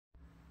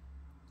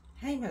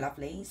Hey my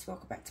lovelies,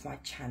 welcome back to my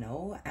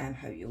channel.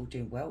 Hope you're all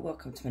doing well.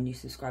 Welcome to my new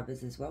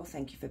subscribers as well.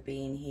 Thank you for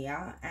being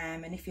here.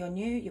 And if you're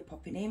new, you're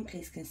popping in,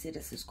 please consider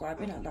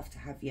subscribing. I'd love to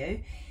have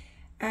you.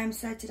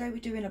 So today we're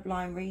doing a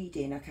blind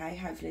reading, okay?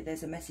 Hopefully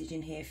there's a message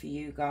in here for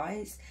you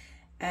guys.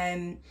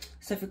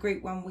 So for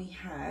group one we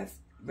have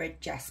red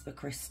jasper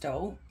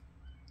crystal.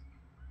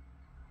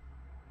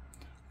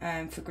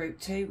 For group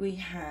two we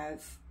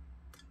have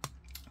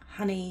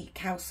honey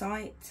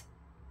calcite.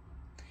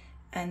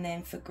 And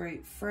then for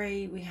group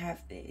three, we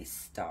have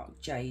this dark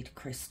jade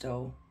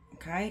crystal,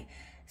 okay?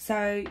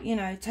 So, you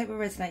know, take what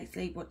resonates,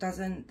 leave what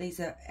doesn't.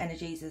 These are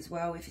energies as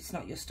well. If it's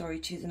not your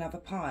story, choose another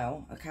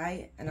pile,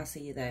 okay? And I'll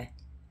see you there.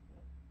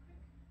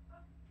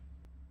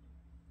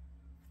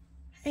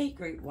 Hey,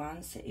 group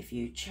one, so if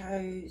you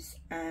chose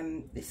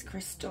this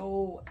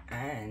crystal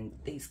and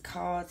these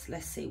cards,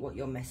 let's see what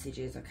your message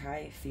is,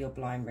 okay, for your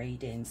blind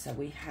reading. So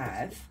we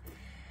have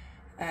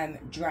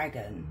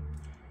dragon,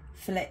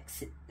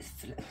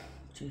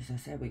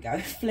 Jesus, there we go.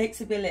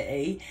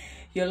 Flexibility.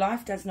 Your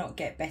life does not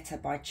get better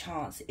by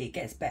chance. It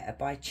gets better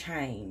by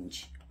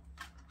change.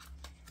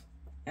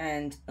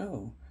 And,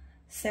 oh,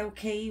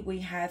 Selkie, we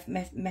have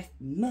it's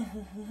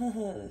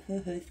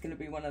going to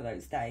be one of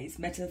those days.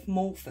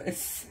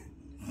 Metamorphosis.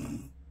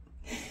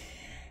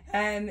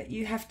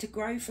 You have to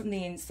grow from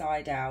the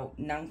inside out.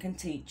 None can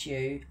teach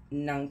you.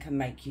 None can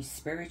make you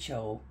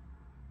spiritual.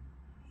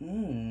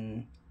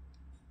 Okay,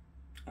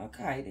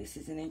 this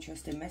is an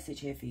interesting message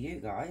here for you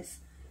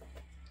guys.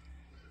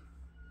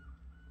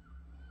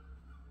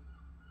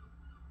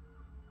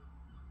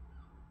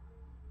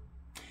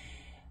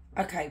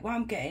 Okay, what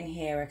I'm getting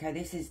here, okay,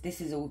 this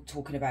is all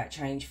talking about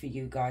change for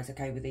you guys,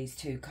 okay, with these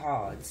two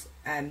cards.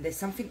 There's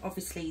something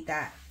obviously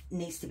that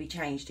needs to be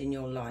changed in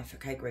your life,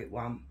 okay, group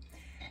one.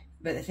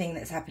 But the thing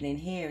that's happening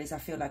here is I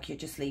feel like you're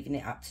just leaving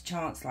it up to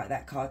chance, like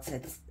that card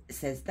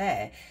says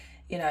there,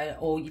 you know,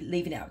 or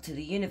leaving it up to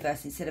the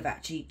universe instead of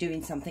actually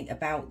doing something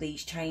about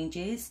these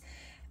changes.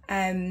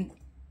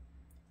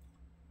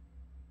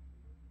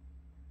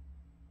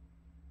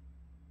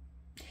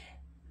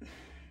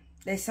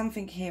 There's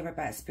something here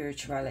about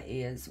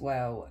spirituality as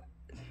well.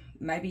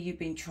 Maybe you've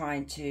been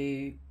trying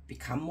to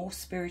become more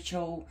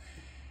spiritual.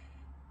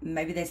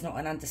 Maybe there's not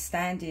an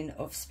understanding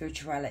of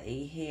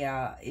spirituality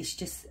here. It's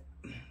just,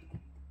 I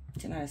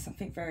don't know,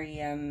 something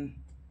very...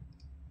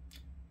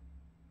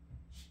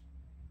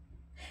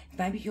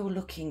 Maybe you're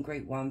looking,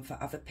 group one, for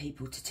other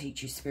people to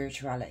teach you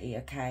spirituality,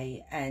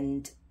 okay?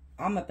 And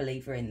I'm a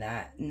believer in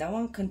that. No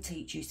one can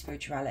teach you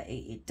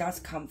spirituality. It does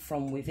come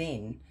from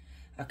within,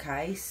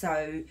 okay?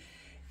 So...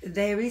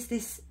 There is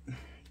this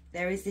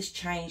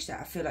change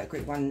that I feel like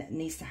group one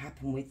needs to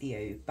happen with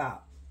you,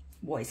 but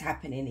what is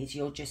happening is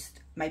you're just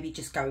maybe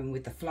just going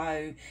with the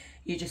flow.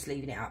 You're just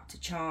leaving it up to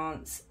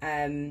chance.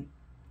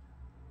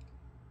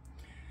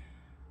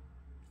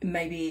 Maybe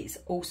it's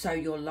also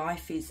your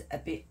life is a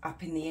bit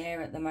up in the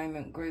air at the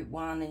moment, group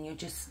one, and you're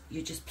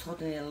just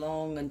plodding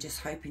along and just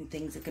hoping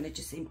things are going to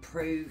just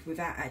improve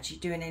without actually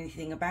doing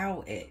anything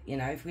about it. You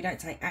know, if we don't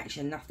take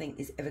action, nothing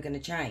is ever going to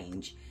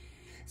change.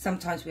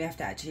 Sometimes we have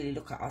to actually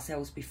look at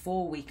ourselves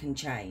before we can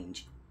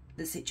change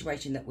the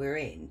situation that we're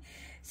in.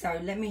 So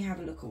let me have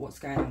a look at what's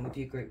going on with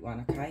you, group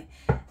one, okay?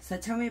 So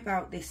tell me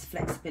about this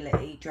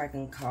flexibility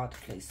dragon card,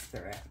 please,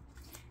 Spirit.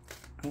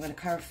 I'm going to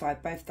clarify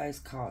both those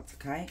cards,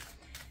 okay?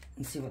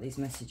 And see what these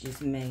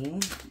messages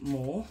mean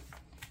more.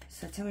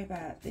 So tell me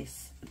about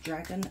this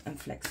dragon and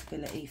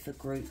flexibility for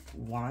group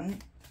one.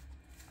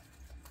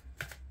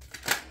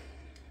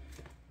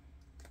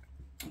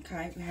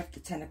 Okay, we have the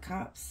Ten of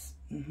Cups.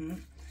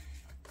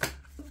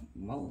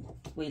 Well,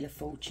 Wheel of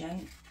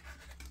Fortune.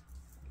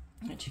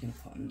 I'm actually going to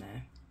put them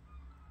there.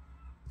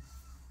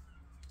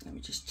 Let me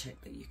just check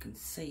that you can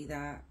see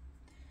that.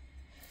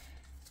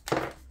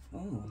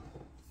 Oh,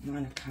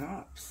 Nine of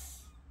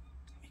Cups.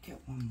 Let me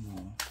get one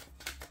more.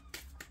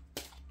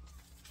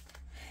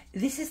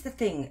 This is the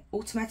thing,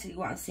 automatically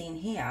what I'm seeing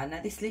here.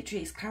 Now this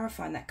literally is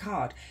clarifying that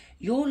card.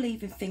 You're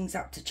leaving things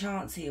up to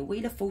chance here.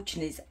 Wheel of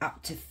Fortune is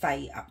up to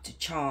fate, up to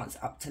chance,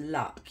 up to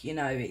luck. You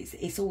know,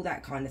 it's all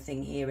that kind of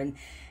thing here.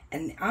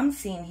 And I'm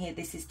seeing here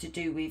this is to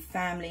do with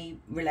family,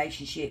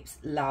 relationships,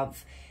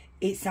 love.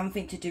 It's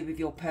something to do with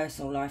your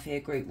personal life here,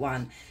 group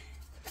one.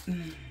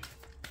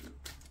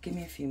 Give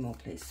me a few more,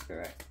 please,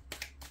 Spirit.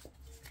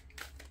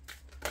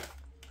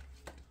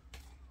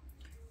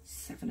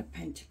 Seven of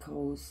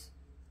Pentacles.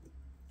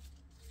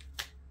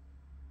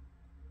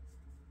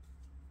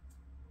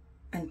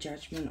 And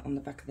Judgment on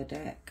the back of the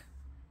deck.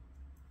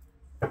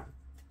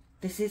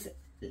 This is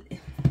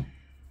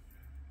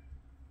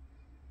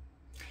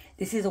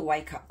a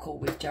wake-up call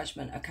with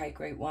Judgment, okay,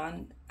 group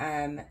one.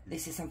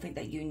 This is something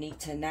that you need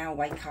to now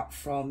wake up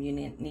from. You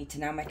need to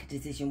now make a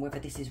decision whether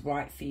this is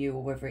right for you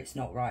or whether it's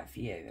not right for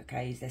you,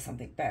 okay? Is there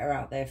something better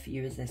out there for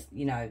you? Is this,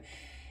 you know,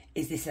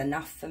 is this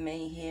enough for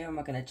me here? Am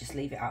I going to just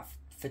leave it up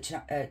to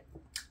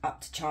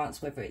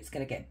chance whether it's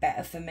going to get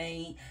better for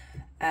me?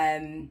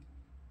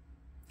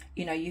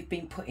 You know, you've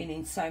been putting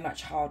in so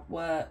much hard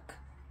work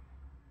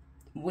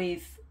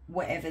with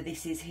whatever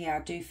this is here, I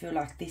do feel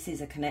like this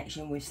is a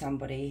connection with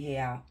somebody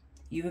here.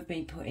 You have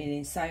been putting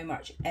in so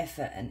much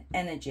effort and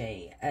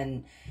energy,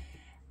 and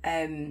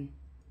but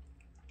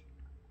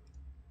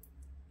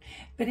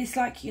it's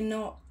like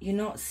you're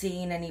not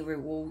seeing any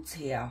rewards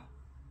here.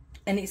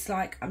 And it's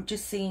like, I'm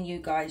just seeing you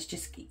guys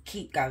just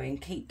keep going,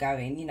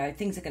 you know,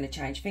 things are going to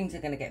change, things are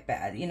going to get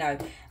better, you know.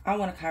 I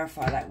want to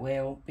clarify that,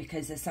 Will,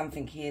 because there's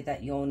something here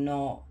that you're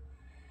not,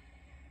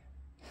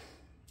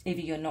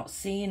 either you're not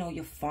seeing or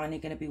you're finally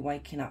going to be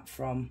waking up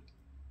from.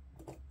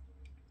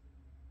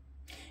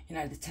 You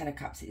know, the Ten of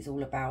Cups is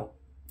all about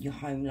your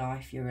home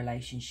life, your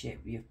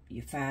relationship,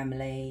 your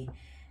family.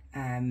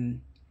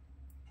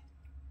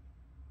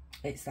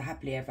 It's the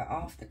happily ever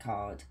after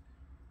card.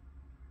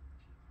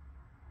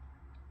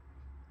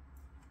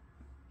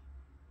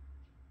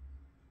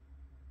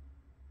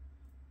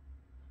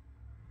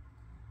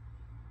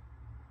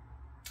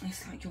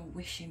 It's like you're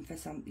wishing for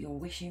you're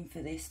wishing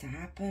for this to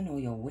happen, or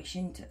you're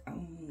wishing to.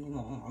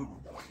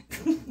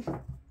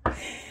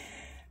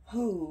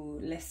 Oh,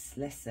 let's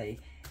see.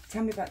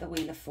 Tell me about the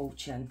Wheel of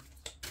Fortune,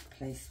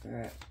 please,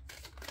 Spirit.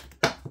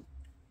 The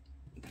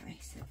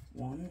Ace of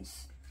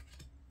Wands,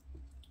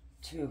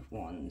 Two of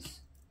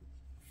Wands,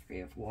 Three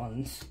of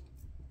Wands,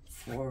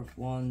 Four of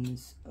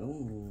Wands.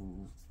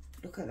 Oh,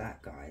 look at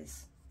that,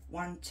 guys.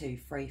 1, 2,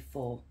 3,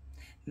 4.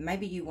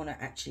 Maybe you want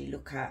to actually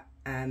look at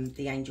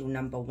the angel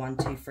number 1,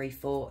 2, 3,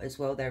 4 as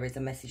well. There is a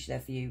message there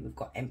for you. We've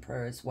got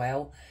Emperor as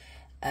well.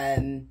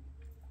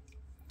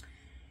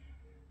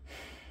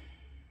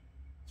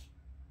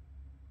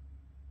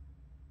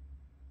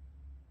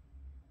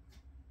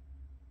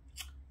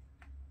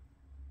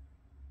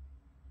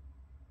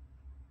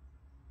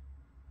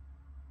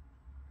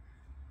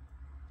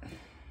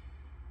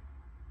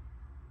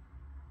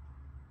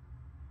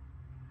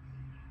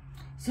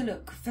 So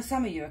look, for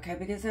some of you, okay,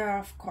 because there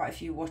are quite a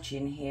few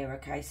watching here,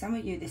 okay, some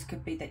of you, this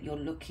could be that you're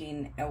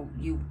looking,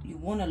 you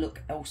want to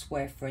look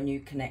elsewhere for a new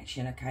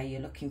connection, okay,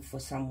 you're looking for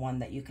someone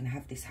that you can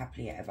have this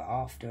happily ever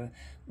after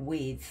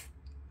with.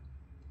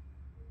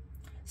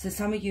 So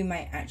some of you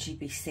may actually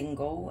be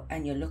single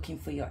and you're looking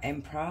for your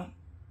Emperor,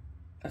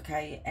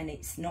 okay, and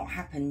it's not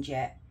happened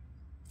yet.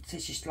 So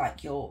it's just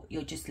like you're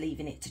just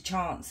leaving it to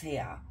chance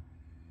here.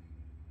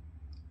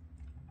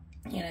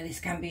 You know, this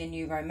can be a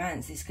new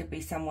romance. This could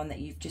be someone that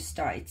you've just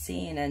started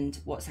seeing, and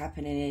what's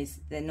happening is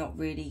they're not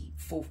really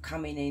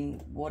forthcoming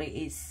in what it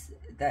is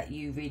that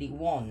you really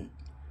want.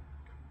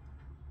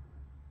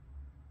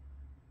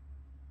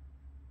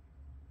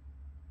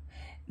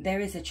 There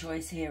is a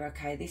choice here,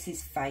 okay? This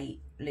is fate,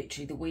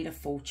 literally the Wheel of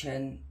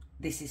Fortune.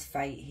 This is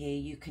fate here.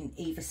 You can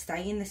either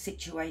stay in the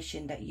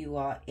situation that you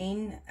are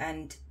in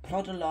and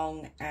plod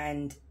along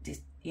and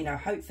just, you know,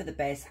 hope for the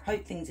best,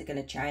 hope things are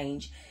going to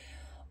change.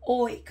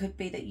 Or it could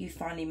be that you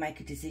finally make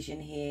a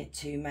decision here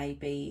to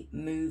maybe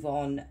move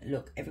on.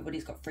 Look,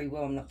 everybody's got free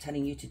will. I'm not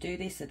telling you to do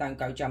this, so don't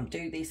go jump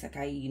do this,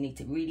 okay? You need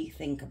to really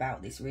think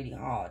about this really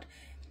hard.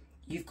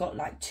 You've got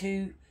like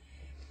two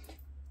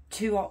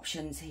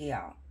options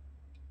here.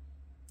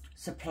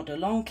 So plod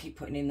along, keep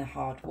putting in the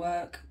hard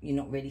work. You're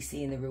not really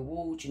seeing the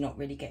reward. You're not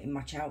really getting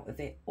much out of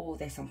it. Or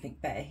there's something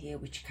better here,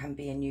 which can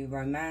be a new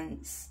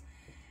romance.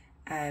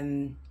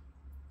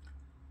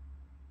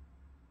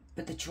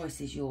 But the choice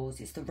is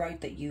yours. It's the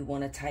road that you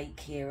want to take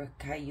here,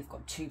 okay? You've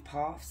got two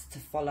paths to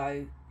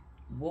follow.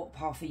 What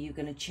path are you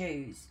going to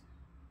choose?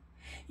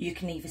 You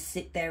can either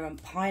sit there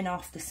and pine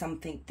after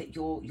something that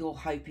you're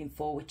hoping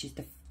for, which is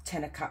the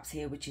Ten of Cups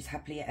here, which is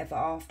happily ever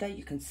after.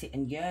 You can sit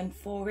and yearn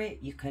for it.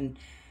 You can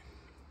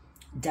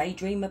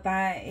daydream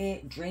about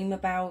it, dream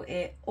about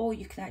it, or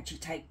you can actually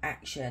take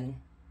action.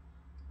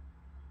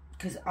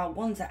 Because our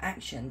wands are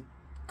action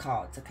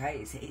cards, okay?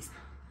 It's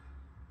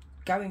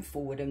going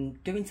forward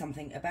and doing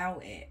something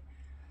about it.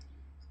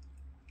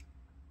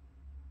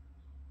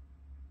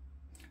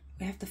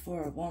 We have the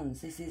Four of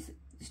Wands. This is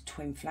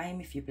twin flame,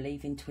 if you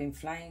believe in twin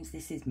flames.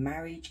 This is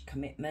marriage,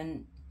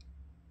 commitment,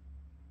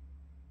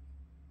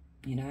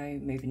 you know,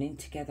 moving in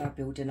together,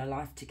 building a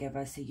life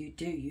together. So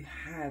you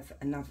have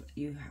another,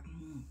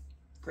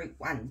 Group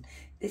 1.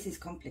 This is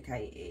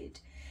complicated.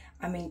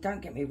 I mean,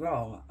 don't get me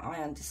wrong, I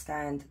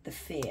understand the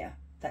fear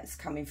that's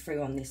coming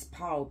through on this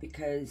pile,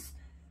 because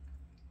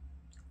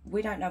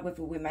we don't know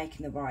whether we're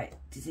making the right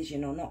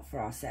decision or not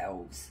for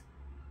ourselves.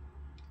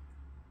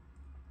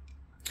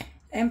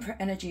 Emperor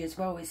energy as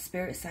well is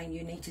Spirit saying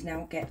you need to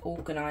now get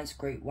organised,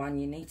 Group 1.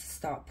 You need to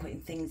start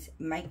putting things,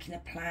 making a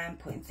plan,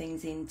 putting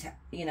things into,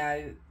 you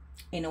know,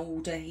 in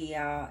order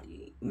here.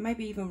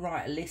 Maybe even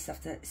write a list. I've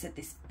said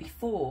this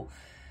before.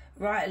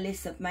 Write a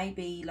list of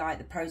maybe like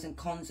the pros and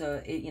cons,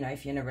 or, you know,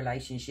 if you're in a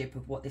relationship,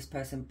 of what this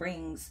person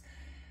brings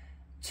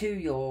to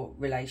your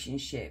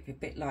relationship. A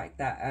bit like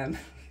that.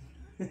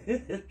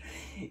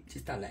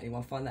 Just don't let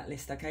anyone find that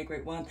list, okay,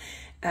 Group 1.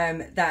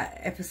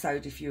 That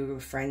episode, if you were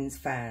Friends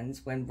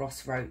fans, when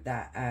Ross wrote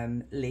that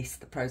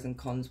list, the pros and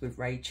cons, with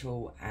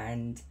Rachel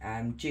and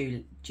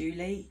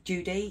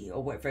Judy,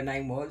 or whatever her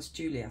name was,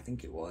 Julie, I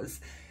think it was.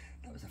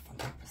 That was a fun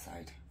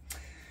episode.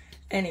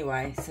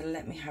 Anyway, so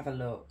let me have a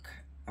look.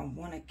 I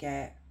want to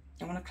get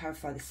I want to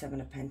clarify the Seven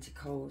of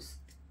Pentacles.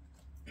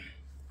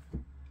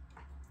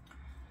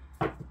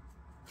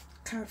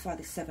 Clarify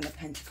the Seven of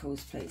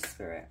Pentacles, please,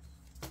 Spirit.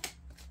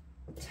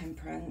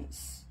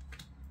 Temperance.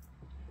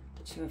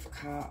 Two of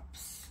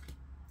Cups.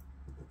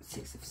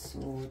 Six of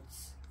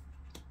Swords.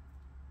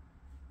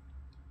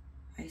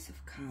 Ace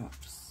of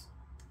Cups.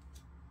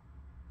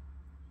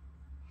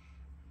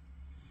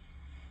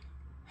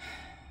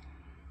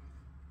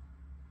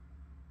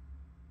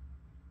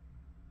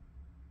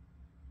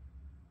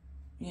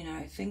 You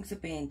know, things are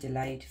being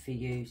delayed for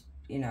you.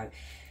 You know,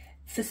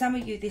 for some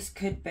of you, this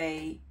could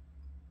be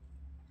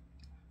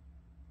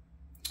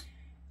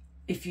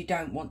if you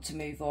don't want to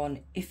move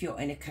on, if you're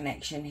in a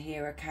connection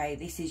here, okay?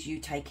 This is you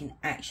taking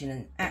action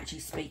and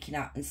actually speaking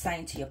up and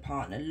saying to your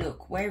partner,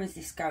 look, where is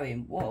this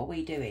going? What are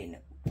we doing?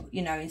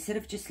 You know, instead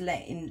of just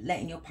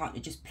letting your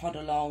partner just plod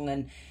along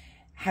and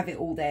have it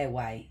all their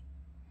way.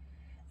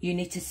 You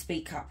need to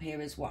speak up here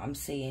is what I'm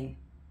seeing.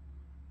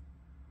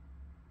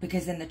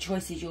 Because then the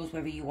choice is yours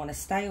whether you want to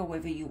stay or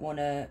whether you want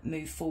to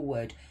move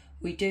forward.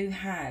 We do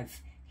have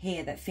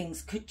here that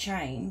things could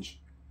change,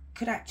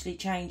 could actually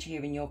change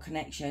here in your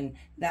connection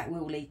that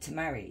will lead to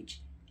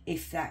marriage.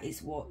 If that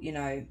is what, you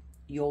know,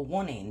 you're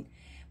wanting.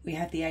 We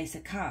have the Ace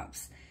of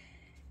Cups.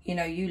 You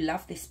know, you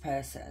love this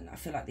person. I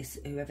feel like this,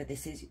 whoever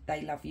this is,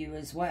 they love you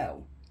as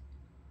well.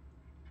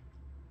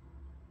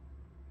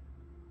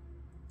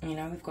 You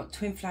know, we've got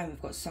twin flame,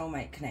 we've got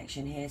soulmate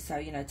connection here. So,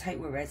 you know, take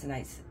what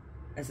resonates,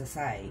 as I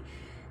say.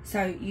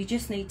 So you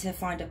just need to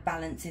find a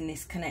balance in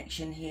this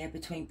connection here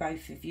between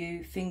both of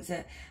you.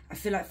 I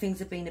feel like things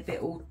have been a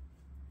bit all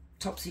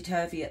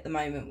topsy-turvy at the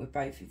moment with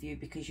both of you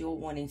because you're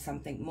wanting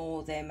something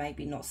more. They're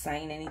maybe not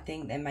saying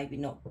anything. They're maybe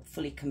not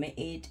fully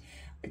committed.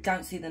 I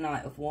don't see the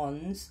Knight of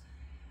Wands.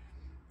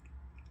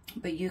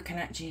 But you can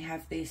actually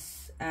have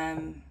this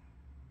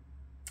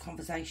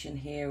conversation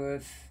here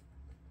of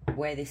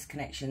where this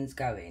connection's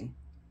going.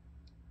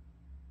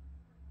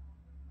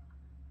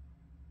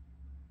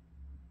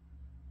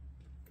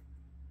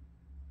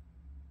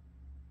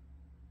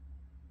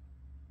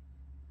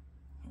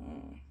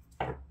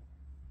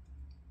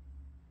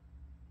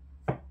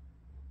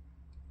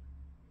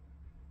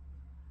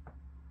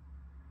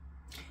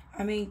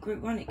 I mean,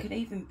 group one, it could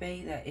even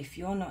be that if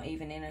you're not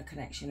even in a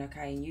connection,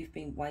 okay, and you've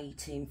been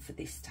waiting for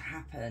this to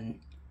happen,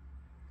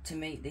 to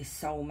meet this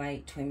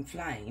soulmate twin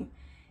flame,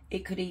 it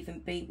could even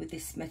be with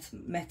this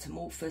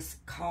metamorphosis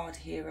card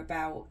here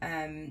about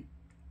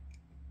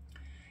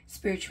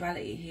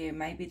spirituality here.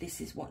 Maybe this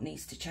is what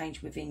needs to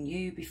change within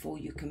you before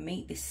you can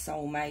meet this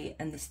soulmate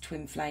and this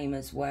twin flame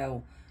as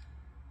well.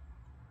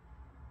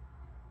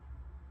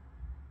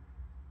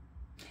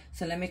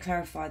 So let me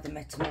clarify the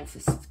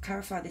metamorphosis.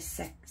 Clarify this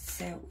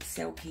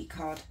Selkie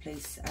card,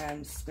 please,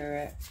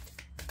 Spirit.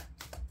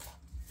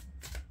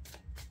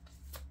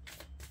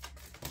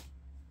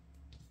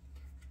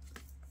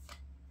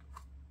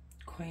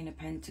 Queen of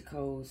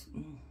Pentacles.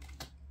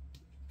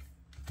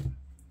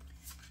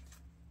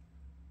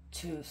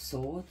 Two of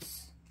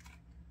Swords.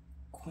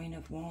 Queen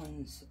of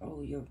Wands.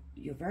 Oh,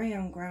 you're very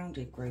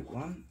ungrounded, group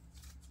one.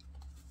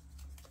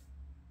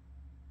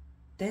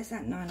 There's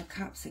that Nine of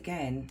Cups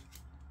again.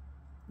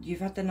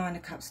 You've had the Nine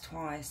of Cups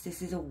twice.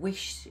 This is a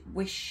wish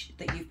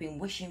that you've been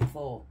wishing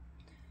for.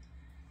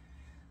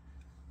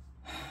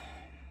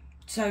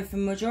 So for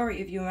the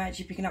majority of you, I'm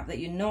actually picking up that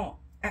you're not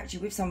actually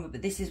with someone,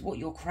 but this is what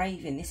you're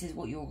craving. This is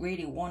what you're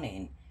really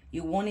wanting.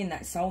 You're wanting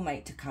that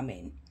soulmate to come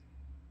in.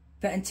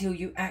 But until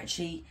you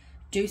actually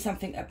do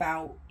something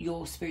about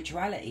your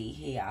spirituality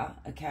here,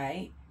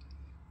 okay?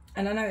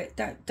 And I know,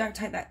 don't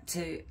take that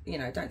to, you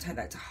know, don't take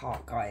that to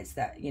heart, guys,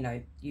 that, you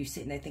know, you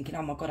sitting there thinking,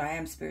 oh my God, I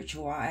am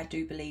spiritual. I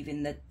do believe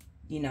in the,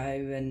 you know,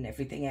 and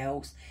everything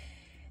else.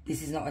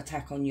 This is not an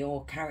attack on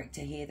your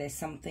character here. There's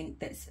something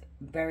that's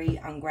very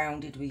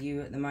ungrounded with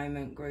you at the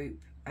moment, group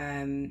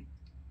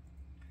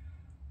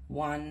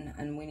one,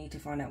 and we need to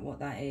find out what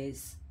that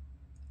is.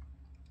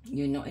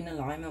 You're not in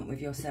alignment with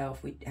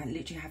yourself. We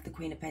literally have the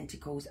Queen of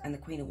Pentacles and the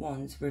Queen of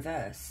Wands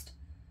reversed.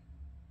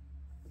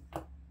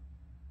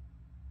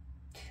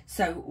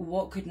 So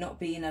what could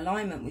not be in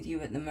alignment with you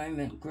at the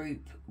moment,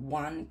 group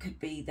one, could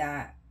be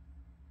that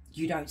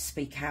you don't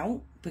speak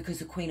out, because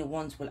the Queen of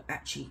Wands will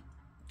actually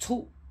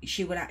talk.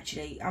 She will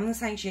actually, I'm not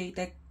saying she,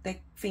 they're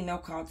female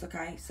cards,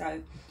 okay?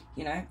 So,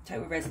 you know, take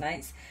what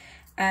resonates.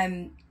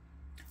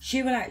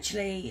 She will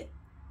actually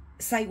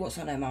say what's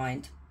on her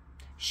mind.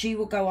 She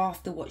will go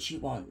after what she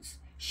wants.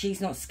 She's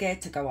not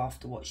scared to go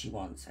after what she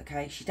wants,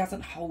 okay? She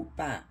doesn't hold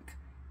back.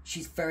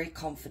 She's very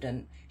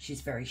confident.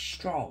 She's very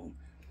strong.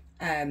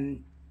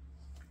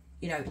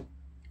 You know,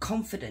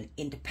 confident,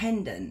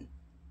 independent.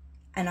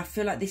 And I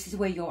feel like this is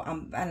where you're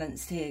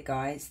unbalanced here,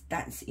 guys.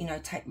 That's, you know,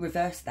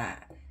 reverse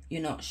that.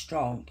 You're not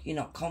strong. You're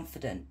not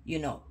confident.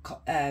 You're not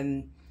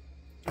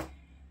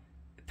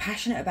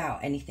passionate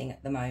about anything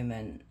at the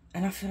moment.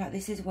 And I feel like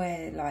this is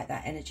where, like,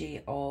 that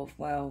energy of,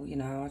 well, you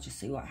know, I'll just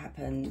see what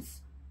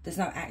happens. There's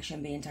no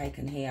action being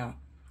taken here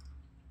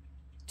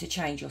to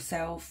change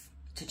yourself,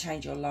 to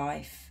change your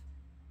life.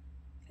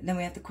 And then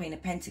we have the Queen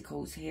of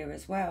Pentacles here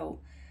as well.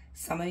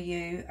 Some of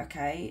you,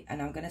 okay,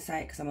 and I'm going to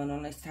say it because I'm an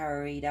honest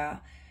tarot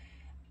reader,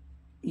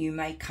 you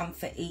may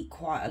comfort eat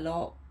quite a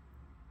lot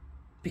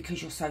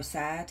because you're so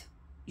sad.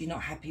 You're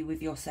not happy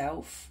with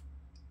yourself.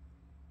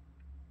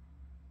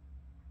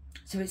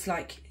 So it's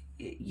like,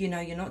 you know,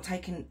 you're not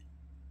taking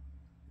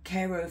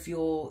care of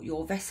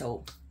your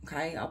vessel,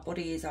 okay? Our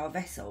body is our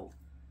vessel.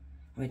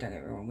 I mean, don't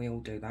get me wrong, we all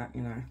do that,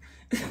 you know.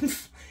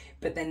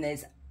 But then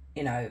there's,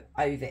 you know,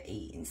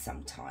 overeating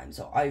sometimes,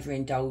 or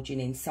overindulging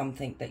in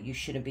something that you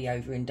shouldn't be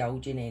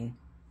overindulging in,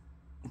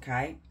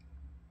 okay?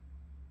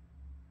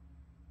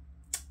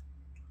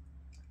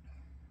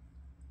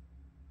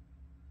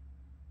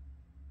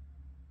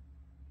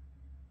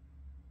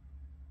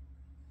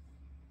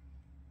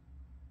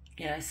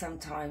 You know,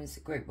 sometimes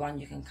group 1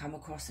 you can come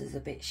across as a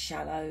bit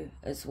shallow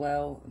as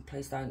well. And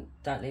please don't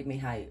leave me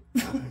hate.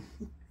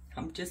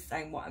 I'm just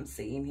saying what I'm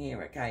seeing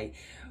here, okay?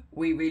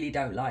 We really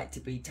don't like to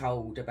be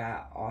told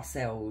about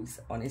ourselves,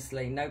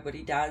 honestly.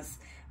 Nobody does.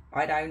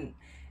 I don't.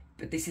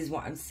 But this is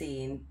what I'm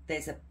seeing.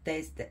 There's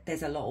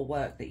a lot of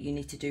work that you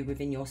need to do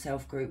within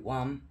yourself, group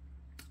 1.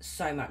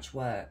 So much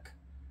work.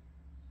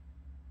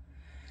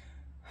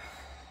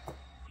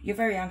 You're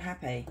very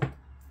unhappy.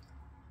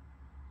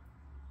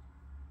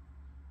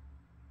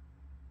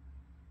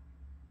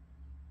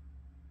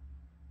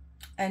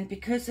 And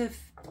because of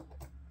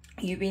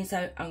you being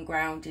so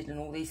ungrounded and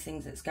all these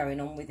things that's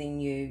going on within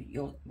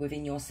you,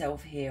 within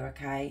yourself here,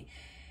 okay,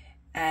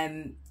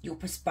 you're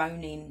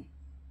postponing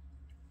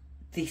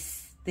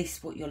this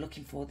what you're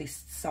looking for,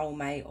 this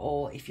soulmate,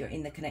 or if you're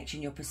in the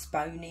connection, you're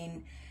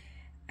postponing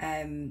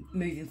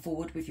moving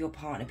forward with your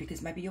partner,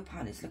 because maybe your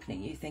partner's looking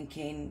at you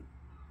thinking,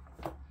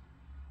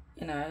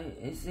 you know,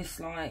 is this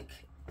what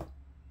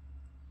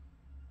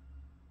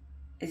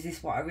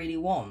I really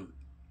want?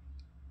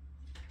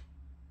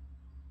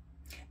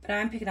 But I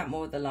am picking up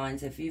more of the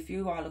lines of, if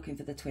you are looking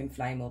for the twin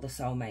flame or the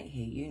soulmate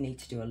here, you need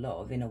to do a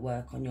lot of inner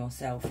work on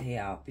yourself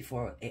here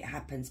before it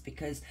happens,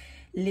 because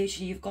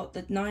literally you've got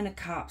the 9 of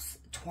Cups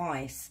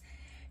twice.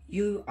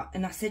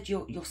 And I said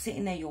you're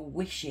sitting there, you're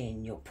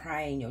wishing, you're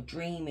praying, you're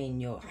dreaming,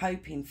 you're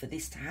hoping for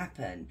this to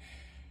happen.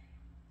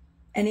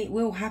 And it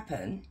will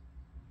happen,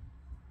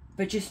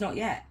 but just not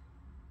yet.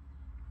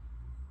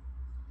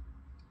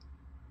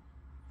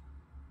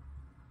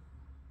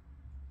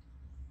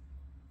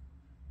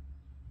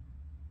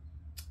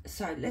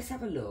 So let's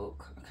have a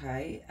look,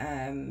 okay?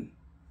 Let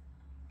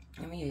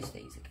me use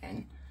these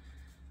again.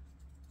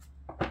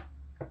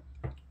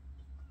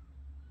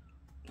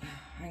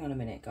 Hang on a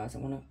minute, guys. I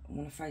want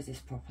to phrase this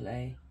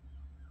properly.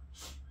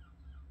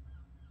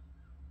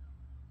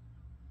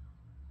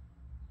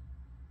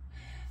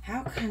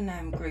 How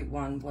can group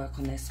 1 work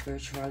on their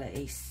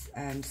spirituality,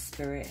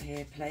 spirit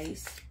here,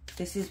 please?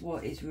 This is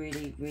what is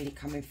really, really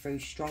coming through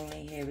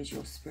strongly here, is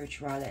your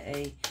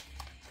spirituality.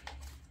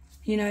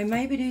 You know,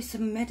 maybe do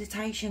some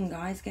meditation,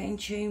 guys. Get in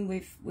tune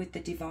with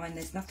the divine.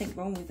 There's nothing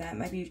wrong with that.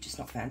 Maybe you've just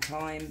not found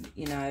time,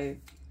 you know.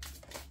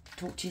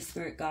 Talk to your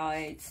spirit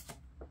guides.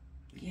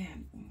 Yeah,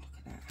 look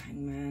at that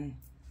hangman.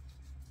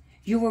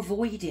 You're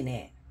avoiding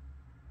it.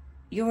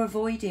 You're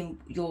avoiding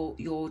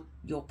your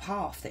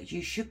path that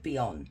you should be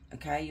on,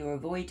 okay? You're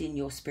avoiding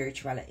your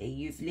spirituality.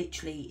 You've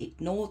literally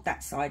ignored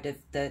that side of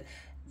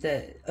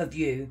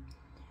you.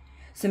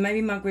 So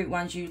maybe my group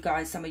 1s, you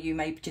guys, some of you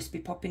may just be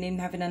popping in,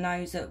 having a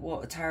nose at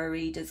what a tarot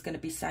reader's going to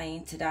be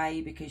saying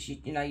today, because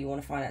you know, you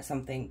want to find out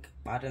something,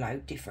 I don't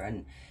know,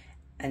 different.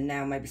 And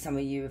now maybe some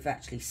of you have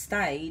actually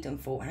stayed and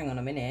thought, hang on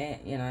a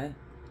minute, you know,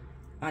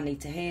 I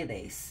need to hear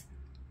this.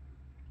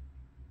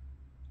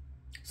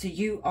 So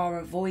you are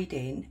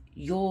avoiding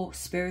your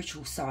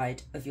spiritual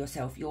side of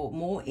yourself. You're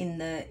more in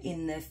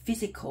the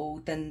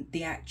physical than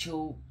the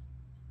actual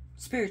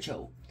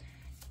spiritual.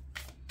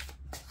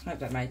 I hope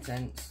that made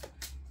sense.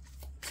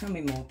 Tell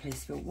me more,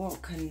 please, Phil.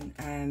 What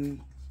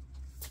can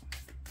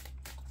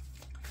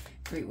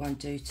group 1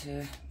 do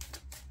to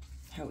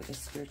help with the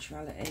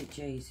spirituality?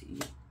 Jeez.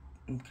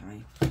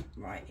 Okay.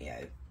 Right,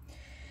 yo.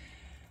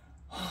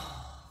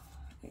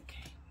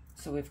 Okay.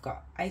 So we've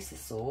got Ace of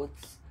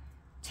Swords,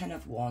 10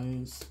 of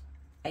Wands,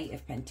 8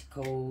 of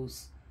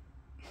Pentacles,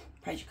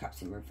 Page of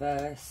Cups in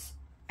reverse,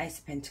 Ace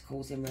of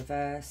Pentacles in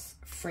reverse,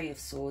 3 of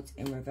Swords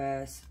in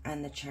reverse,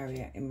 and the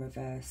Chariot in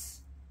reverse.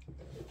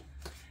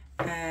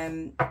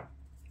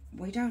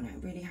 We don't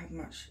really have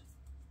much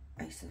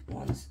Ace of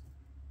Wands.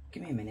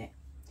 Give me a minute.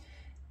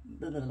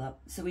 Blah, blah, blah.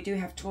 So we do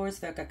have Taurus,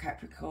 Virgo,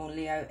 Capricorn,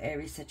 Leo,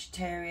 Aries,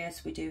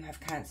 Sagittarius. We do have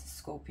Cancer,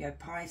 Scorpio,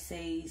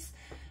 Pisces,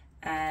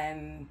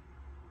 and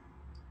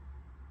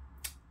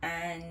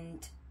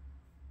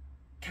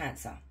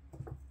Cancer.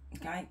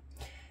 Okay.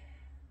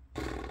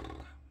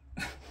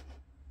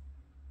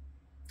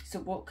 So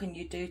what can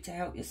you do to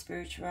help your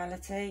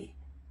spirituality?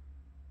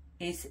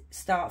 Is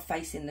start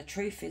facing the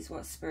truth, is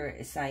what Spirit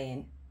is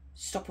saying.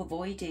 Stop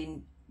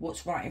avoiding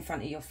what's right in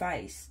front of your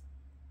face.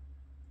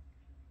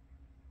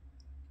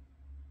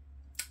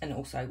 And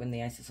also when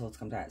the Ace of Swords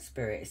comes out,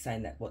 Spirit is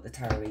saying that what the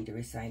tarot reader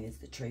is saying is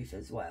the truth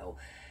as well.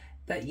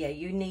 But yeah,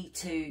 you need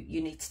to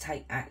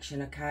take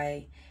action,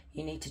 okay?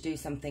 You need to do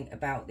something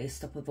about this.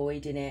 Stop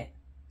avoiding it.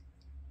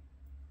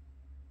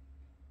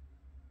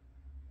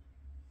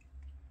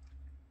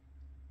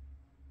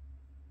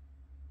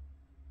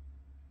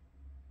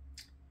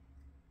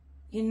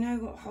 you know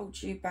what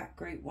holds you back,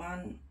 group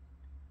one?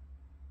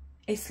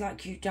 It's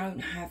like you don't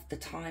have the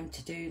time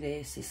to do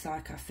this. It's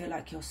like I feel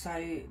like you're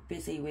so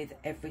busy with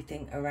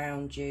everything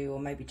around you, or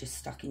maybe just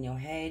stuck in your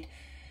head.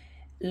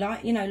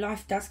 Like, you know,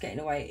 life does get in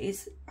the way. It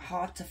is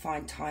hard to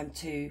find time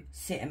to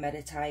sit and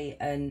meditate,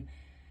 and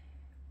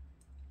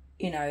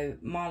you know,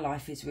 my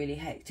life is really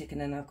hectic,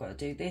 and then I've got to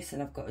do this,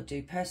 and I've got to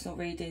do personal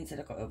readings, and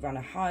I've got to run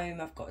a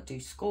home, I've got to do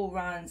school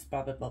runs,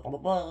 blah blah blah blah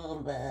blah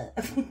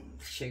blah.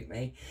 Shoot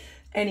me.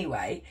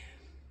 Anyway,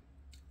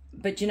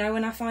 but you know,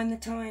 when I find the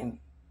time,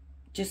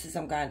 just as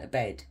I'm going to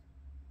bed,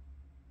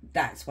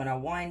 that's when I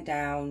wind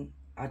down.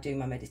 I do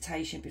my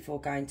meditation before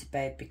going to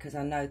bed, because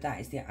I know that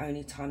is the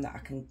only time that I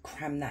can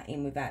cram that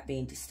in without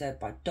being disturbed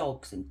by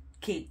dogs and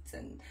kids.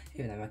 And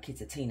even though my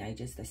kids are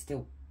teenagers, they're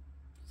still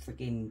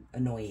frigging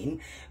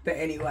annoying. But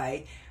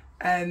anyway,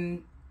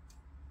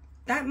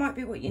 that might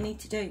be what you need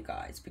to do,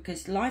 guys,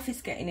 because life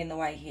is getting in the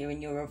way here,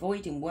 and you're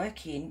avoiding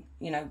working,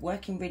 you know,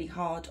 working really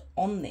hard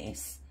on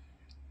this.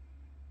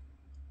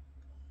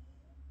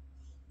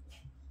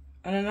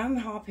 And I know I'm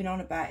harping on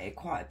about it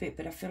quite a bit,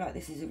 but I feel like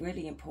this is a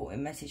really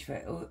important message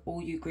for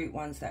all you group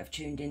ones that have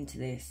tuned into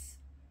this.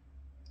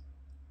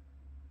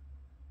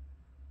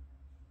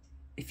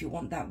 If you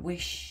want that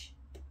wish,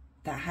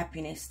 that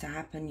happiness to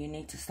happen, you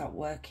need to start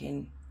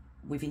working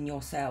within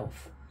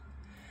yourself.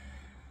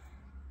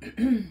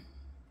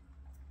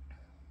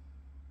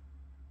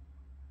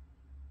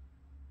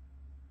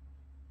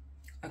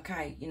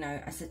 Okay, you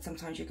know, I said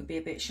sometimes you can be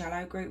a bit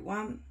shallow, group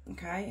one.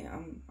 Okay,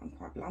 I'm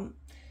quite blunt.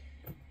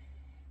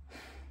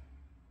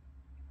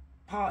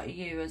 Part of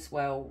you as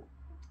well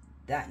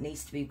that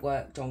needs to be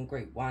worked on,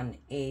 group one,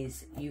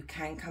 is you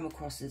can come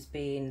across as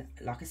being,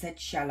 like I said,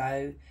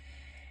 shallow,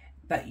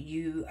 but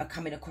you are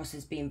coming across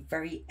as being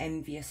very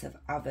envious of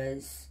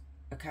others.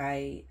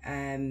 Okay,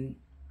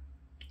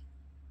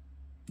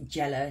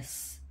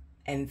 jealous,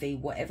 envy,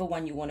 whatever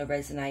one you want to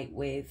resonate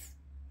with.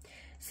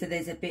 So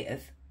there's a bit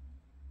of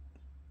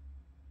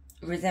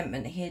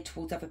resentment here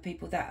towards other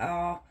people that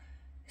are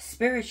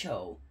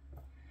spiritual.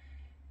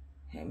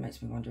 It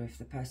makes me wonder if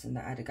the person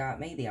that had a go at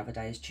me the other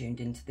day has tuned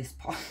into this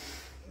part.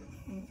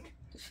 I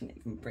shouldn't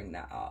even bring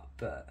that up,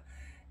 but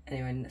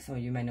anyway, some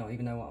of you may not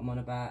even know what I'm on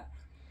about.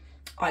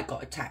 I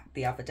got attacked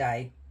the other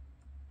day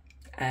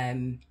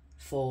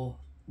for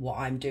what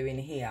I'm doing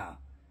here.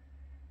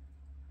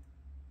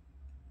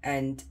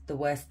 And the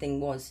worst thing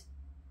was,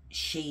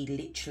 she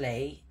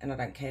literally, and I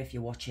don't care if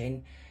you're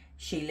watching,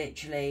 she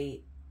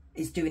literally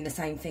is doing the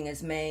same thing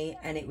as me,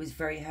 and it was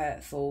very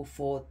hurtful.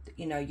 For,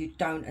 you know, you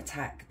don't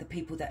attack the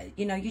people that,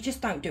 you know, you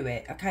just don't do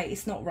it, okay?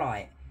 It's not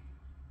right.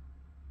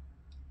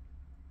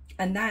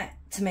 And that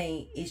to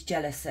me is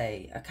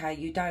jealousy, okay?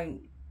 You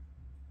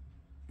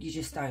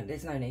just don't,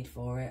 there's no need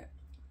for it.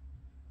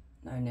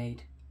 No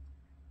need.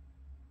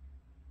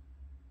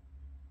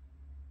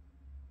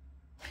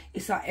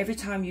 It's like every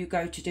time you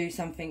go to do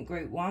something,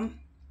 group one,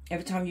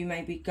 every time you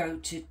maybe go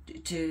to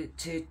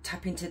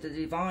tap into the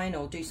divine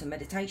or do some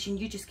meditation,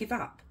 you just give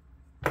up.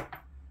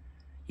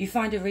 You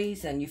find a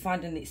reason, you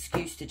find an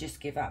excuse to just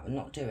give up and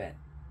not do it.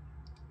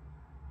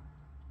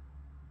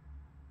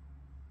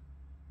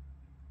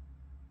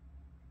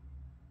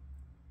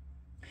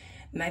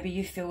 Maybe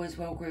you feel as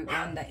well, group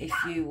one, that if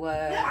you,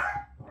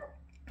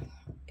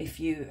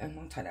 and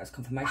I'll take that as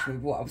confirmation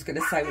with what I was going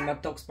to say with my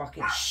dog's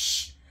barking.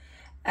 Shh.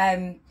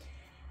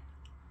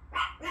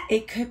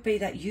 It could be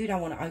that you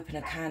don't want to open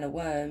a can of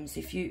worms.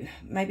 If you,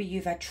 maybe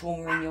you've had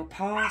trauma in your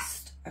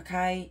past,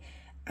 okay?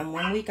 And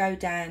when we go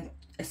down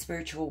a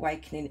spiritual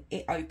awakening,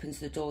 it opens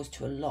the doors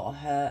to a lot of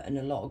hurt and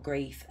a lot of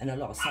grief and a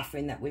lot of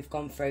suffering that we've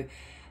gone through.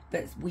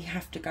 But we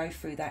have to go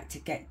through that to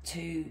get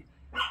to,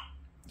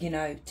 you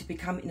know, to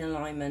become in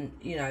alignment,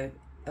 you know,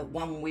 at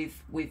one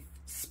with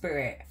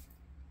spirit.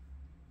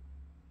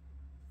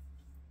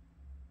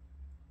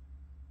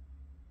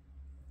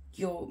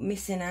 You're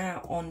missing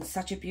out on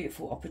such a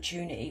beautiful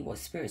opportunity. What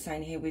Spirit's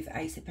saying here with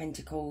Ace of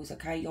Pentacles,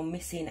 okay? You're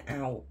missing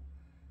out.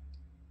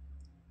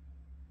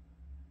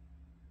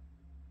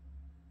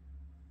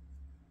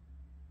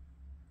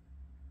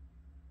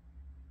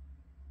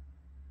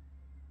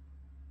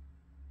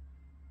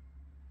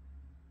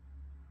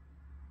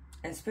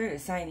 And Spirit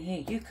is saying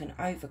here, you can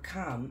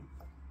overcome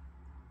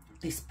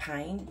this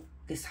pain,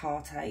 this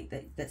heartache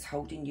that's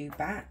holding you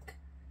back.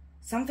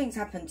 Something's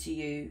happened to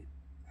you,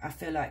 I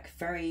feel like,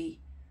 very...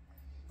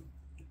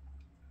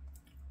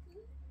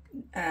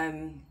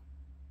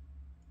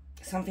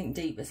 something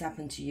deep has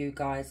happened to you,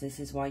 guys. This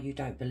is why you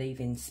don't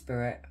believe in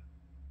spirit.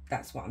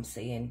 That's what I'm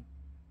seeing.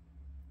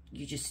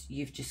 You've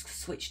just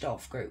switched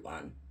off, group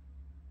one.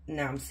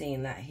 Now I'm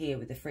seeing that here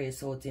with the Three of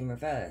Swords in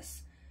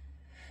reverse.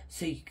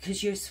 So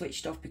because you've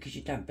switched off, because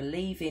you don't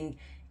believe in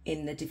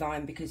the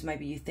divine, because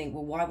maybe you think,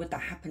 well, why would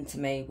that happen to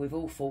me? We've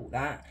all thought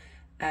that.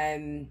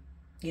 You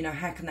know,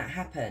 how can that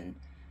happen?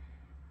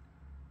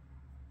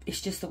 It's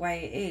just the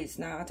way it is.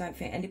 Now, I don't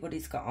think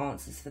anybody's got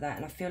answers for that.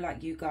 And I feel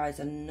like you guys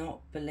are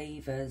not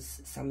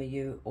believers, some of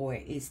you, or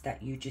it is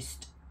that you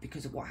just,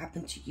 because of what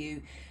happened to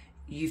you,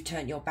 you've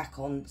turned your back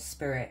on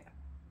spirit.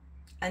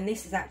 And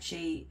this is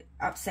actually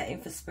upsetting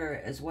for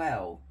Spirit as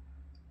well.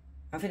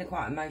 I'm feeling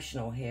quite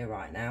emotional here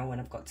right now when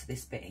I've got to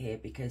this bit here,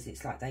 because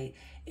it's like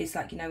it's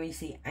like, you know, when you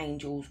see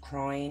angels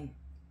crying,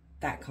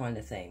 that kind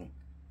of thing.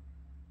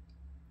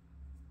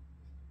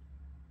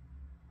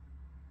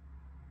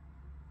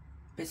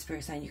 But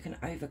Spirit's saying you can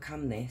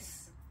overcome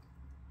this.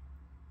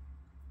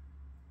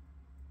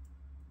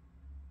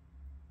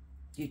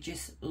 You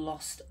just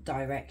lost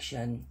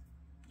direction.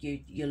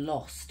 You're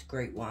lost,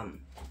 Group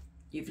 1.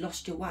 You've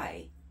lost your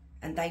way.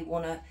 And they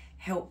want to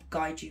help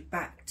guide you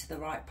back to the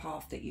right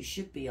path that you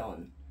should be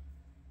on.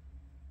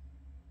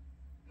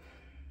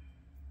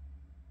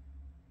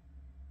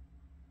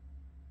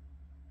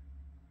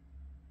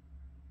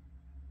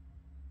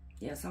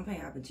 Yeah, something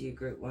happened to you,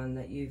 Group 1,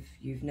 that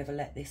you've never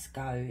let this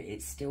go.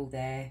 It's still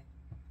there.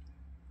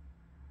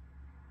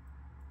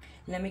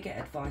 Let me get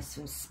advice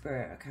from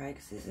Spirit, okay?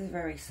 Because this is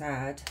very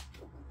sad.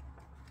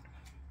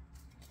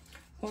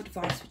 What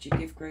advice would you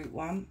give Group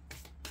 1?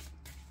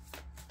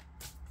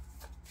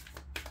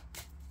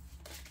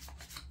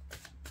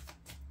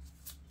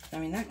 I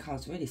mean, that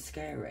card's really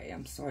scary.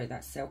 I'm sorry,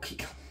 that Selkie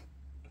card.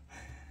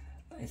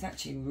 It's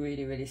actually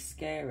really, really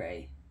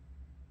scary.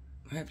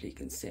 Hopefully you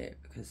can see it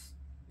because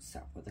it's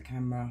up with the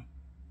camera.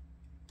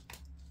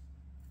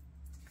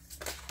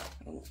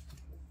 Oh.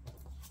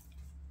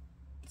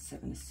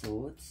 7 of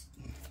Swords.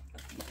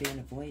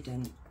 Being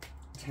avoidant.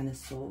 10 of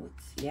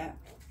Swords. Yeah.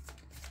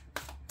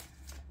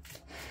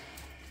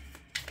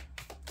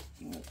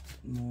 What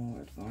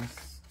more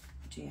advice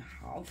do you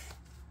have?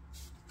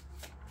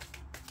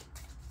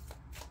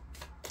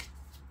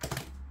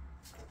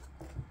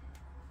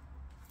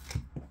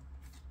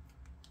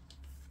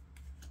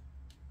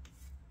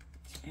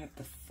 You have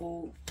the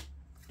Fool,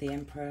 the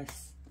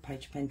Empress, the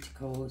Page of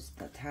Pentacles,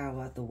 the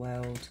Tower, the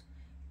World.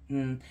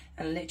 And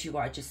literally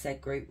what I just said,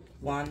 Group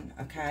 1,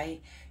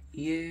 okay?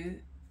 You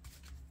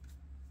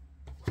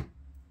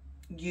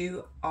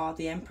are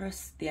the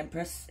Empress. The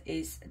Empress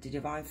is the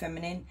Divine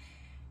Feminine.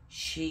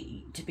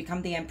 To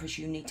become the Empress,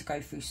 you need to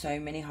go through so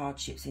many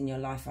hardships in your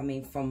life. I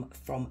mean,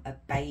 from a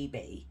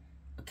baby,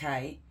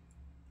 okay?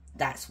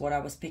 That's what I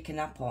was picking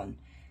up on.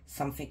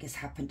 Something has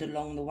happened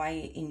along the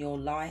way in your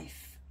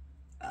life.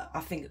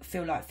 I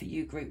feel like for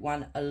you, Group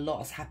 1, a lot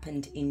has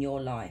happened in your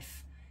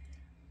life.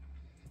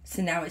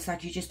 So now it's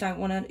like you just don't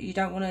want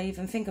to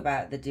even think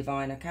about the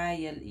divine,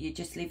 okay? You're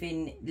just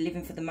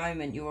living for the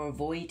moment. You're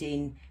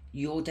avoiding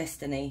your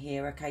destiny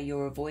here, okay?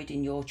 You're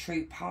avoiding your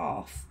true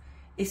path.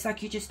 It's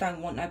like you just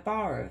don't want no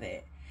bar of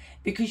it,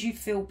 because you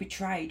feel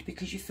betrayed,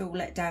 because you feel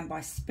let down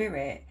by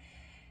Spirit,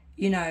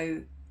 you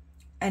know.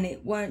 And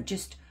it weren't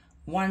just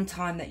one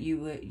time that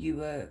you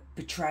were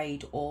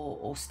betrayed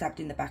or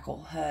stabbed in the back or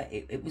hurt.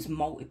 It was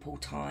multiple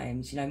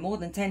times, you know, more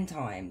than 10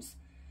 times.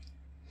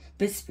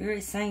 But Spirit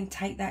is saying,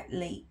 take that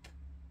leap,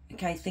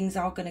 okay? Things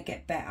are going to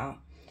get better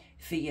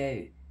for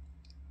you.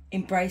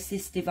 Embrace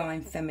this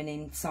divine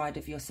feminine side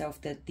of yourself,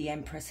 the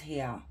Empress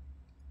here.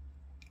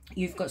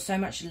 You've got so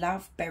much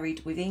love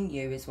buried within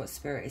you, is what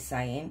Spirit is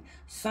saying.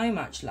 So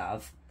much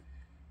love.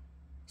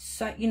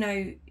 So, you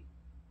know,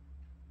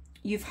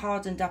 you've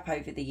hardened up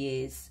over the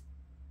years.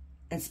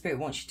 And Spirit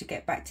wants you to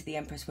get back to the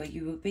Empress, where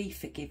you will be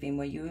forgiving,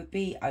 where you will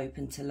be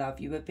open to love.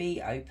 You will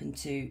be open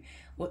to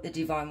what the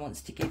divine wants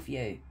to give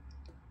you.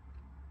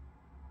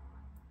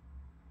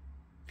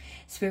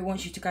 Spirit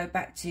wants you to go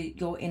back to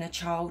your inner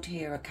child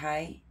here,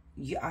 okay?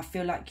 I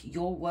feel like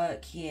your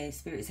work here,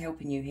 Spirit is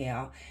helping you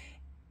here,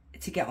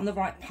 to get on the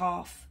right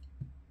path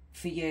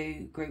for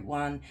you, Group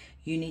 1.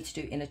 You need to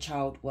do inner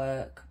child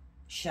work,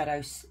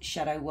 shadow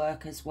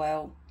work as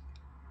well.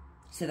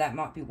 So that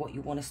might be what you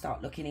want to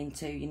start looking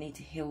into. You need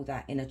to heal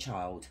that inner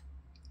child,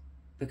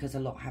 because a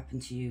lot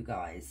happened to you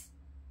guys.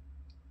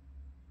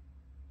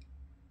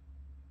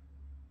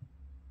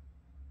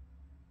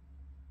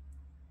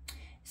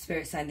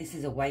 Spirit's saying this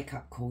is a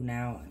wake-up call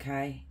now,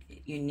 okay?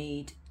 You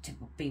need to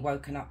be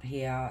woken up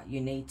here.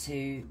 You need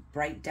to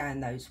break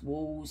down those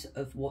walls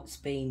of what's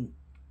been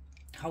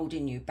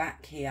holding you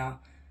back here.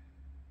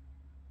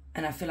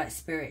 And I feel like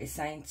Spirit is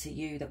saying to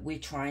you that we're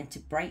trying to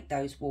break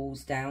those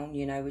walls down.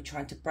 You know, we're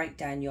trying to break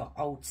down your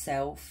old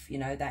self, you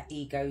know, that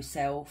ego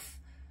self,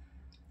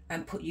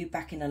 and put you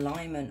back in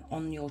alignment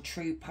on your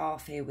true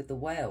path here with the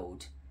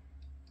world.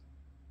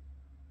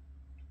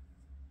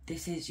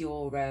 This is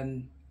your,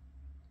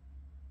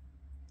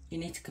 you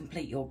need to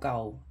complete your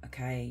goal,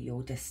 okay,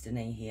 your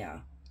destiny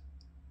here.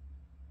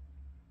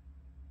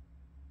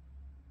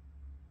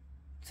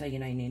 So, you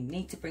know, you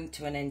need to bring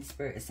to an end,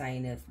 Spirit is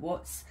saying, of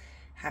what's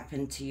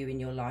happened to you in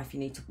your life. You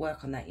need to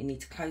work on that. You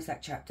need to close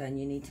that chapter, and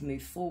you need to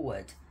move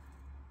forward.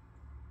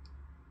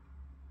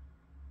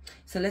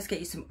 So let's get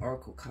you some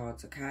oracle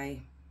cards,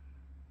 okay?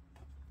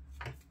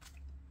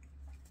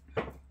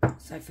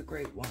 So for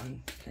Group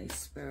 1, please,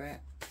 Spirit.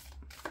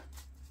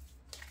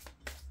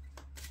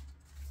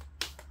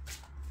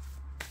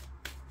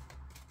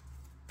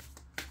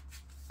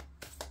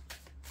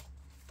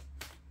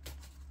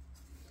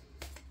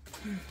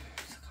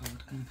 Is a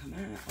card going to come out,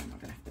 or am I going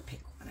to have to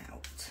pick one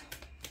out?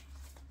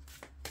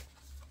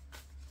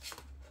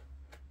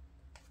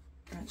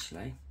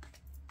 actually.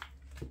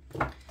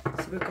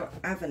 So we've got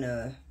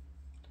Avenue.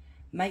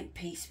 Make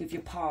peace with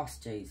your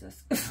past,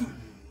 Jesus.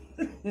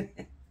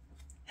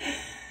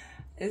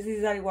 This is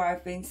exactly what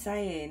I've been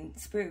saying.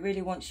 Spirit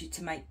really wants you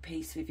to make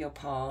peace with your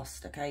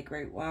past. Okay,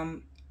 group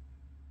 1.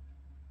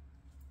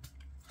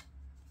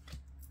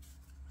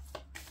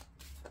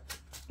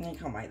 You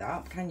can't make that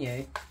up, can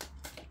you?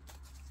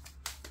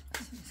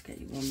 So let's get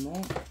you one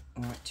more.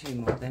 Alright, 2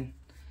 more then.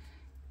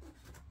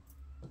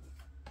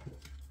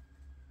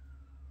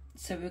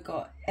 So we've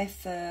got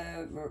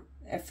efference,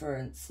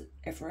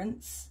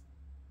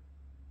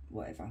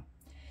 whatever.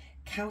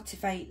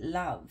 Cultivate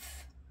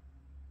love.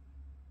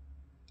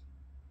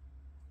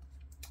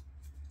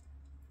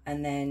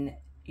 And then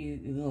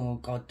oh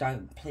God,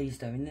 please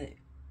don't.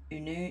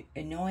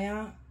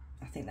 Unoya,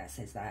 I think that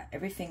says that.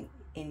 Everything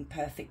in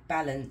perfect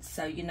balance.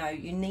 So, you know,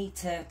 you need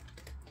to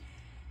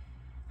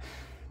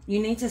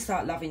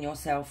start loving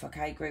yourself,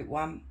 okay, group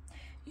 1.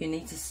 You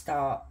need to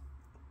start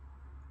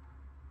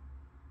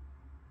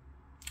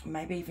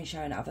maybe even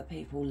showing other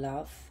people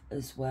love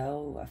as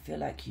well. I feel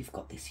like you've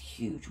got this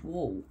huge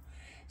wall,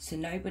 so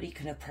nobody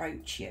can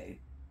approach you.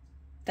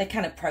 They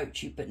can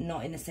approach you, but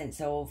not in the sense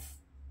of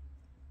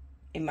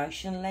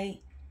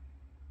emotionally.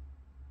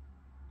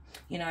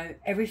 You know,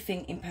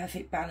 everything in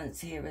perfect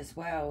balance here as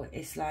well.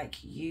 It's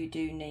like you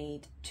do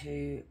need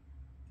to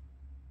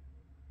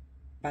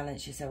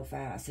balance yourself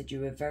out. I said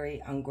you were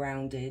very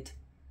ungrounded,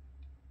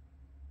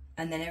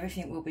 and then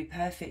everything will be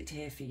perfect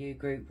here for you,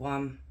 group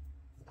 1.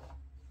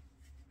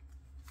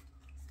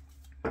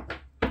 So,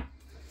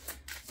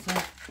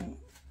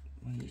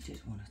 well, you did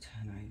want to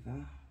turn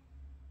over.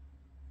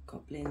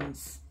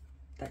 Goblins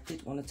that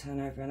did want to turn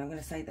over, and I'm going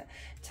to say that,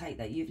 take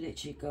that, you've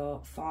literally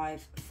got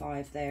 5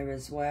 there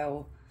as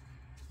well.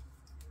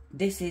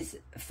 This is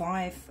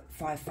 5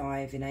 5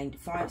 5 in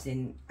 5's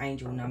in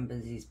angel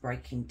numbers, is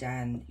breaking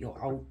down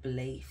your old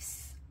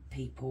beliefs,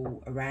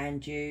 people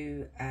around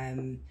you.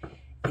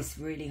 It's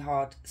really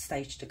hard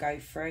stage to go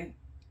through,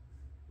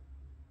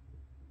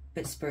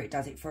 but Spirit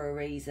does it for a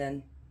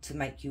reason, to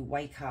make you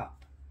wake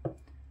up.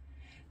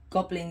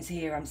 Goblins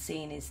here I'm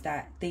seeing is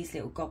that these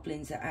little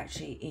goblins are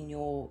actually in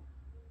your,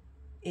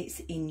 it's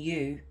in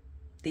you,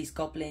 these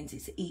goblins.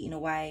 It's eating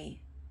away,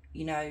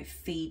 you know,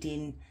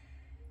 feeding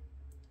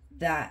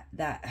that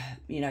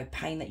you know,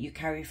 pain that you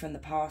carry from the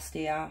past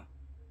here.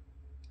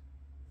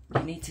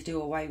 You need to do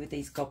away with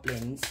these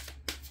goblins.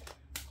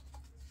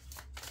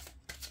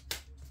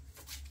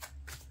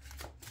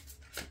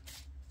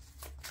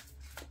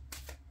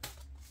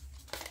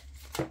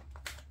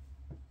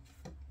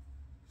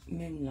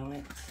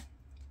 Moonlight.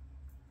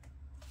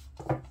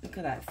 Look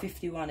at that,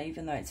 51.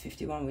 Even though it's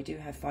 51, we do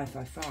have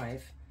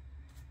 555.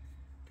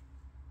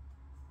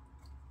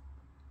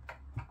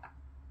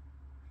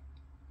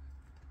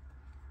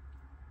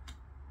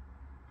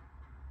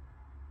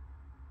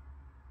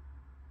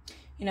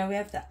 You know, we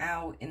have the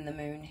owl in the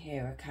moon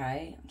here,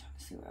 okay? I'm trying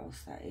to see what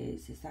else that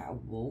is. Is that a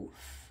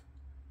wolf?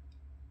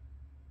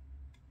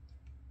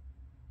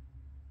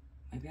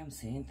 Maybe I'm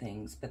seeing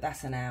things, but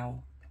that's an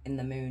owl in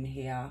the moon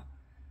here.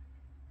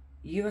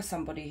 You are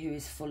somebody who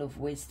is full of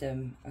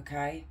wisdom,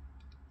 okay?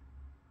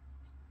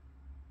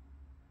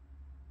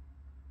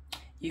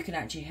 You can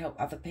actually help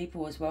other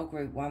people as well,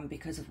 group 1,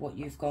 because of what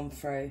you've gone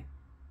through.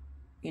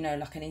 You know,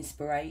 like an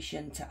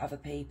inspiration to other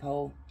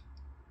people.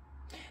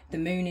 The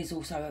moon is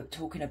also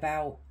talking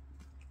about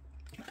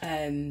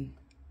our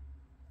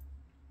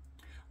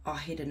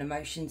hidden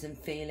emotions and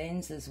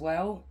feelings as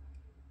well.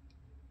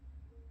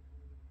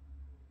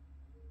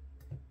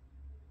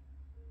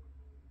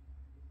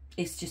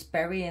 It's just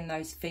burying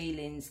those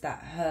feelings, that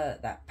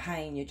hurt, that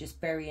pain. You're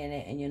just burying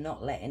it and you're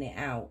not letting it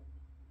out.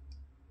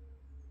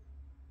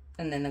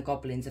 And then the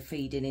goblins are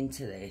feeding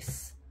into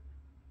this.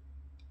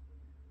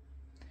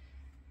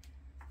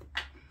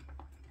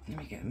 Let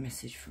me get a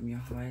message from your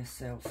higher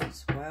self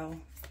as well.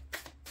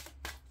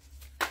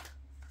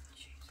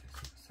 Jesus,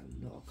 that's a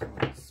lot of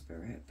cards,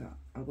 Spirit, but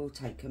I will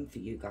take them for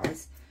you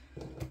guys.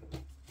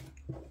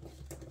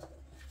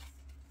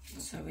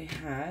 So we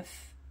have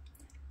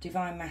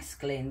Divine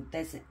Masculine.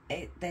 There's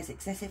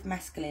excessive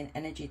masculine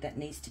energy that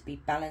needs to be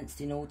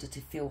balanced in order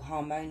to feel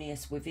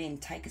harmonious within.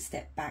 Take a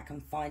step back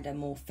and find a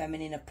more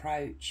feminine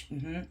approach.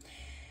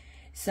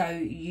 So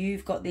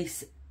you've got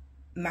this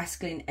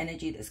masculine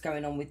energy that's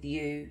going on with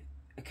you.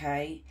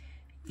 Okay,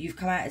 you've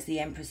come out as the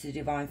Empress of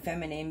Divine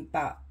Feminine,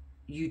 but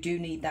you do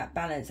need that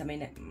balance. I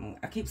mean,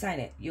 I keep saying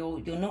it, you're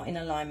not in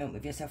alignment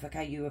with yourself,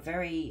 okay? You are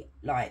very,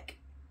 like,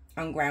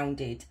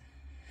 ungrounded.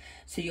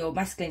 So your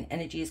masculine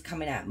energy is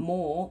coming out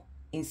more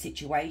in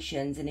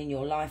situations and in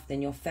your life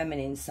than your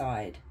feminine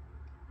side.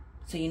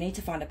 So you need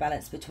to find a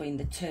balance between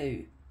the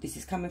two. This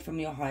is coming from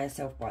your higher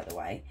self, by the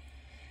way.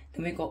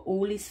 Then we've got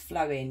all is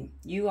flowing.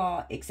 You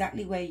are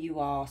exactly where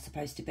you are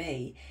supposed to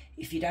be.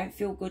 If you don't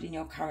feel good in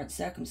your current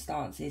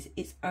circumstances,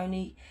 it's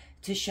only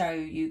to show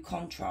you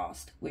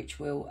contrast, which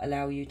will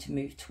allow you to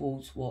move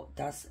towards what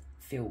does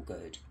feel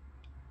good.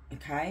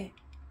 Okay?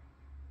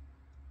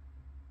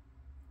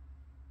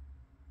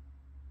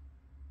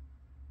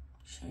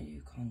 Show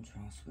you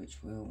contrast, which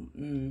will...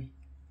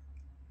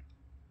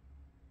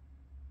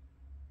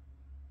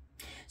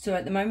 So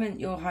at the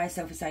moment, your higher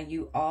self is saying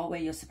you are where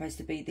you're supposed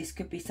to be. This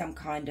could be some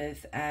kind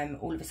of,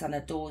 all of a sudden,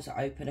 a doors are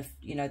open,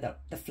 you know,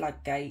 the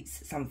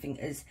floodgates, something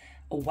has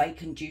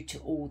awakened you to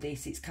all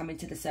this. It's coming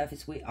to the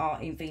surface. We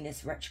are in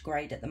Venus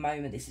retrograde at the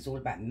moment. This is all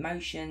about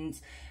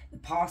emotions, the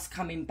past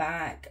coming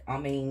back. I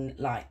mean,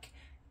 like,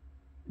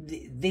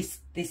 this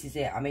is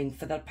it. I mean,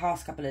 for the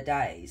past couple of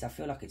days, I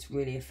feel like it's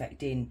really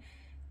affecting,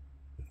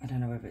 I don't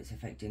know whether it's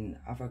affecting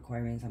other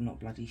Aquarians, I'm not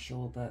bloody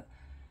sure, but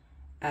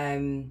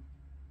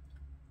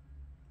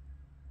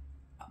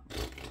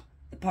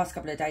the past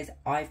couple of days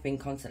I've been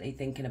constantly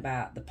thinking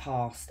about the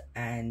past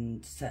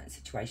and certain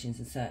situations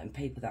and certain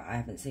people that I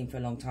haven't seen for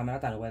a long time, and I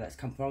don't know where that's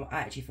come from.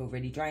 I actually feel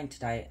really drained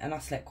today, and I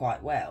slept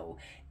quite well.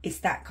 It's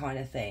that kind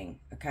of thing,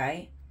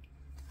 okay?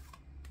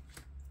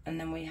 And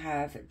then we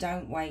have,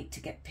 don't wait to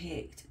get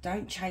picked.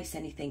 Don't chase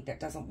anything that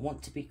doesn't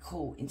want to be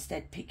caught.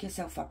 Instead, pick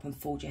yourself up and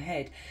forge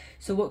ahead.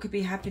 So what could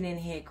be happening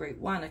here, group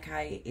one,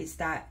 okay, is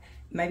that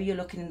maybe you're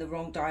looking in the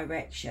wrong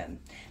direction.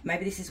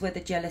 Maybe this is where the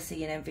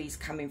jealousy and envy is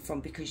coming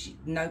from, because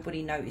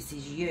nobody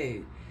notices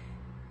you.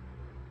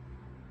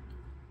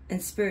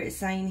 And Spirit is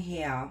saying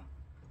here,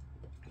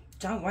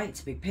 don't wait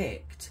to be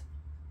picked.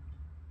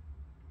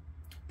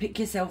 Pick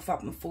yourself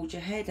up and forge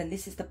ahead. And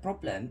this is the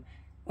problem.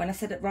 When I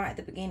said it right at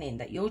the beginning,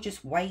 that you're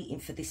just waiting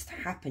for this to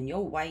happen. You're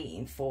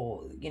waiting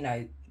for, you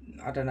know,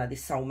 I don't know,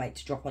 this soulmate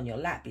to drop on your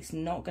lap. It's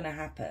not going to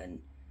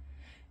happen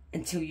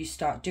until you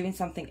start doing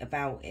something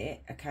about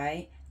it,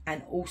 okay?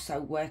 And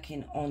also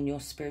working on your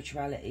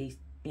spirituality,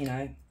 you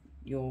know,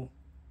 your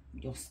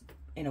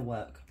inner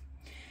work.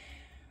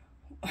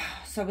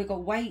 So we've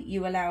got wait,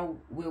 you allow,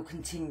 will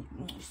continue.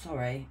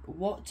 Sorry.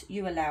 What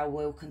you allow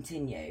will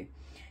continue.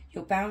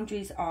 Your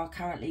boundaries are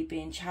currently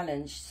being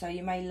challenged, so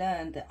you may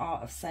learn the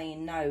art of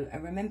saying no.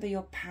 And remember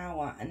your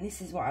power. And this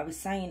is what I was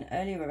saying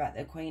earlier about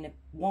the Queen of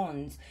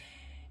Wands.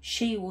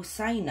 She will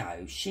say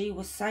no. She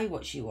will say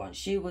what she wants.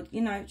 She would,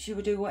 you know, she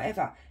will do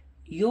whatever.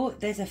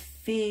 There's a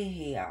fear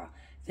here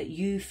that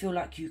you feel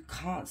like you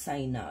can't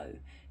say no.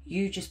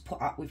 You just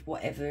put up with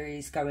whatever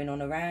is going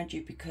on around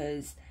you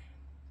because,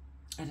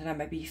 I don't know,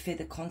 maybe you fear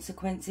the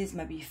consequences.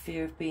 Maybe you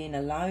fear of being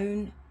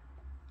alone.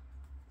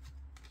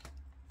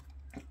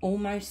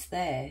 Almost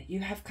there.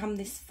 You have come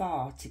this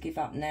far to give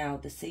up now.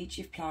 The seeds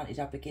you've planted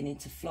are beginning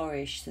to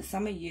flourish. So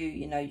some of you,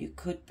 you know, you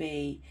could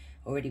be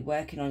already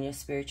working on your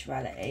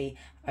spirituality,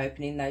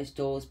 opening those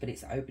doors, but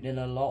it's opening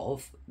a lot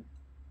of,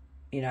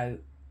 you know,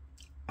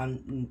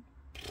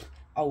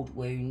 old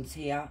wounds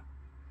here.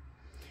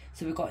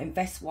 So we've got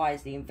invest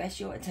wisely.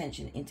 Invest your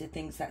attention into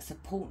things that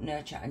support,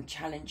 nurture and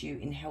challenge you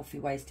in healthy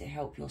ways to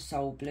help your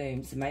soul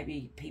bloom. So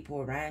maybe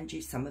people around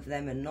you, some of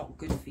them are not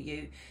good for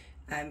you.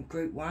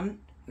 Group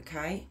one.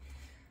 Okay,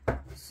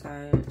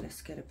 so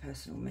let's get a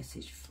personal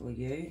message for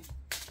you.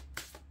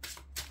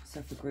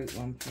 So for group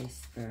one,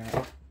 please, Spirit.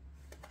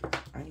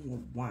 I only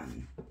want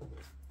one.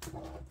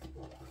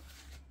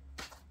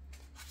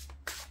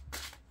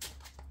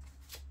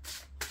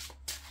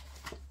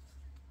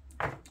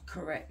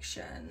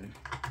 Correction.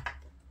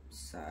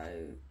 So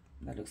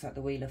that looks like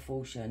the Wheel of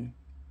Fortune.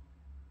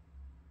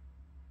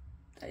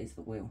 That is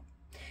the wheel.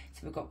 So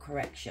we've got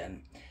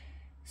correction.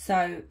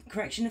 So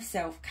correction of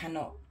self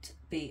cannot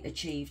be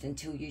achieved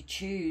until you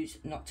choose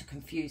not to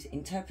confuse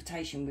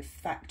interpretation with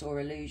fact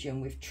or illusion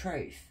with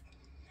truth.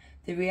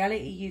 The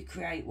reality you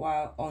create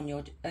while on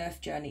your earth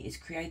journey is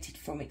created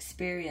from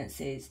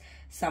experiences.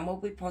 Some will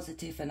be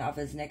positive and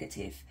others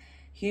negative.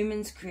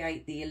 Humans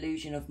create the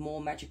illusion of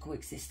more magical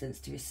existence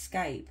to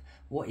escape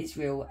what is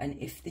real, and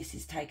if this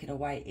is taken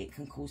away, it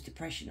can cause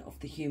depression of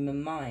the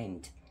human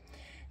mind.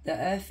 The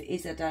earth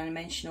is a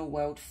dimensional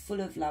world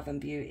full of love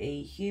and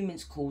beauty.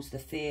 Humans cause the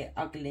fear,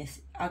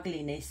 ugliness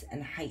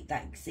and hate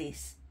that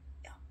exists.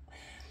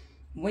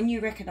 When you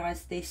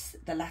recognise this,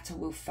 the latter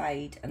will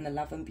fade and the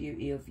love and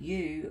beauty of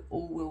you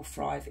all will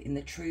thrive in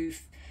the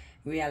truth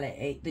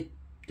reality,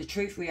 the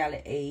truth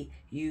reality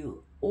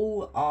you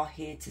all are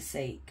here to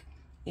seek.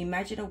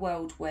 Imagine a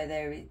world where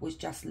there was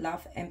just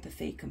love,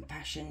 empathy,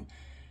 compassion,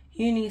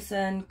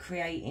 unison,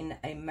 creating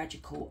a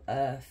magical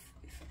earth.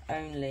 If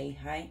only,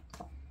 hey?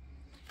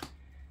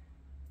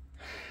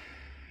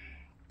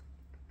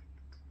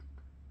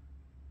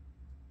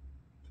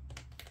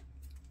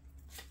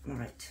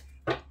 Right.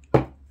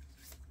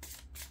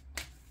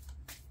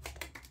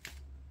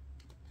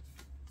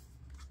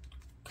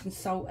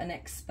 Consult an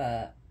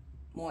expert.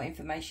 More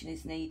information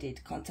is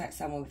needed. Contact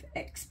someone with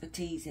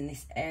expertise in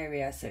this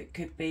area. So it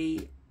could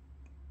be,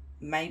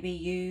 maybe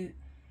you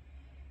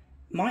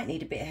might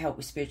need a bit of help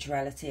with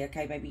spirituality.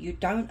 Okay, maybe you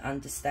don't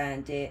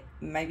understand it.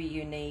 Maybe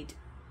you need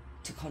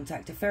to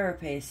contact a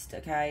therapist.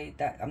 Okay,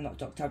 that I'm not a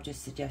doctor, I'm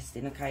just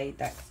suggesting. Okay,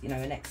 that's, you know,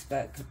 an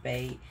expert could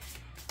be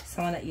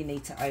someone that you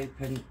need to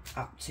open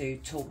up to,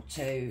 talk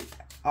to,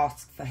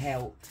 ask for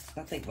help. There's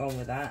nothing wrong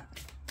with that.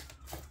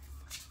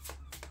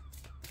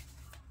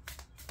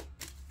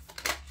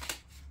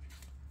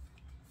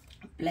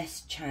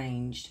 Blessed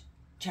change.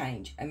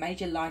 A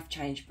major life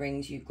change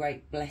brings you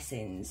great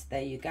blessings.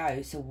 There you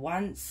go. So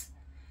once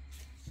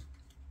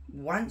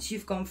once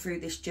you've gone through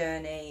this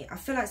journey, I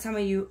feel like some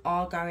of you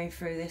are going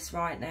through this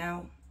right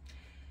now.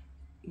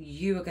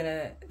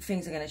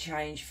 Things are gonna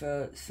change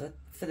for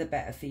the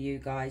better for you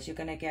guys. You're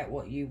gonna get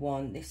what you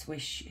want. This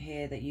wish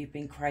here that you've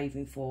been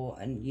craving for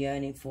and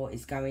yearning for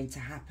is going to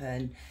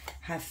happen.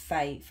 Have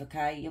faith,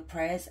 okay? Your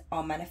prayers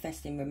are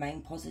manifesting.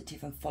 Remain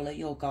positive and follow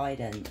your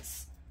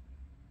guidance.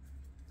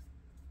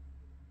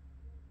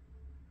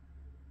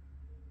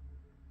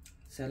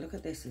 So look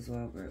at this as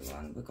well, Group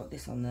 1. We've got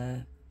this on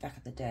the back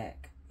of the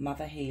deck.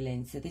 Mother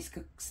healing. So this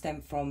could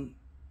stem from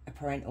a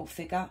parental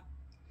figure,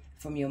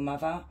 from your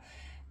mother.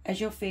 As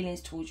your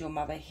feelings towards your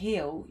mother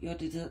heal, your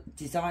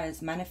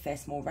desires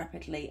manifest more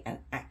rapidly and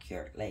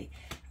accurately.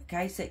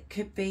 Okay, so it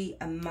could be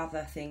a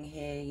mother thing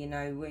here, you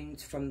know,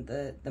 wounds from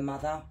the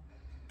mother.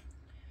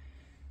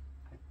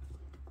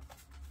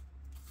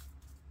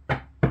 So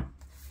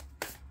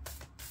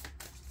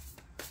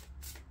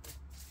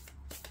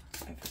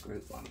for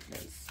Group 1,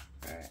 please.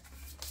 All right.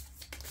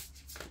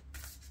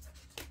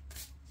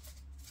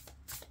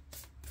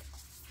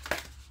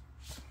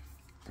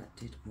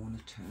 Did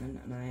want to turn,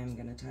 and I am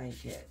going to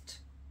take it.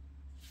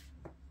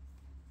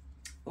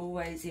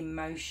 Always in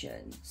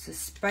motion. So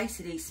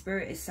basically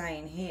Spirit is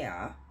saying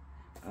here,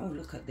 oh,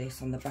 look at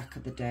this on the back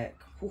of the deck.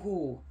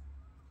 Ooh.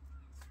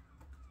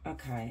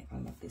 Okay, I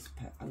love this.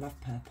 I love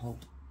purple.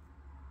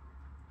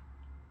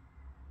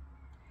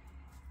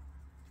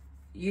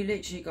 You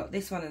literally got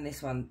this one and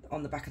this one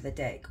on the back of the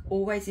deck.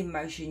 Always in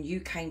motion.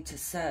 You came to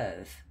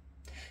serve.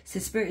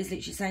 So Spirit is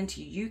literally saying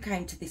to you, you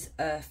came to this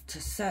earth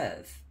to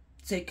serve.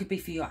 So it could be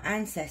for your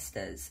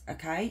ancestors,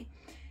 okay?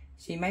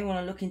 So you may want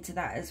to look into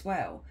that as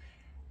well.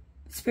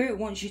 Spirit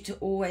wants you to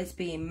always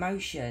be in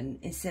motion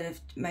instead of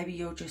maybe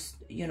you're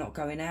not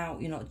going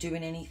out, you're not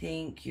doing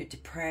anything, you're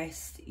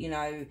depressed, you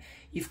know,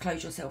 you've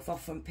closed yourself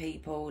off from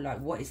people.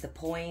 Like, what is the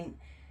point?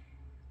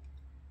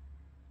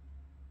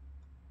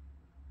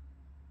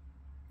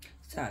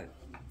 So,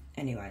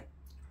 anyway,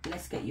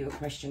 let's get you a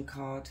question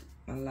card,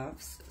 my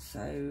loves.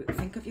 So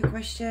think of your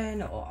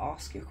question or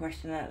ask your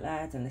question out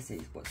loud and let's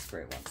see what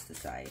Spirit wants to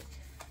say.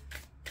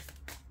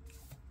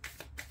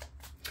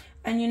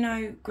 And you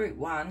know, Group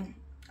 1,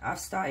 I've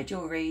started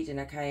your reading,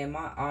 okay, and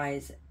my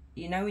eyes,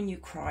 you know when you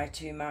cry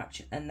too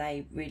much and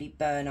they really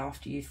burn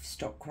after you've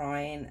stopped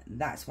crying?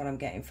 That's what I'm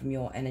getting from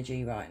your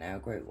energy right now,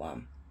 Group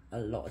 1. A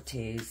lot of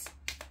tears.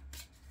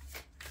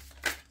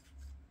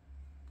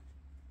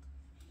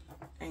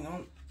 Hang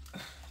on.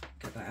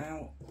 Get that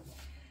out.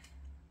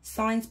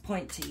 Signs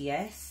point to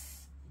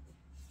yes.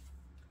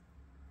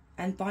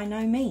 And by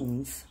no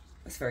means.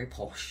 That's very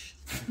posh.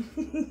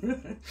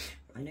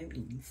 By no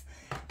means.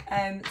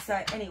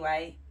 So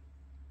anyway,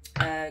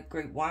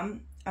 Group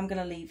 1, I'm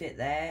going to leave it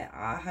there.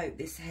 I hope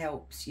this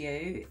helps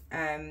you.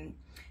 And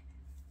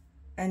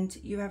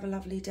you have a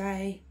lovely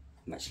day.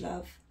 Much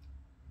love.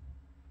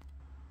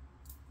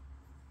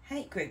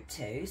 Hey, Group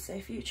 2. So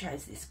if you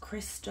chose this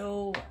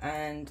crystal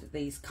and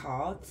these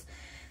cards,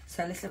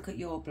 so let's look at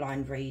your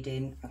blind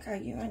reading.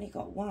 Okay, you only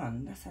got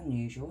one. That's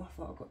unusual. I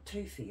thought I got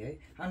two for you.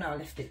 Oh no, I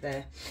left it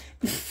there.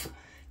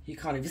 You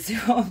can't even see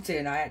what I'm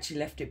doing. I actually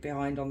left it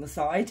behind on the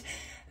side.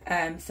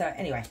 So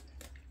anyway,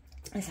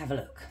 let's have a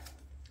look.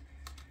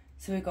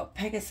 So we've got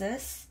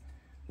Pegasus.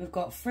 We've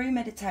got through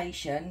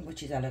meditation,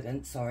 which is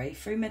elegant, sorry.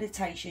 Through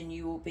meditation,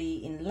 you will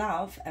be in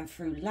love, and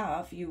through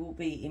love, you will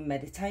be in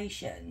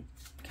meditation.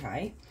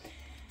 Okay.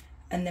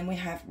 And then we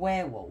have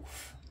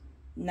werewolf,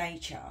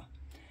 nature.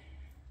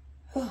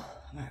 Oh,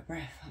 I'm out of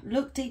breath.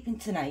 Look deep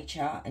into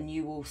nature and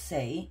you will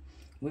see,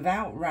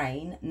 without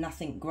rain,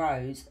 nothing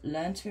grows.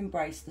 Learn to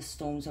embrace the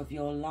storms of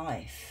your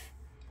life.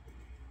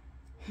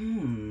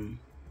 Okay,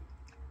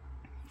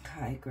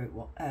 Group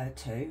 2. I was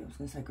going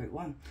to say Group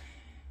 1.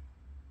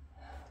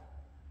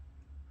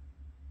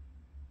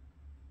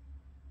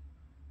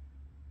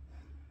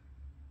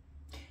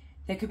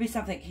 There could be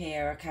something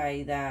here,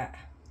 okay, that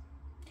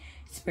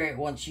Spirit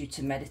wants you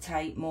to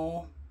meditate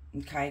more,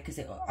 okay, because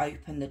it will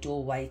open the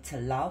doorway to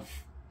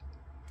love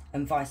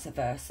and vice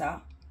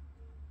versa.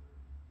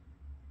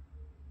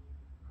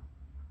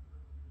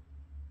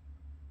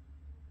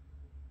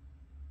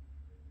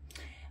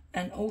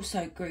 And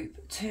also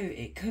Group 2,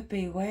 it could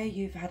be where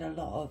you've had a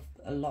lot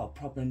of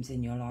problems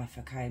in your life,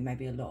 okay,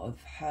 maybe a lot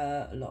of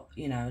hurt, a lot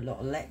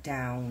of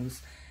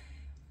letdowns.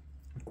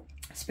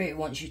 Spirit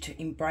wants you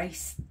to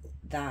embrace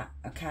that,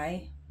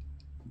 okay?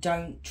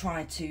 Don't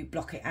try to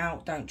block it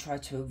out, don't try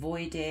to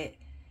avoid it.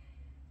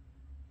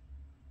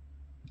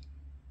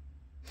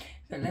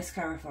 But let's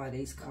clarify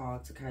these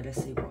cards, okay?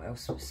 Let's see what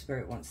else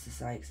Spirit wants to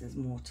say, because there's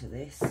more to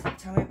this.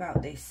 Tell me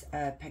about this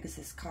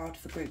Pegasus card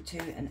for Group 2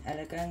 and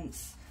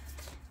elegance.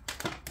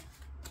 So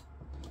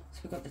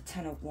we've got the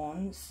Ten of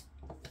Wands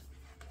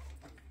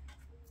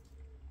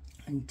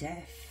and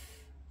death.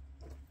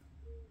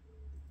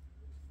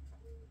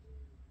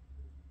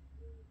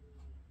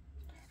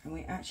 And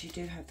we actually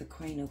do have the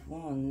Queen of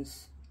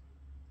Wands.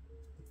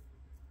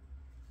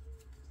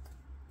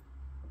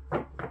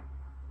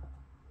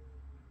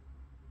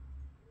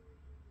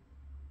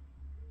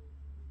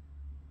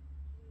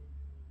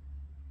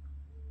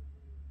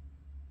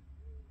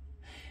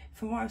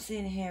 From what I'm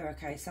seeing here,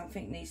 okay,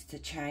 something needs to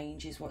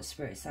change is what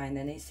Spirit's saying.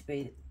 There needs to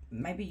be,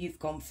 maybe you've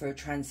gone through a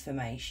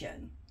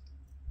transformation.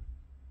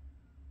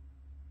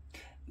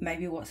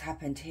 Maybe what's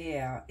happened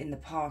here in the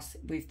past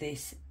with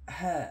this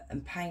hurt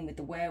and pain with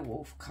the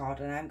werewolf card,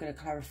 and I'm going to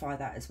clarify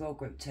that as well,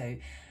 group 2.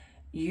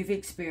 You've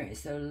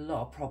experienced a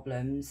lot of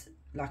problems.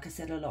 Like I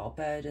said, a lot of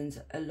burdens,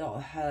 a lot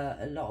of hurt,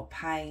 a lot of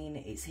pain.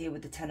 It's here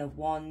with the 10 of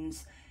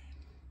Wands.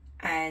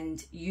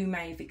 And you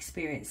may have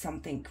experienced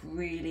something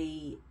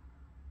really,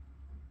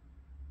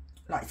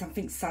 like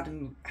something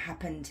sudden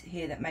happened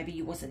here that maybe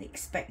you wasn't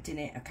expecting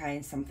it, okay,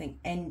 and something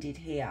ended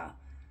here.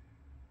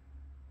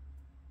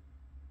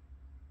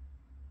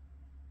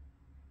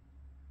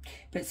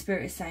 But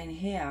Spirit is saying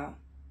here,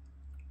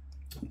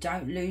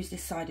 don't lose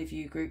this side of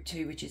you, group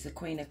 2, which is the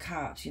Queen of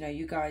Cups. You know,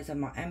 you guys are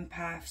my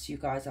empaths, you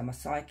guys are my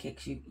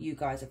psychics, you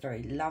guys are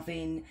very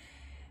loving,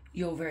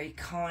 you're very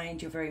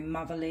kind, you're very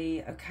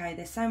motherly, okay?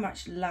 There's so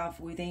much love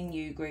within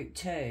you, group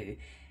 2.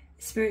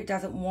 Spirit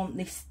doesn't want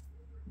this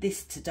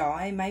to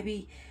die.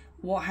 Maybe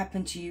what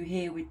happened to you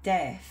here with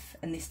death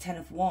and this 10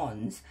 of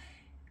Wands,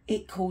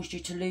 it caused you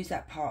to lose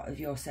that part of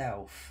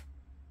yourself.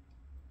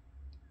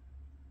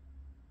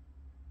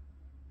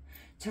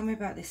 Tell me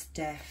about this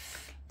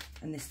death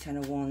and this 10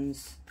 of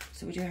Wands.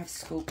 So we do have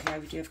Scorpio,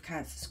 we do have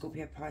Cancer,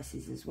 Scorpio,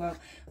 Pisces as well.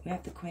 We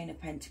have the Queen of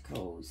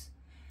Pentacles.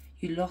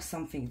 You lost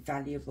something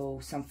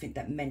valuable, something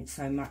that meant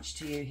so much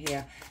to you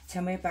here.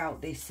 Tell me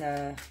about this,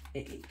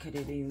 it could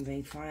have even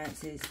been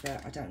finances,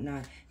 but I don't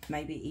know.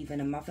 Maybe even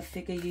a mother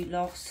figure you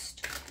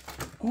lost.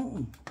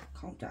 Oh,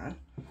 calm down.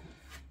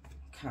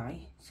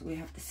 Okay, so we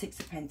have the 6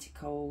 of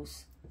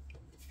Pentacles,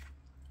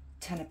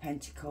 10 of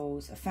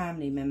Pentacles, a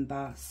family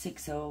member,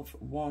 6 of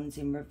Wands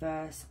in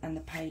reverse, and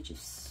the Page of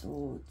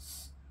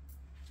Swords.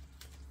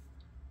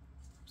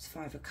 It's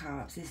 5 of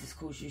Cups. This has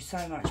caused you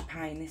so much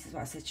pain. This is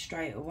what I said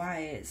straight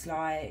away. It's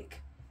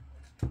like,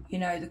 you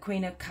know, the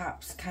Queen of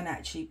Cups can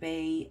actually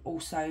be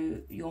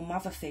also your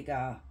mother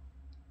figure.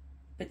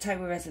 But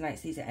totally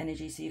resonates, these are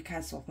energies, so you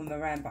can swap them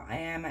around. But I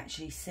am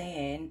actually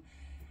seeing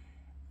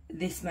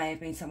this may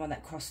have been someone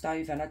that crossed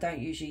over, and I don't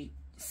usually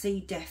see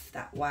death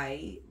that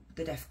way.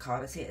 The death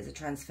card, I see it as a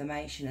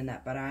transformation and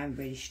that, but I am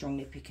really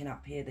strongly picking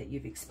up here that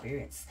you've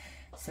experienced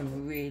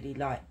some really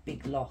like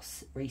big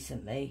loss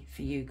recently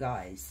for you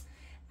guys,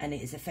 and it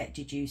has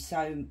affected you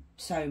so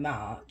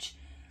much.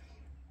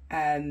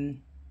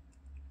 And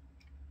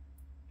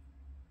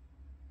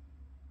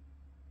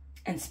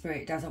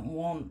Spirit doesn't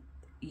want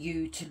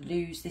you to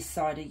lose this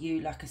side of you.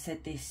 Like I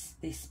said,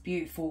 this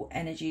beautiful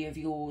energy of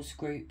yours,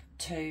 group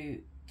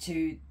 2,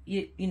 to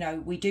you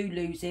know, we do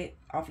lose it.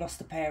 I've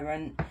lost a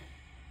parent,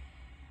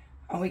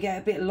 and we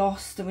get a bit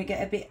lost, and we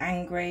get a bit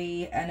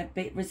angry and a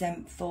bit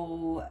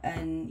resentful.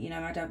 And you know,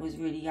 my dad was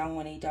really young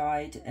when he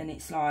died, and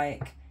it's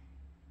like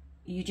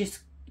you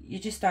just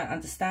don't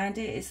understand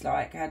it. It's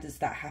like, how does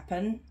that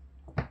happen?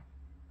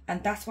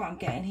 And that's what I'm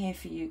getting here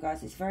for you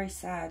guys. It's very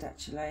sad,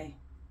 actually.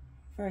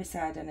 Very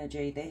sad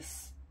energy,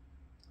 this.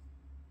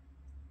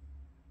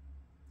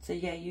 So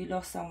yeah, you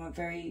lost someone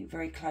very,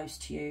 very close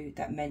to you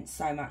that meant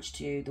so much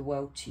to you, the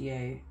world to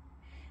you.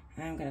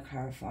 I'm going to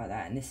clarify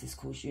that, and this has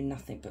caused you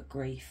nothing but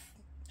grief,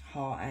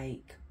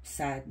 heartache,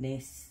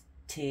 sadness,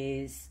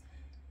 tears.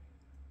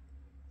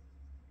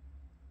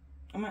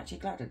 I'm actually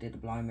glad I did a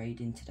blind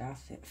reading today.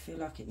 I feel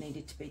like it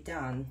needed to be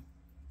done.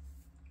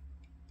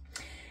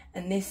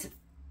 And this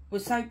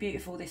was so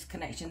beautiful, this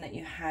connection that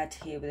you had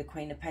here with the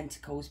Queen of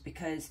Pentacles,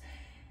 because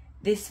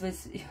this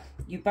was,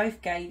 you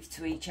both gave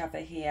to each other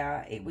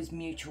here. It was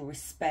mutual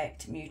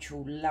respect,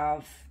 mutual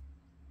love,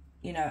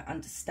 you know,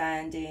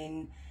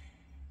 understanding.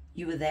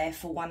 You were there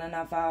for one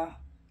another.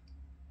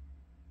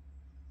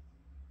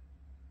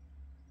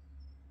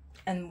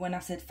 And when I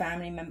said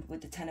family member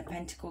with the 10 of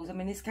Pentacles, I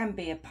mean, this can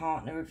be a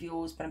partner of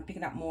yours, but I'm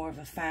picking up more of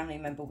a family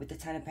member with the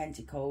 10 of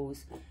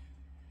Pentacles.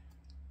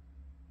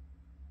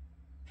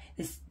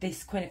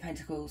 This Queen of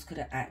Pentacles could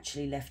have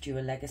actually left you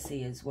a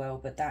legacy as well,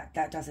 but that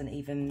doesn't,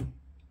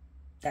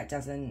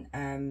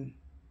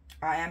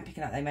 I am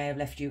picking up they may have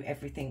left you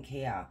everything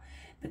here,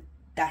 but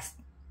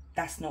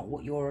that's not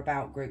what you're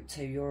about, group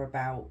 2. You're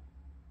about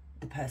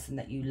the person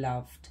that you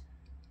loved.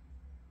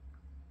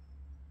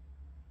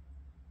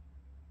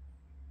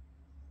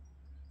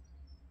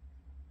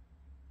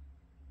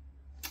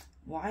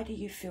 Why do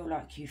you feel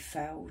like you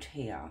failed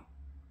here?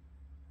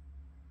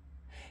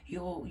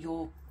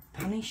 You're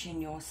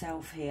punishing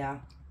yourself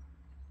here.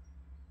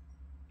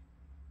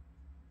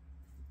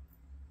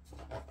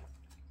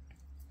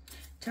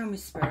 Tell me,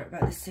 Spirit,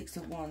 about the 6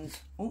 of Wands.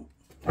 Oh,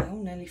 they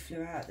all nearly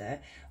flew out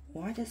there.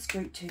 Why does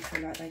group 2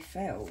 feel like they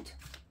failed?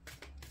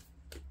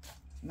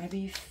 Maybe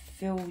you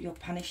feel you're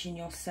punishing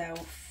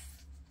yourself,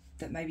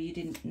 that maybe you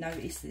didn't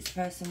notice this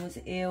person was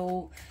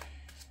ill.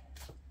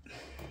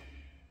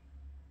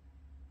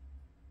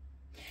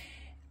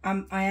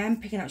 I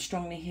am picking up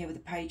strongly here with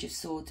the Page of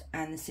Swords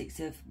and the 6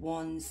 of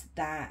Wands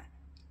that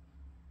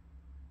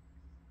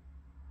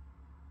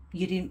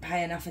you didn't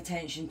pay enough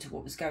attention to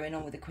what was going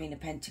on with the Queen of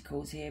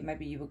Pentacles here.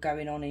 Maybe you were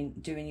going on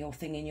and doing your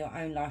thing in your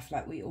own life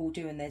like we all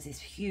do, and there's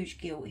this huge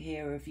guilt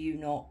here of you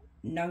not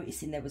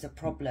noticing there was a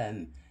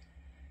problem.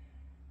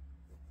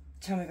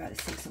 Tell me about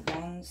the Six of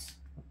Wands,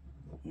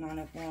 Nine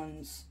of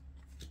Wands.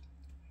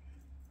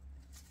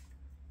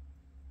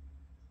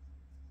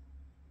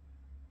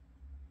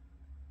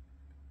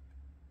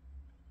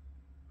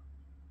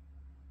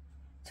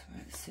 Tell me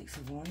about the Six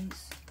of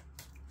Wands.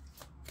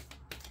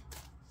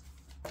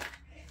 I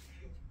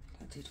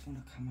did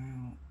want to come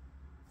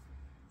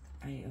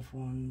out. Eight of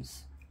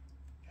Wands.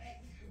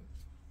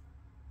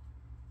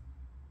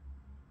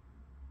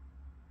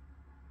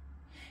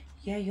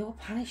 Yeah, you're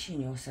punishing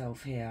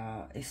yourself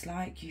here. It's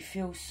like you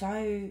feel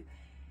so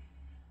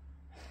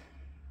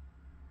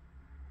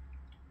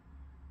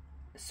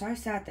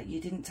sad that you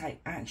didn't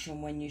take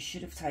action when you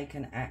should have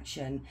taken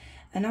action.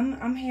 And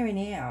I'm hearing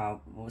here,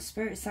 what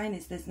Spirit is saying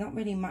is there's not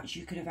really much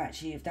you could have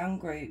actually have done,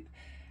 group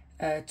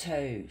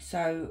 2.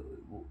 So,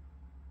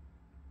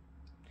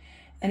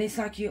 and it's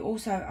like you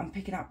also, I'm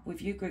picking up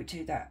with you, group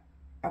 2, that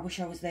I wish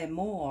I was there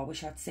more. I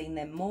wish I'd seen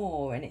them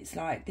more. And it's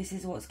like, this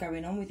is what's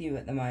going on with you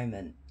at the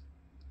moment.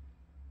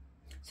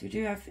 So we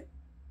do have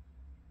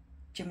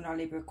Gemini,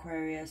 Libra,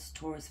 Aquarius,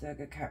 Taurus,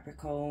 Virgo,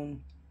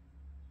 Capricorn.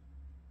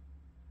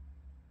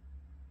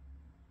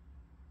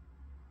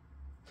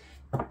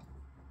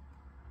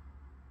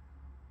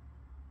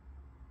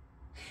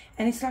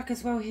 And it's like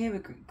as well here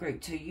with group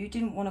 2, you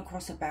didn't want to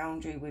cross a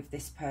boundary with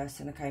this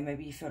person, okay?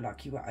 Maybe you feel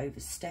like you were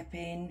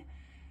overstepping.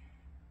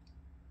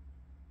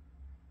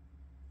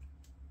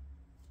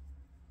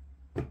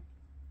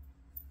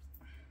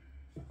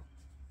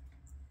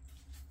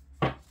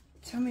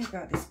 Tell me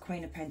about this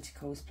Queen of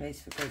Pentacles,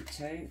 please, for group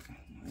 2. I'm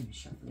not even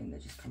shuffling, they're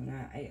just coming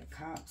out. Eight of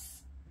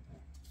Cups,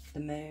 the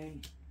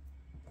Moon,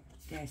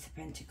 the Ace of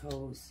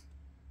Pentacles.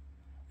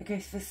 Okay,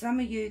 for some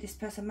of you, this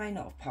person may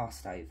not have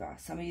passed over.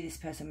 Some of you, this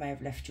person may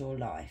have left your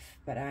life.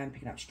 But I am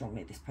picking up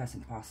strongly this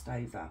person passed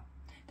over.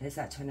 There's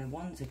that Ten of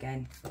Wands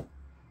again.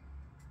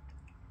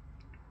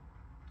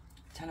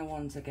 Ten of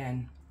Wands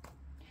again.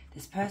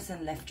 This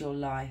person left your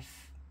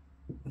life,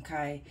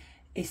 okay?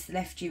 It's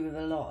left you with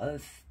a lot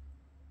of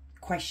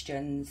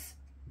questions.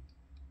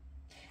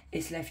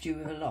 It's left you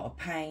with a lot of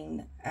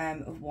pain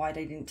of why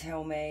they didn't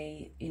tell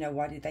me, you know,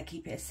 why did they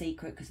keep it a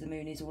secret, because the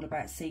moon is all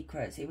about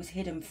secrets. It was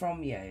hidden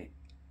from you,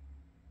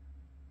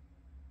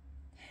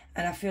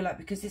 and I feel like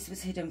because this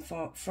was hidden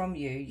from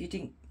you, you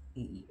didn't,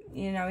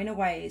 you know, in a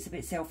way it's a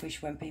bit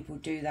selfish when people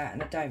do that,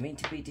 and I don't mean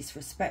to be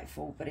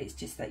disrespectful, but it's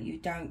just that you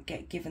don't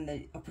get given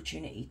the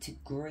opportunity to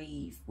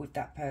grieve with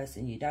that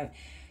person. You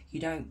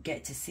don't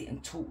get to sit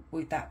and talk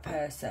with that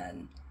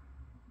person.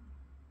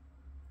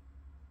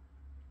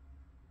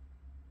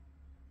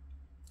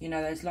 You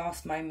know, those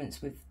last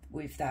moments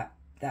with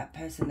that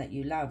person that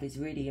you love is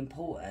really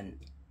important.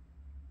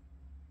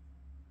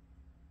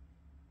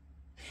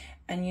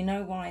 And you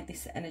know why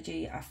this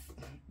energy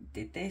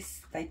did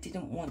this? They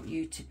didn't want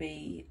you to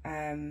be,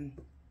 they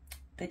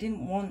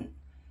didn't want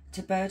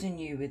to burden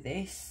you with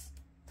this,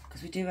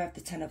 because we do have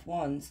the Ten of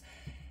Wands.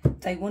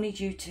 They wanted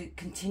you to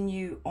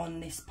continue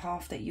on this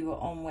path that you were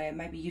on, where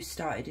maybe you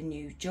started a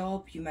new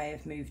job, you may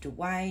have moved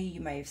away,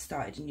 you may have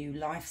started a new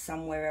life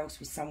somewhere else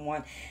with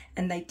someone,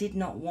 and they did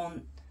not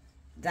want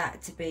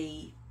that to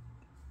be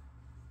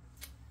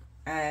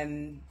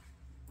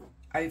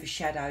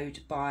overshadowed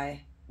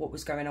by what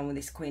was going on with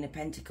this Queen of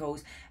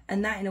Pentacles.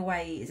 And that in a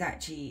way is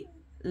actually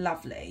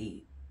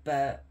lovely,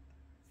 but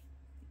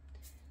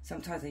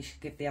sometimes they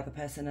should give the other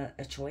person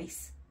a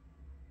choice.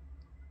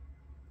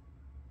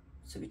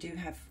 So we do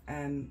have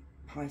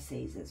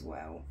Pisces as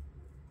well.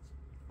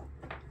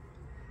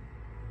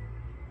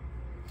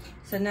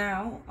 So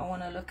now I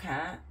want to look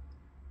at,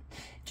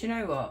 do you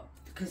know what?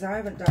 Because I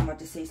haven't done my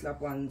deceased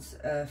loved ones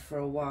for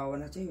a while,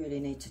 and I do really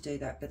need to do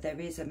that. But there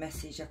is a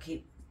message I I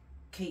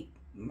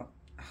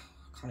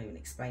can't even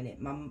explain it.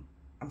 I'm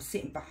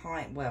sitting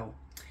behind, well,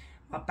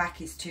 my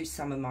back is to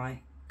some of my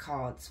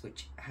cards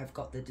which have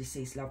got the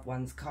deceased loved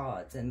ones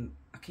cards, and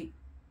I keep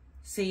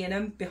seeing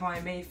them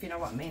behind me, if you know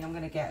what I mean. I'm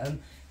going to get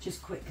them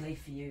just quickly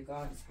for you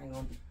guys. Hang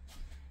on.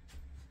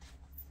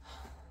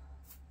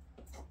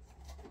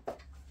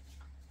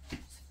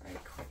 Just very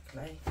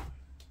quickly.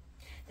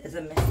 There's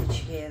a message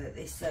here that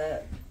this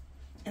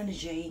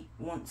energy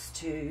wants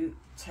to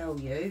tell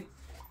you,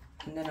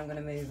 and then I'm going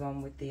to move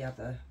on with the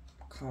other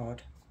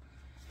card.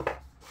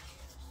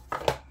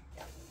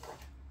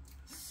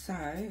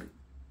 So,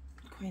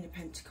 Queen of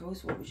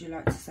Pentacles, what would you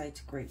like to say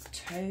to group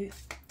 2?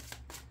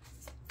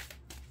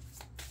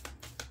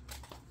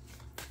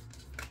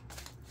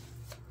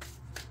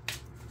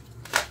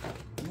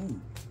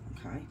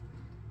 Okay.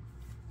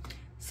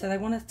 So they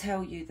want to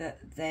tell you that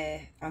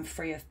I'm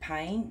free of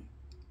pain.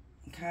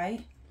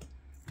 Okay.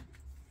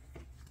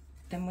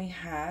 Then we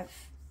have,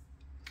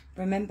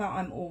 remember,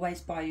 I'm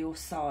always by your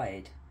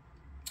side.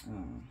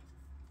 Oh.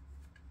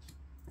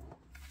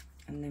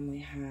 And then we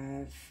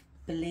have,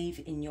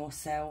 believe in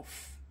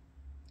yourself.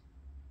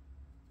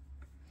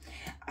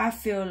 I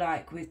feel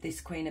like with this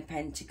Queen of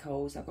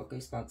Pentacles, I've got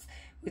goosebumps.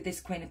 With this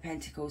Queen of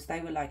Pentacles,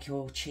 they were like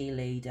your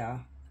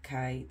cheerleader.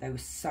 Okay, they were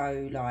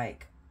so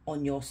like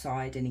on your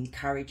side and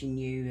encouraging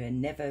you,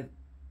 and never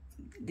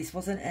This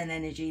wasn't an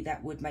energy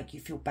that would make you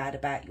feel bad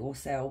about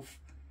yourself.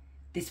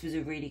 This was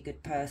a really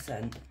good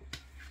person.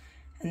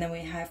 And then we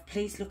have,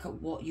 please look at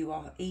what you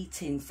are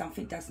eating.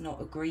 Something does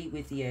not agree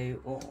with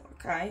you. Oh,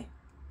 okay.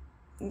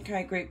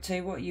 Okay, group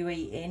 2, what are you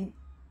eating?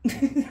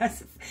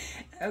 That's,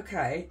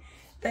 okay.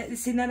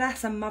 See, now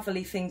that's a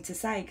motherly thing to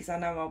say, because I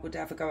know I would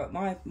have a go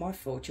at my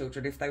 4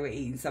 children if they were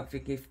eating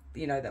something, if,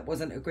 you know, that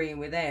wasn't agreeing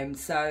with them.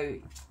 So,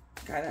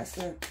 okay, that's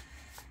a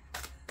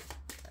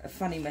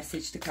funny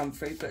message to come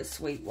through, but a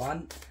sweet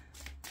one.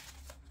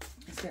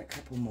 Let's get a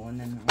couple more and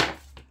then I'll...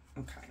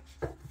 Okay,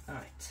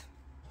 right.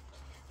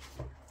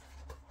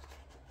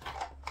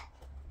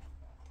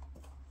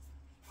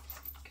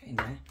 Okay,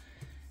 now.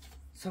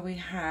 So we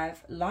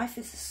have, life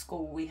is a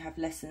school. We have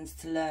lessons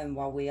to learn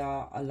while we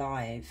are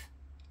alive.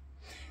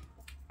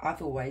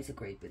 I've always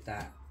agreed with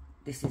that.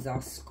 This is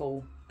our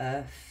school,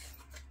 Earth.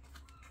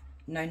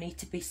 No need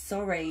to be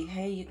sorry.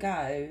 Here you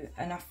go.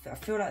 And I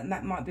feel like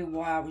that might be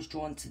why I was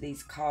drawn to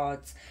these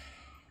cards,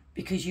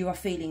 because you are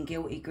feeling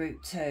guilty,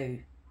 group 2.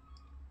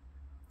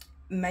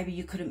 Maybe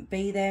you couldn't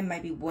be there.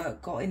 Maybe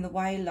work got in the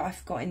way,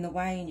 life got in the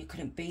way, and you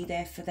couldn't be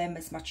there for them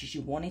as much as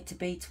you wanted to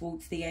be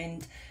towards the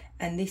end.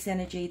 And this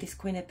energy, this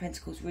Queen of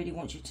Pentacles, really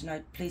wants you to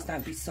know, please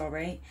don't be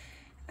sorry.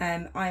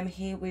 I'm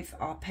here with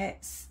our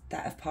pets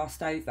that have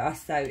passed over.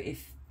 So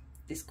if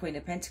this Queen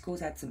of Pentacles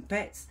had some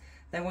pets,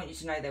 they want you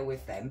to know they're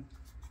with them.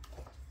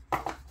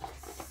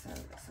 So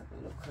let's have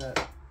a look at...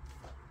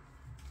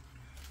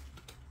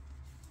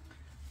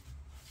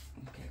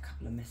 I'll get a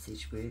couple of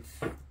messages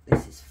with...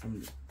 This is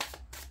from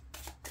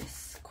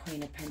this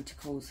Queen of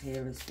Pentacles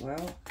here as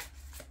well.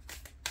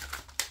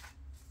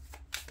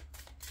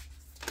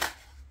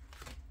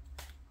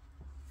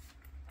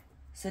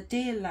 So,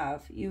 dear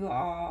love, you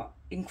are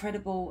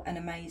incredible and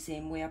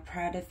amazing. We are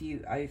proud of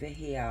you over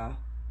here.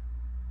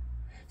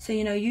 So,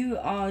 you know, you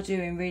are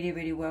doing really,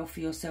 really well for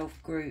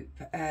yourself, group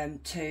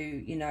 2.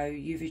 You know,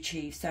 you've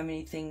achieved so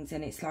many things,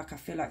 and it's like, I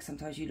feel like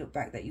sometimes you look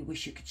back that you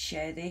wish you could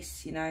share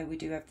this. You know, we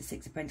do have the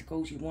 6 of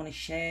Pentacles. You want to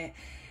share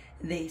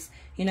this.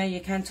 You know,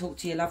 you can talk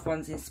to your loved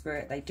ones in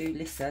spirit. They do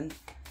listen.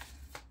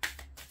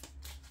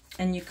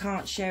 And you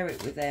can't share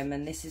it with them,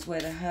 and this is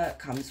where the hurt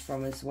comes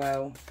from as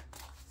well.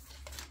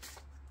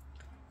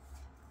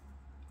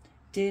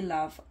 Dear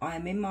love, I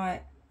am in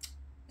my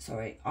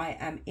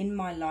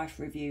life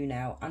review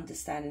now,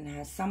 understanding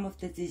how some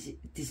of the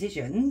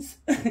decisions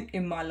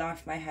in my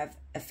life may have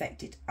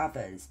affected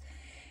others.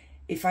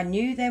 If I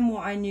knew then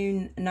what I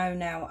know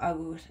now, I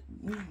would,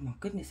 oh my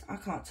goodness, I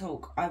can't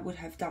talk. I would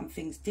have done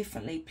things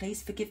differently.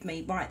 Please forgive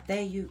me. Right,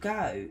 there you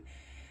go.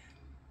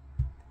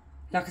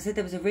 Like I said,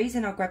 there was a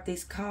reason I grabbed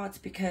these cards,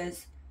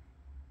 because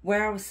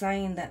where I was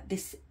saying that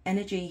this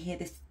energy here,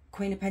 this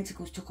Queen of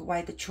Pentacles, took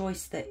away the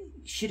choice that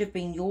should have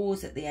been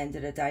yours at the end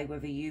of the day,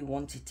 whether you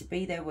wanted to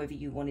be there, whether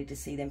you wanted to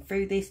see them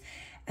through this,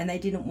 and they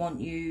didn't want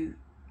you.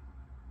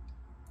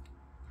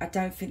 I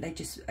don't think they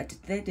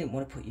didn't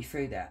want to put you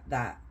through that,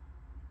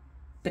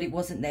 but it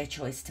wasn't their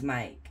choice to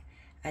make.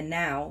 And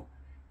now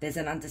there's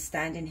an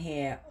understanding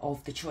here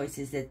of the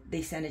choices that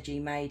this energy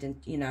made,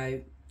 and, you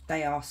know,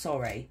 they are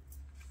sorry.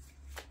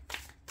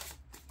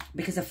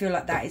 Because I feel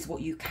like that is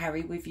what you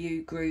carry with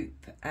you, group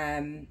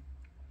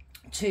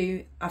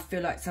 2, I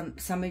feel like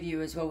some of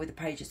you as well with the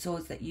Page of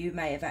Swords, that you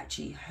may have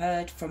actually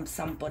heard from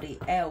somebody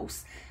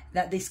else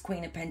that this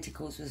Queen of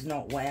Pentacles was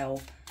not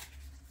well,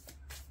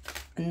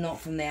 and not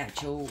from the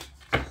actual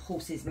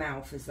horse's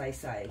mouth, as they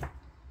say.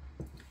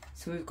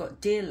 So we've got,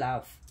 dear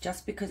love,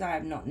 just because I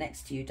am not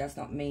next to you does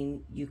not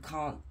mean you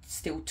can't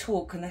still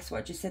talk. And that's what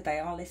I just said, they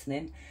are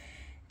listening,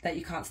 that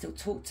you can't still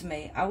talk to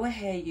me. I will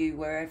hear you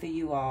wherever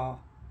you are,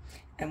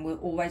 and will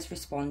always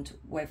respond,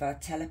 whether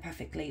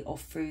telepathically or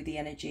through the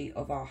energy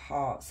of our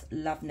hearts.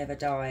 Love never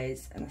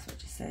dies. And that's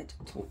what you said.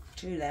 Talk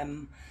to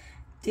them.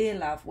 Dear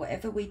love,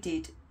 whatever we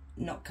did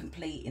not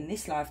complete in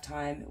this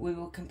lifetime, we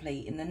will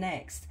complete in the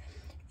next.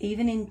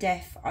 Even in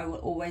death, I will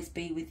always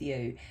be with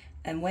you.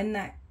 And when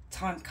that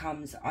time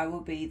comes, I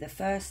will be the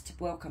first to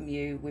welcome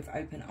you with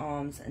open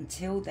arms.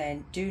 Until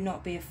then, do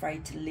not be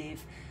afraid to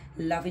live,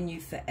 loving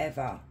you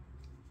forever.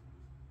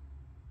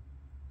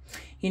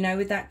 You know,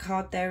 with that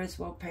card there as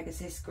well,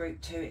 Pegasus,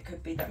 group 2, it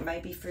could be that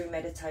maybe through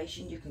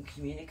meditation you can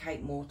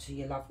communicate more to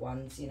your loved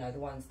ones, you know, the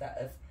ones that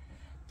have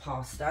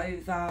passed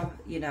over,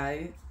 you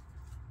know.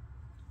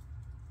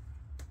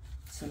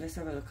 So let's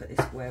have a look at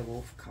this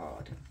werewolf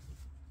card.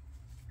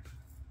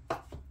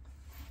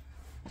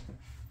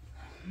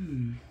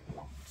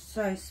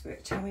 So,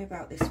 Spirit, tell me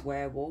about this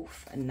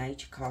werewolf and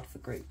nature card for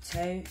group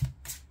 2.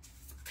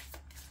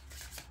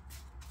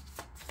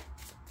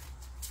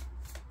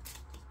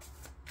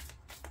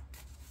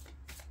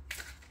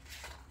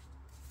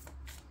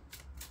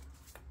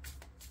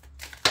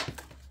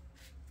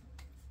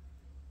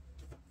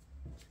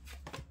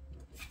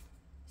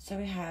 So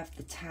we have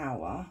the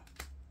Tower.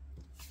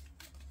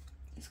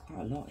 There's quite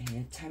a lot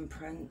here.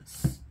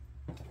 Temperance.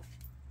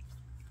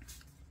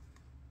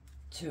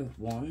 2 of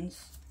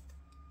Wands.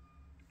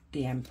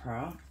 The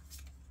Emperor.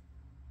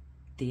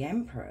 The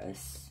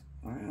Empress.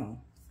 Wow.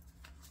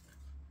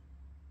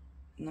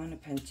 Nine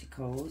of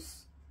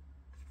Pentacles,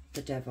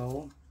 the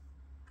Devil,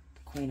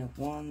 the Queen of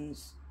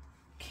Wands,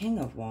 King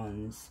of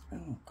Wands.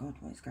 Oh God,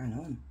 what is going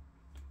on?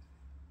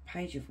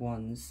 Page of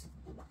Wands,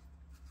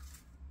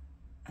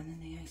 and then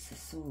the Ace of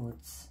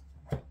Swords.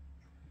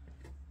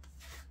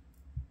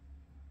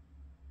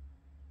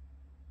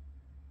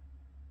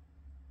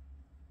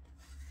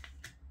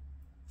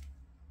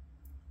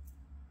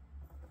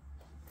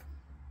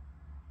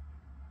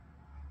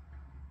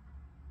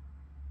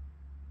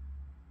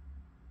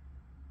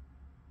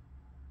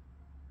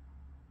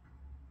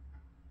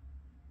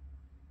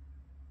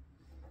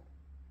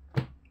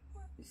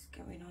 What's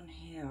going on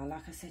here?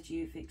 Like I said,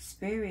 you've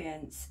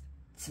experienced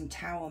some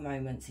tower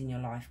moments in your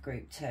life,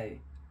 group 2.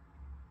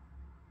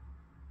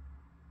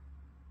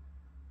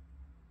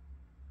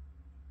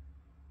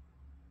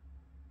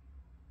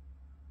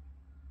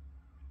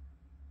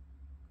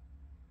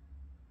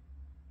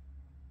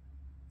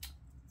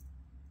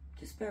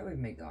 Just bear with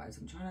me, guys.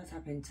 I'm trying to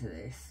tap into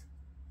this.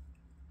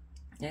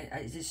 Yeah,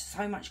 there's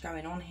so much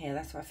going on here.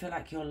 That's why I feel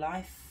like your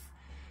life,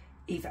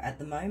 either at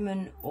the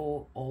moment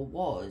or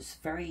was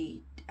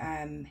very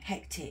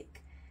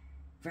hectic,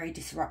 very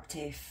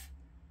disruptive.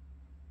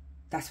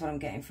 That's what I'm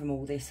getting from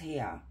all this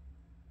here.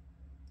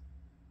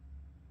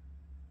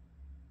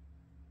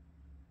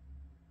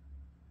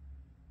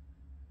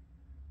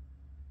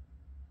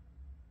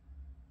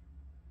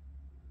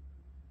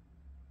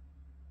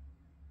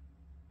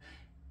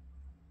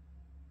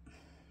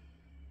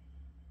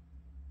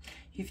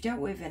 You've dealt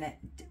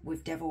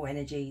with devil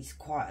energies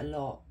quite a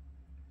lot.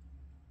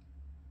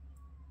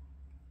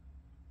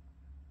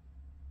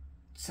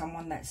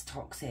 Someone that's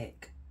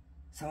toxic,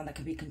 someone that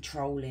can be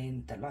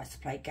controlling, that likes to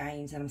play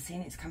games, and I'm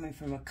seeing it's coming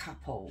from a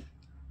couple.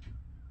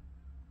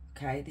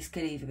 Okay, this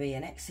could either be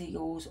an ex of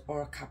yours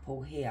or a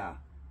couple here. I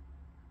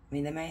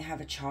mean, they may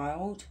have a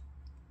child.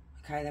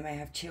 Okay, they may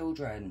have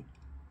children.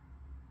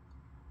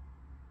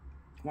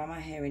 Why am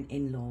I hearing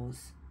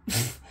in-laws?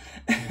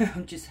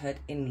 I've just heard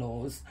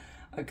in-laws.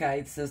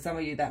 Okay, so some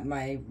of you that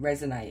may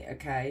resonate,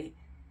 okay?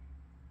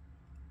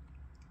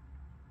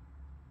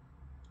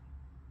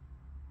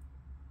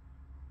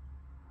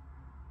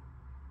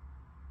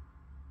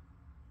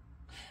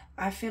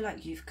 I feel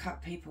like you've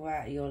cut people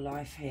out of your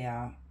life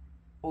here,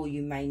 or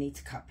you may need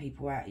to cut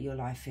people out of your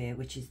life here,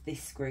 which is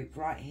this group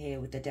right here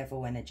with the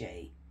devil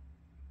energy.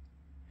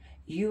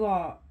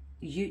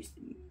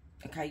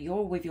 Okay,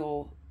 you're with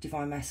your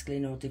divine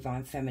masculine or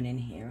divine feminine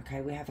here,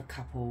 okay? We have a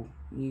couple.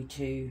 You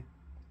two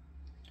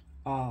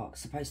are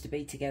supposed to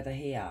be together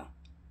here.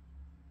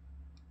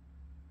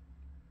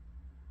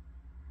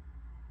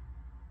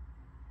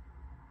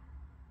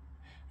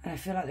 And I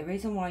feel like the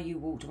reason why you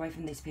walked away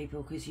from these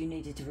people because you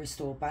needed to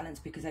restore balance,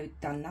 because they've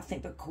done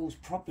nothing but cause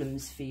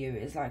problems for you.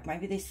 It's like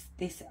maybe this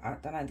I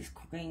don't know, this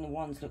Queen of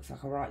Wands looks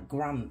like a right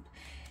grump.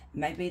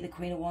 Maybe the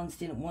Queen of Wands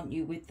didn't want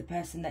you with the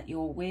person that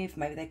you're with.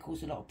 Maybe they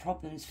caused a lot of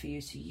problems for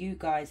you. So you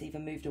guys either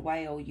moved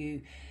away or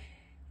you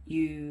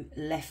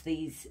left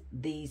these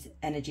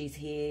energies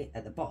here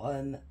at the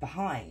bottom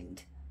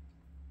behind.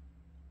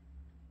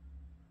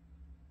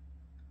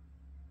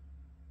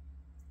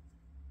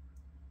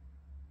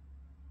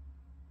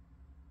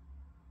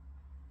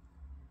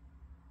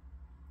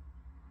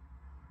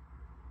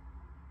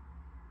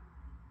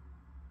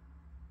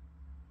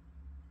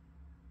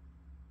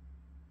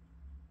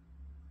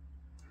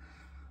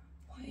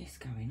 What is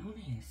going on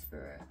here,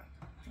 Spirit?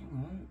 Hang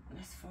on,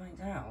 let's find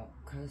out,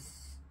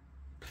 because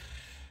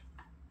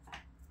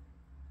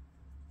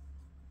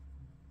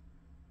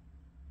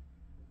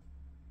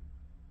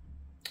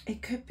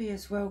it could be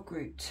as well,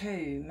 group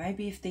 2.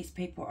 Maybe if these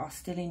people are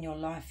still in your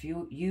life,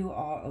 you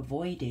are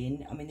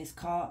avoiding. I mean, this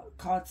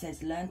card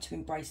says learn to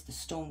embrace the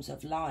storms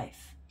of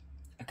life.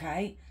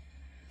 Okay?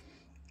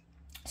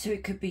 So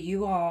it could be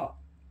you are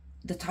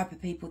the type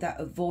of people that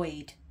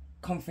avoid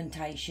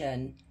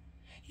confrontation.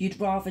 You'd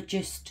rather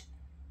just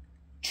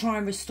try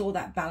and restore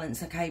that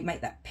balance, okay? Make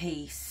that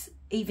peace,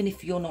 even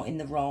if you're not in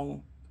the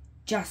wrong,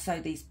 just so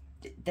these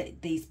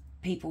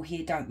people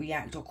here don't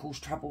react or cause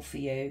trouble for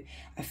you.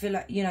 I feel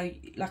like, you know,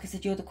 like I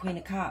said, you're the Queen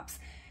of Cups.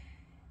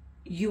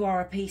 You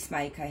are a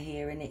peacemaker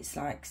here, and it's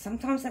like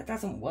sometimes that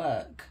doesn't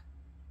work.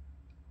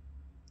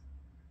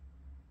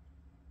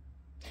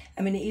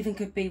 I mean, it even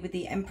could be with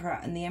the Emperor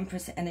and the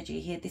Empress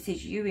energy here. This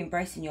is you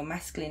embracing your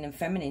masculine and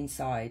feminine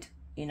side.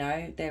 You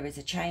know, there is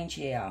a change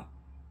here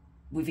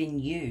within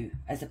you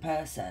as a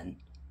person.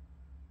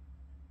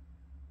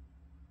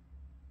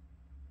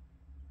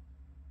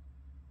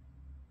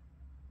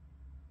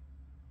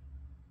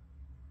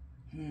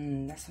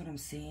 That's what I'm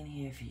seeing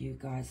here for you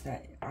guys.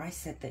 That I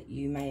said that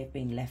you may have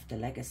been left a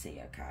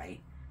legacy, okay?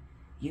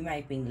 You may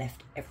have been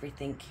left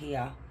everything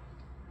here.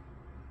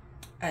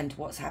 And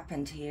what's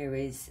happened here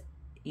is,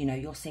 you know,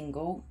 you're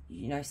single.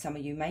 You know, some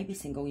of you may be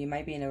single. You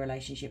may be in a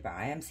relationship, but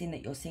I am seeing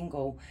that you're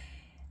single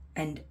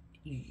and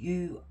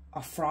you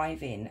are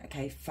thriving,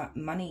 okay?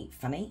 Money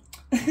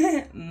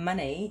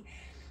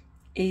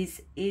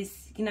is,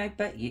 you know,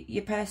 but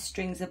your purse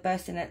strings are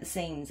bursting at the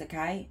seams,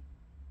 okay?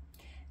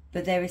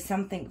 But there is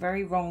something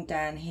very wrong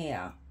down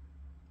here.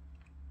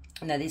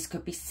 Now, this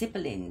could be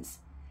siblings.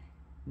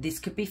 This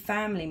could be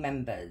family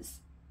members.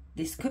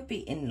 This could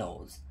be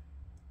in-laws.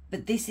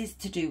 But this is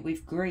to do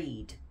with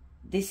greed.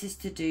 This is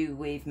to do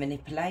with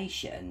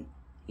manipulation.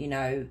 You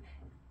know,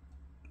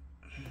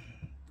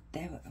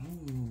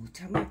 oh,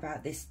 tell me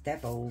about this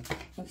devil.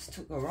 Well, this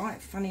took a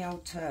right funny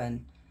old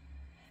turn.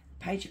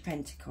 Page of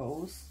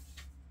Pentacles.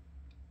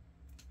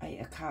 8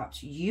 of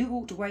Cups. You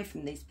walked away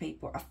from these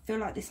people. I feel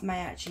like this may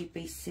actually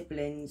be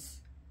siblings.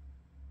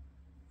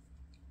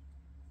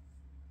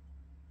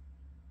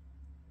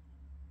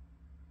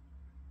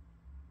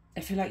 I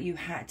feel like you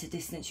had to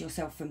distance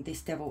yourself from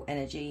this devil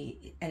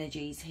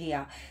energies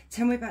here.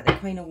 Tell me about the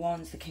Queen of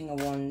Wands, the King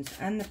of Wands,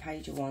 and the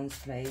Page of Wands,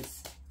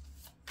 please.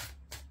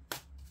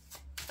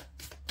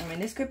 I mean,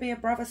 this could be a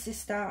brother,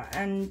 sister,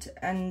 and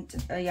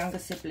a younger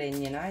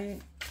sibling, you know.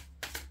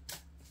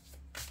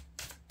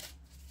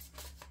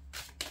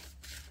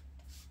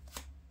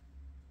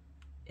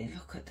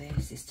 Look at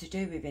this. It's to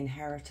do with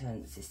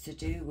inheritance. It's to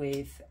do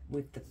with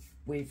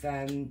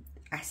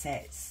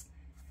assets.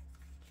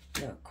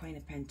 Look, Queen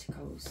of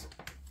Pentacles,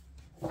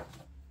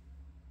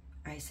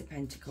 Ace of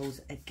Pentacles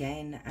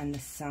again, and the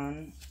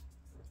Sun.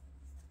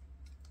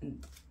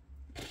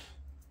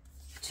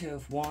 2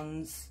 of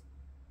Wands.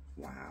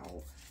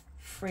 Wow.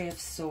 3 of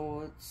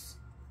Swords.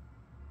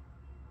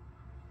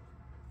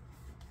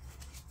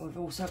 We've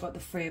also got the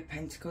 3 of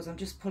Pentacles. I'm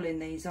just pulling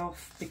these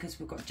off because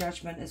we've got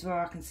Judgment as well.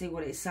 I can see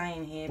what it's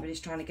saying here, but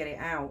it's trying to get it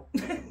out.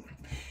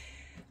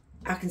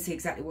 I can see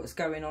exactly what's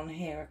going on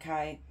here,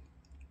 okay?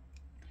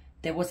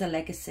 There was a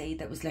legacy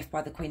that was left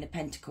by the Queen of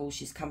Pentacles.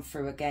 She's come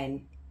through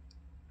again.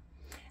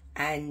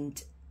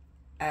 And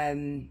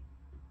I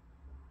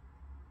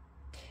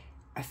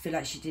feel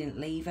like she didn't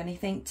leave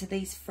anything to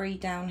these 3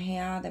 down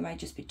here. There may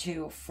just be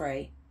 2 or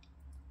 3.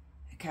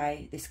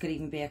 Okay, this could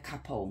even be a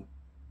couple.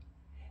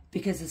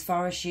 Because as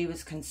far as she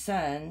was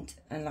concerned,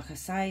 and like I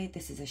say,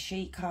 this is a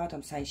she card.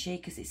 I'm saying she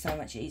because it's so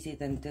much easier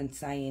than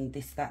saying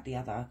this, that, the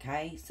other,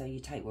 okay? So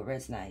you take what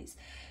resonates.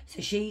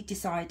 So she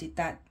decided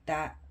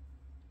that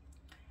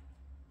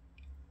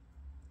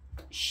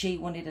she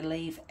wanted to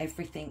leave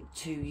everything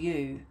to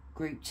you,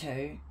 group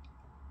 2.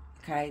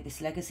 Okay,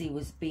 this legacy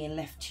was being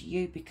left to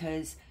you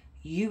because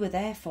you were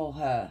there for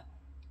her.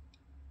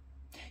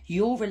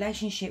 Your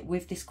relationship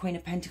with this Queen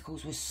of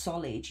Pentacles was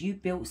solid. You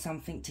built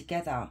something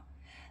together.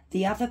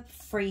 The other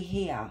 3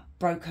 here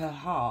broke her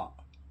heart.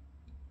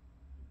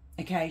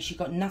 Okay, she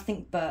got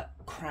nothing but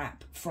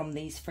crap from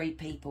these 3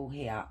 people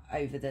here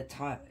over the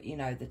time, you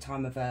know, the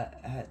time of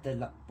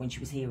when she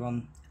was here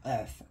on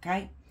Earth,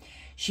 okay?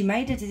 She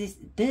made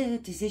the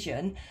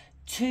decision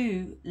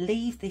to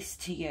leave this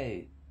to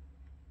you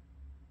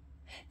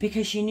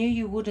because she knew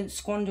you wouldn't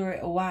squander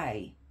it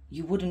away.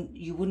 You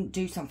wouldn't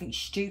do something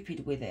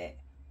stupid with it.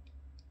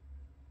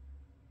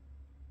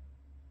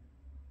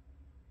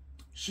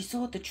 She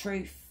saw the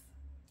truth.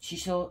 She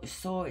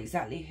saw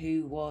exactly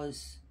who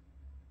was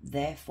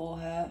there for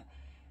her,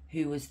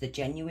 who was the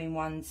genuine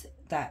ones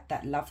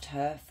that loved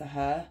her for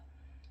her.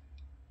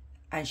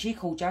 And she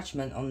called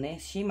judgment on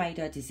this. She made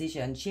her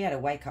decision. She had a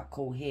wake-up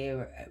call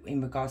here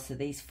in regards to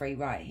these 3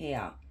 right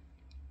here.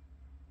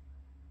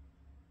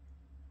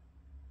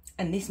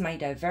 And this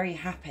made her very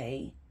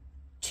happy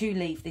to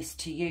leave this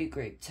to you,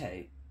 group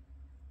 2.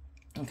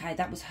 Okay,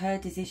 that was her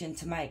decision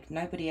to make,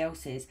 nobody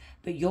else's.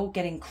 But you're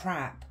getting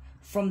crap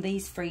from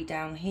these 3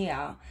 down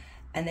here.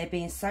 And they're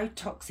being so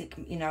toxic,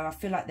 you know, I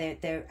feel like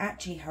they're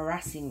actually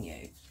harassing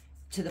you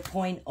to the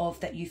point of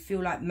that you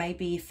feel like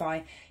maybe if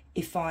I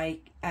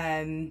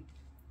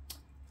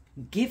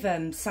give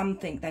them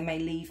something, they may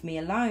leave me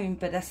alone,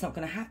 but that's not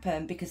going to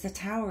happen because the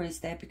Tower is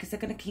there because they're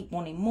going to keep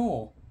wanting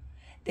more.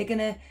 You're going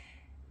to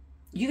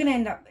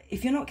end up,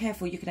 if you're not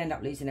careful, you could end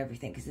up losing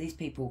everything because these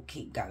people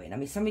keep going. I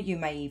mean, some of you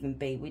may even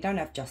be, we don't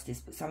have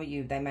justice, but some of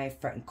you, they may have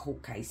threatened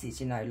court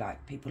cases, you know,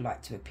 like people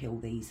like to appeal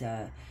these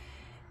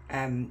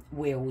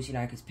wills, you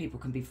know, because people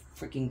can be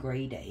freaking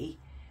greedy.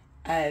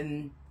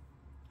 And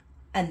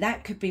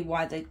that could be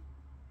why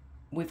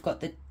we've got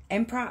the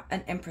Emperor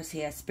and Empress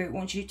here. Spirit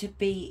wants you to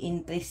be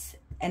in this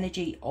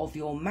energy of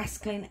your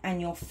masculine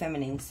and your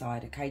feminine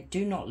side, okay?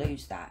 Do not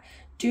lose that.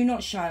 Do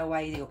not shy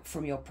away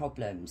from your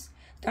problems.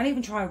 Don't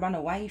even try and run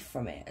away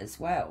from it as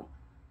well.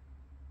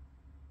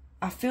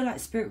 I feel like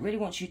Spirit really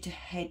wants you to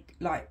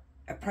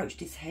approach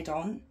this head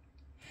on.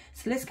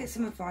 So let's get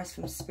some advice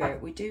from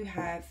Spirit. We do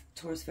have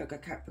Taurus, Virgo,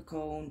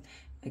 Capricorn.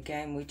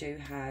 Again, we do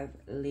have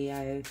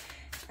Leo.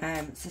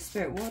 So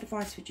Spirit, what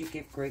advice would you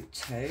give group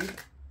 2?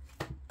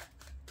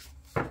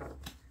 5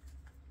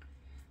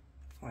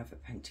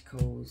 of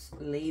Pentacles.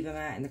 Leave them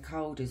out in the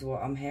cold is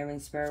what I'm hearing,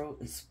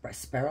 Spirit.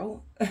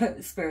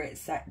 Spirit,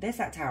 there's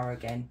that Tower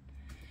again.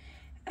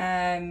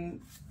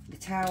 The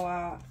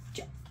Tower,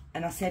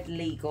 and I said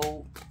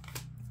legal.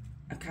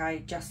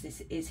 Okay,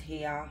 justice is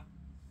here.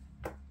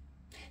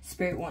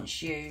 Spirit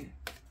wants you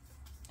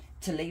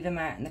to leave them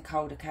out in the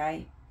cold,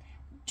 okay?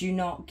 Do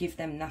not give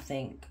them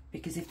nothing,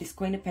 because if this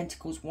Queen of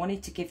Pentacles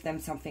wanted to give them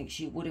something,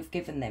 she would have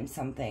given them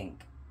something.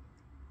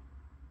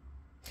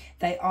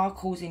 They are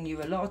causing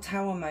you a lot of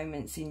Tower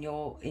moments in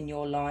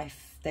your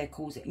life. they're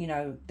causing, you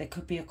know, there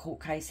could be a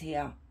court case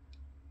here.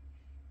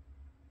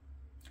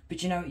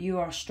 But you know, you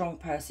are a strong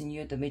person.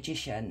 You're the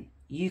magician.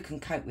 You can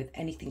cope with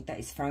anything that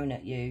is thrown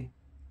at you.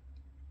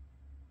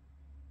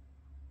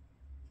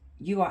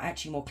 You are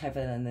actually more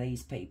clever than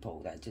these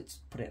people. Let's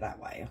put it that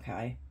way,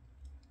 okay?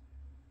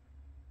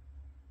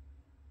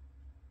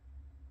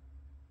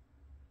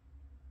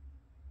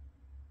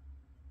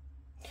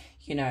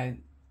 You know,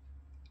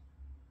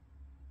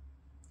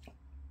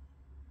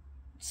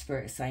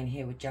 Spirit is saying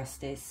here with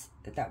Justice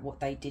that what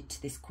they did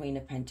to this Queen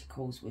of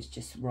Pentacles was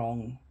just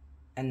wrong.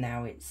 And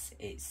now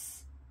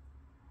it's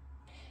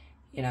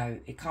you know,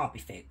 it can't be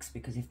fixed,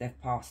 because if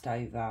they've passed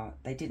over,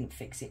 they didn't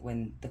fix it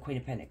when the Queen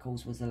of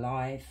Pentacles was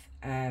alive.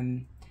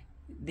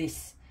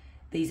 These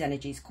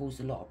energies caused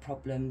a lot of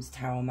problems,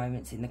 tower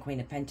moments in the Queen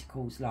of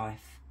Pentacles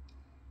life.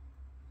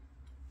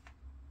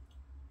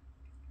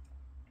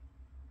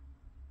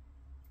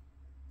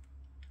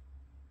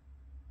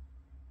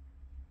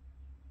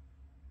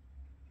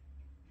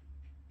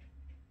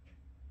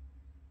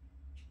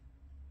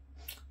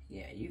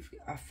 Yeah,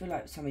 I feel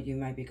like some of you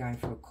may be going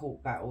through a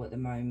court battle at the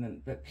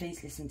moment, but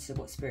please listen to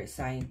what Spirit's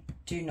saying.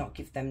 Do not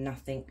give them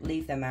nothing.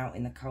 Leave them out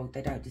in the cold.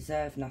 They don't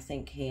deserve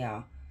nothing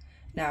here.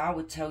 Now, I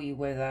would tell you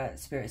whether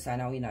Spirit's saying,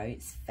 oh, you know,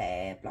 it's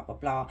fair, blah, blah,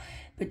 blah.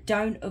 But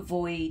don't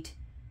avoid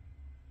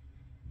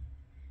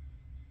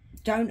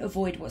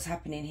what's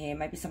happening here.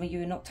 Maybe some of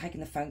you are not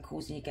taking the phone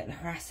calls and you're getting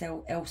harassed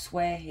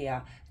elsewhere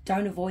here.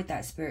 Don't avoid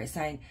that. Spirit's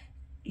saying,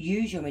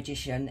 use your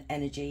magician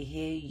energy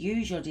here.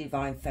 Use your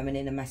divine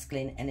feminine and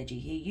masculine energy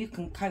here. You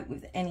can cope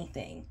with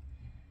anything.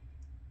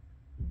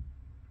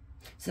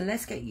 So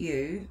let's get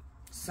you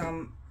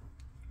some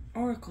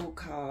oracle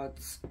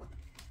cards.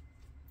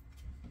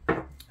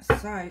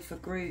 So for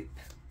group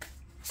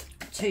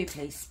 2,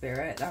 please,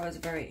 Spirit. That was a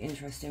very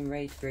interesting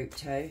read, group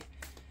 2.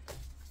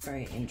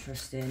 Very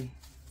interesting.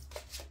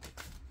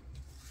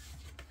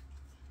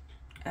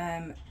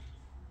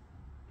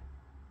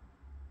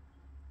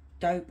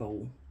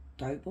 Dobel.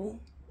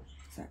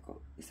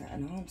 Is that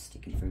an arm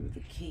sticking through with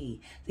a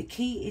key? The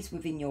key is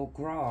within your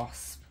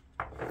grasp.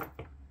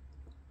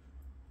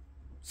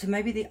 So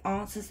maybe the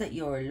answers that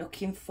you're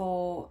looking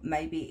for,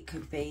 maybe it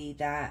could be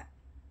that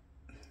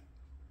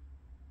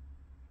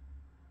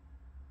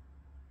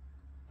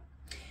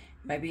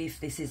maybe if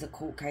this is a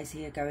court case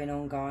here going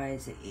on,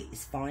 guys,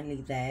 it's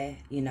finally there,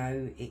 you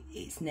know,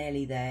 it's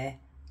nearly there.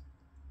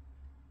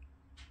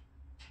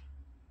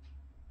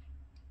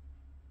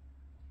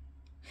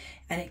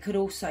 And it could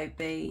also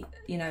be,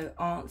 you know,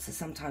 answer.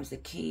 Sometimes the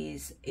key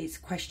is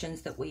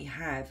questions that we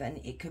have, and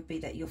it could be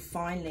that you're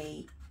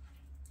finally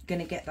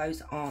going to get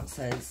those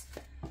answers.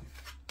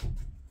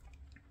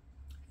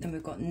 Then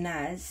we've got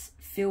Naz,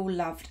 feel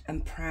loved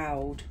and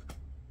proud.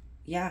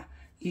 Yeah,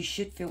 you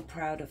should feel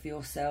proud of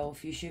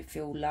yourself. You should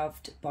feel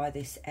loved by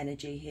this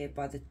energy here,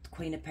 by the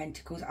Queen of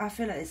Pentacles. I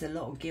feel like there's a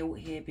lot of guilt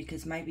here,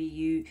 because maybe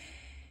you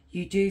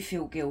do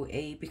feel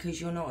guilty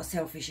because you're not a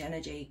selfish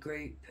energy,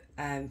 group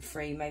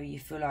 3. Maybe you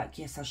feel like,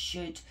 yes, I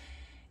should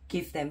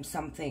give them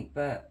something,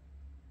 but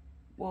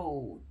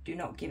whoa, do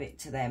not give it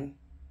to them.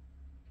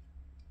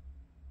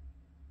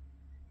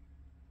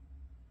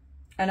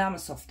 And I'm a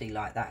softie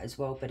like that as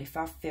well. But if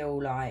I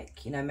feel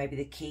like, you know, maybe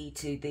the key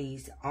to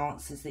these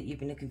answers that you've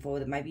been looking for,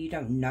 that maybe you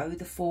don't know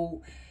the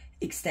full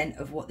extent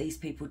of what these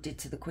people did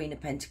to the Queen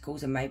of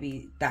Pentacles, and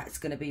maybe that's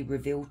going to be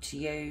revealed to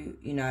you,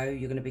 you know,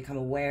 you're going to become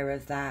aware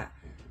of that.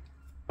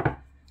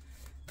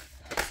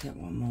 Let's get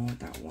one more.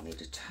 That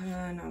wanted a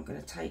turn. I'm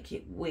going to take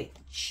it.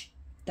 Witch.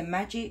 The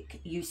magic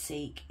you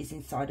seek is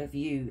inside of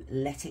you.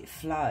 Let it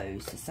flow.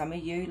 So some of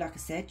you, like I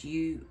said,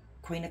 you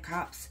Queen of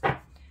Cups,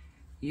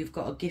 you've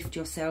got to gift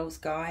yourselves,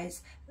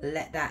 guys.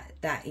 Let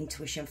that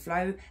intuition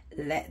flow.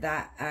 Let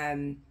that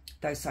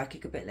those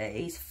psychic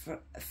abilities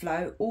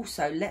flow.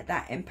 Also, let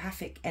that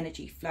empathic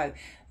energy flow.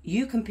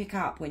 You can pick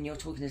up when you're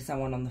talking to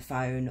someone on the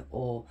phone,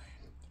 or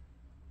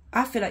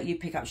I feel like you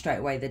pick up straight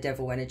away the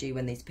devil energy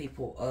when these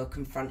people are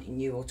confronting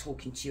you or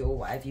talking to you or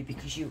whatever,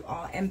 because you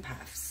are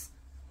empaths.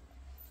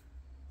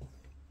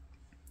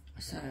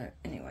 So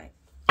anyway,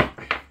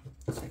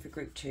 so for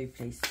group 2,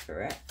 please,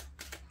 Spirit.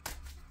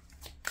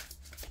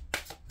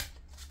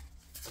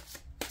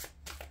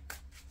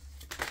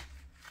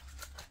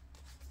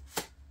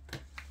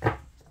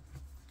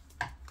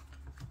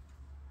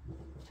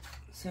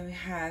 So we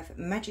have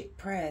magic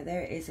prayer.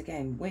 There it is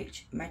again.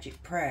 Witch,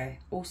 magic prayer.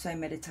 Also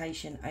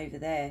meditation over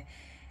there.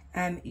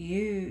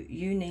 You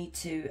need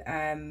to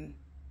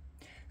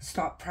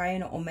start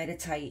praying or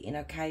meditating,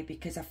 okay?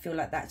 Because I feel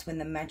like that's when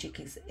the magic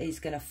is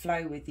going to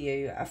flow with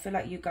you. I feel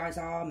like you guys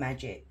are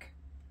magic,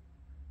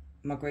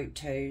 my group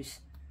 2s.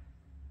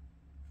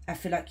 I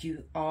feel like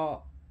you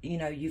are, you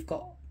know, you've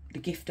got the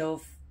gift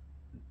of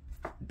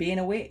being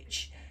a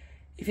witch,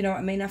 if you know what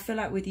I mean. I feel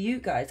like with you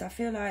guys, I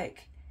feel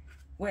like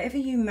whatever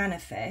you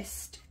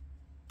manifest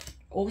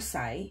or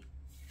say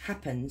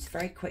happens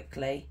very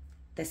quickly.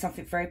 There's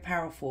something very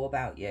powerful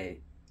about you.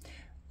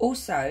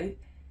 Also,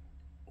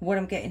 what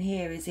I'm getting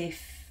here is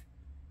if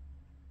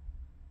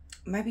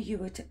maybe you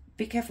were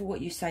be careful what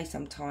you say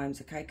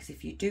sometimes, okay? Because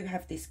if you do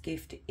have this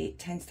gift, it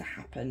tends to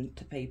happen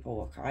to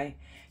people, okay?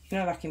 You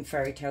know, like in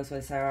fairy tales where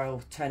they say, oh,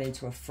 I'll turn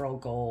into a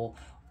frog or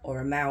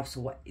a mouse or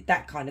what,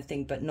 that kind of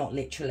thing, but not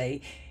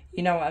literally.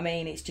 You know what I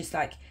mean? It's just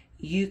like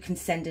you can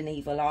send an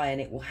evil eye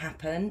and it will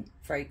happen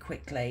very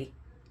quickly.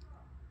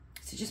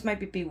 So just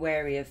maybe be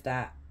wary of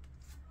that.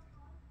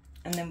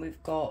 And then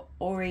we've got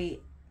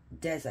Ori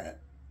Desert.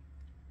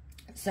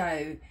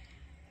 So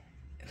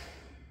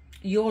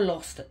you're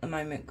lost at the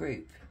moment,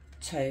 group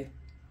 2,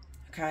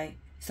 okay?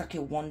 It's like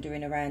you're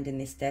wandering around in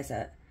this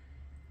desert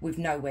with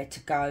nowhere to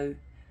go.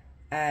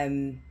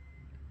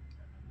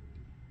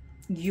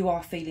 You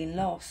are feeling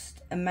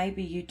lost, and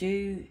maybe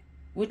you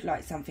would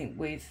like something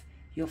with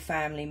your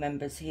family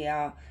members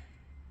here,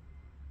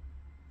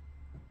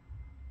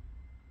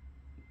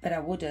 but I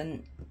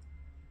wouldn't.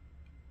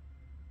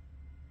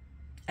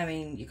 I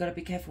mean, you've got to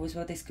be careful as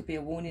well. This could be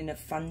a warning of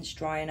funds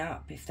drying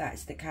up if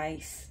that's the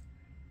case.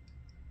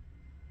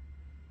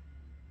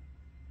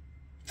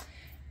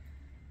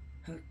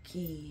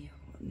 Okay,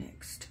 what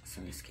next?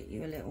 So let's get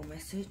you a little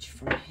message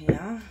from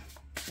here.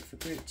 So for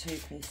group 2,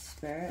 please,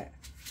 Spirit.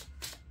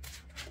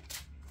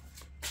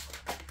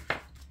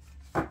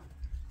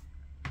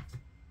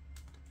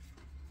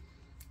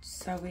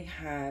 So we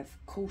have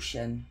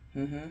caution.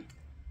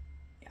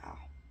 Yeah.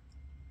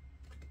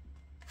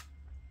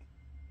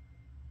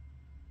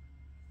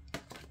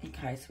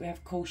 Okay, so we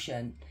have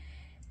caution.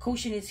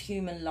 Caution is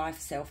human life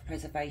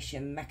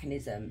self-preservation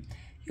mechanism.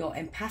 Your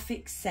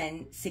empathic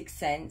sixth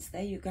sense,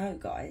 there you go,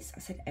 guys. I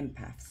said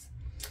empaths.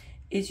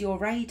 Is your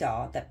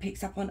radar that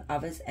picks up on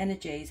others'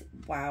 energies.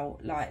 Wow,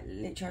 like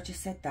literally I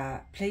just said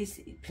that. Please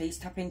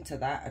tap into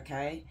that,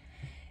 okay?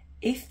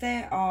 If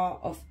they are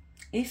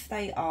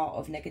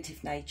of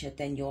negative nature,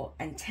 then your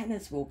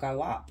antennas will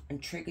go up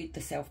and trigger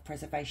the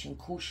self-preservation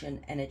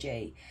caution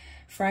energy.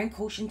 Throwing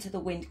caution to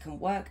the wind can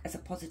work as a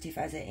positive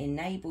as it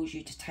enables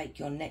you to take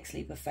your next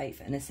leap of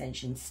faith and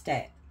ascension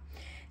step.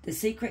 The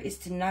secret is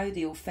to know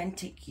the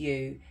authentic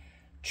you,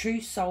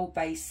 true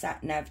soul-based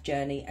sat-nav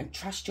journey, and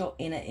trust your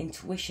inner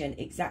intuition.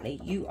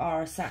 Exactly, you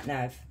are a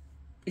sat-nav.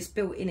 It's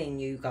built in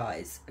you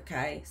guys,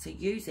 okay? So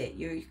use it.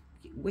 You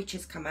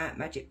witches come out,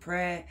 magic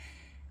prayer.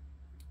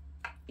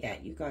 Yeah,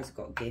 you guys have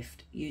got a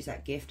gift. Use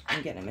that gift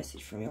and get a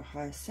message from your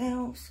higher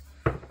selves.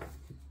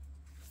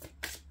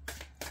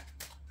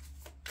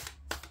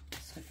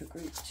 So for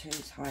group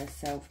 2's higher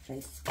self,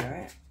 please,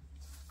 Spirit.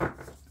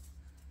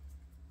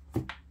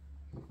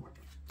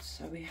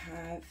 So we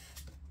have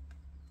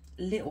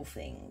little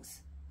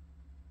things.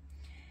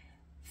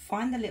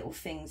 Find the little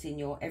things in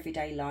your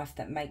everyday life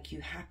that make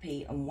you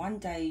happy, and one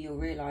day you'll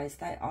realise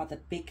they are the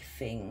big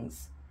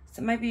things.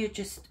 So maybe you're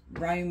just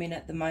roaming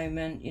at the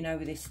moment, you know,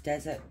 with this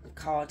desert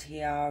card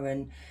here,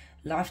 and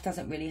life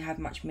doesn't really have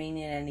much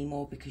meaning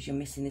anymore because you're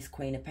missing this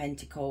Queen of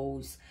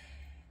Pentacles.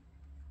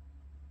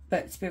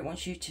 But Spirit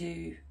wants you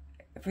to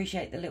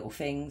appreciate the little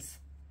things.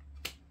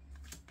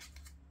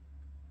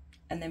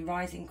 And then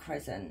Rising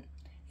Crescent.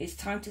 It's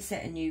time to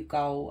set a new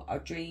goal or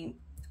dream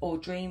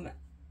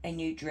a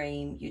new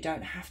dream. You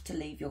don't have to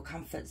leave your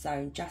comfort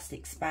zone, just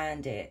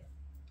expand it.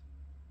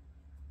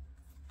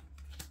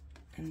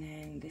 And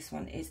then this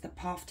one is the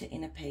path to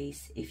inner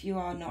peace. If you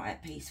are not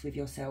at peace with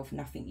yourself,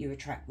 nothing you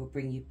attract will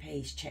bring you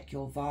peace. Check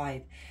your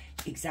vibe.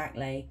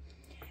 Exactly.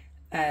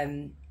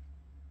 At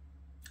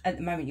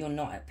the moment, you're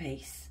not at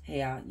peace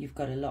here. You've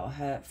got a lot of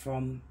hurt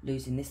from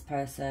losing this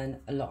person,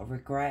 a lot of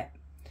regret.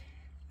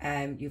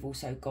 You've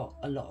also got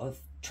a lot of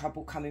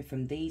trouble coming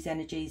from these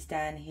energies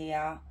down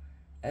here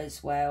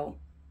as well.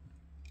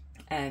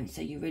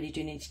 So you really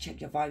do need to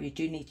check your vibe. You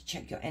do need to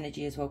check your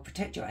energy as well.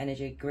 Protect your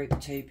energy, group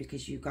 2,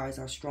 because you guys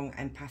are strong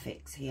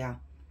empathics here.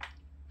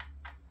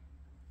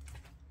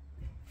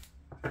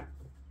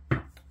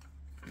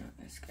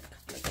 Let's get a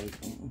couple of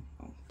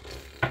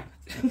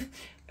these.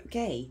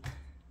 Okay.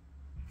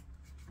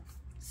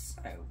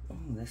 So,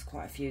 there's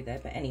quite a few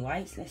there. But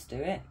anyways, let's do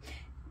it.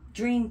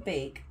 Dream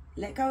big.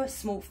 Let go of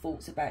small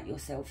thoughts about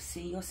yourself.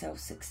 See yourself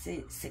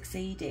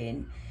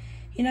succeeding.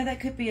 You know, that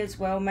could be as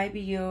well, maybe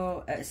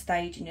you're at a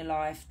stage in your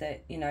life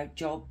that, you know,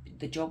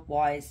 the job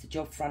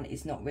front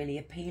is not really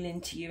appealing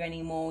to you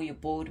anymore. You're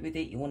bored with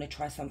it. You want to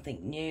try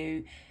something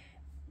new.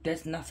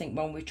 There's nothing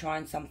wrong with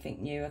trying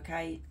something new,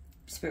 okay?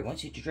 Spirit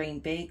wants you to dream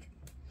big.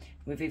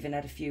 We've even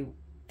had a few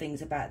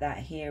things about that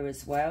here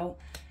as well.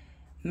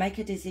 Make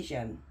a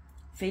decision.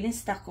 Feeling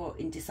stuck or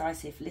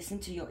indecisive, listen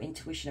to your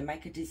intuition and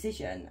make a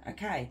decision,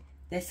 okay?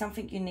 There's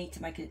something you need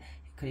to make. It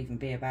could even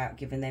be about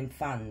giving them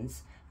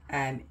funds.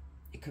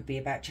 It could be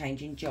about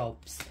changing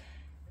jobs.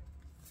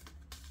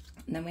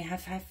 And then we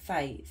have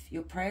faith.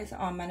 Your prayers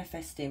are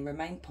manifesting.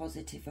 Remain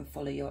positive and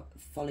follow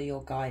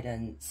your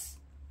guidance.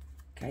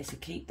 Okay, so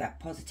keep that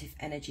positive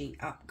energy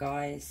up,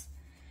 guys.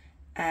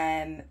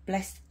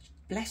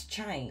 Blessed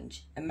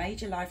change. A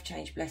major life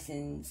change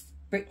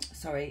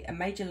a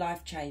major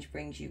life change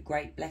brings you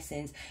great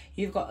blessings.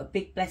 You've got a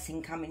big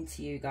blessing coming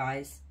to you,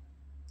 guys.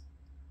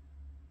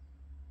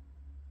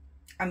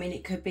 I mean,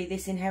 it could be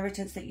this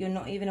inheritance that you're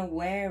not even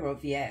aware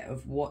of yet,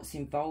 of what's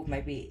involved.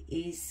 Maybe it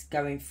is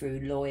going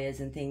through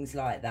lawyers and things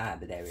like that,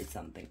 but there is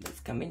something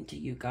that's coming to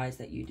you guys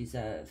that you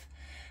deserve.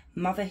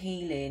 Mother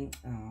healing.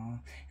 Oh.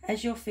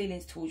 As your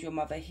feelings towards your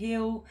mother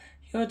heal,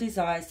 your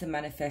desires to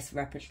manifest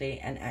rapidly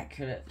and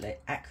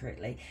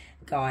accurately.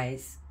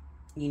 Guys,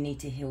 you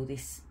need to heal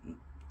this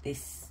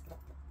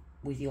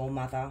with your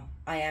mother.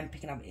 I am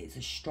picking up, it's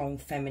a strong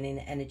feminine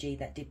energy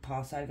that did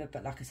pass over,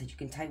 but like I said, you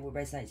can take what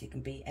resonates. It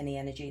can be any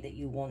energy that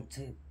you want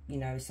to, you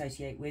know,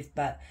 associate with,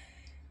 but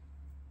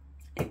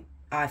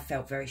I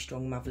felt very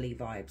strong motherly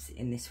vibes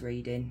in this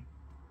reading,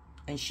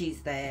 and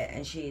she's there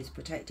and she is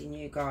protecting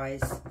you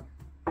guys.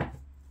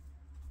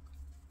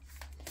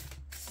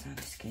 So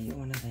let's get you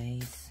one of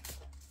these.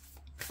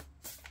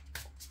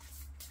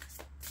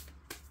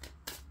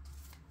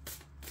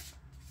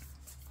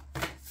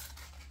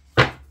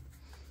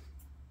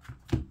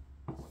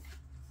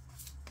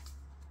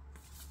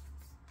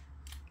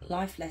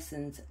 Life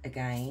lessons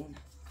again,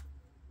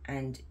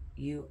 and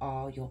you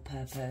are your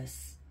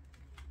purpose.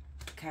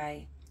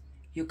 Okay,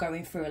 you're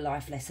going through a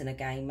life lesson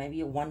again. Maybe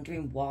you're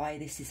wondering why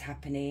this is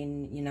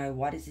happening, you know,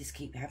 why does this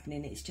keep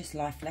happening? It's just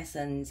life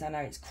lessons. I know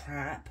it's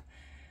crap,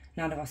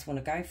 none of us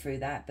want to go through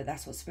that, but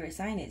that's what Spirit's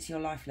saying. It's your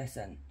life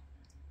lesson,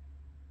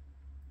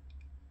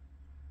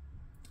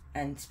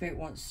 and Spirit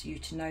wants you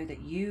to know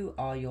that you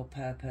are your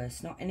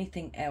purpose, not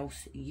anything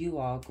else. You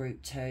are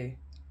group 2.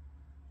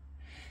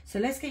 So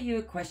let's get you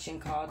a question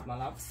card, my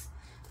loves.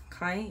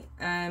 Okay,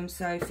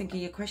 so think of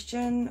your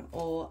question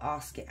or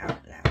ask it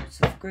out loud.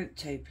 So for group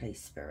 2,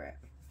 please, Spirit.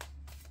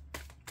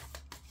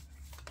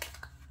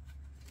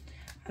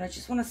 And I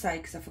just want to say,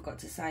 because I forgot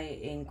to say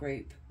it in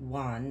group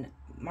 1,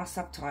 my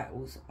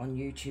subtitles on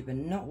YouTube are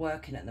not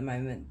working at the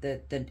moment.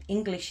 The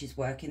English is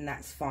working,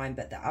 that's fine,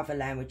 but the other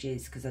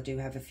languages, because I do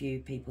have a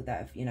few people that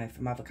have, you know,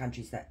 from other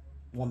countries that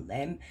want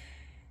them,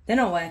 they're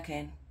not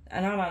working.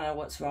 And I don't know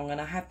what's wrong,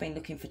 and I have been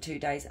looking for 2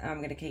 days, and I'm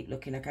going to keep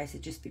looking, okay? So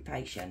just be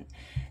patient.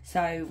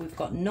 So we've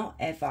got not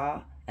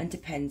ever and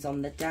depends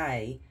on the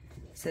day.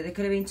 So there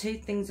could have been 2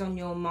 things on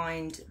your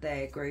mind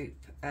there, group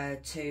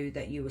 2,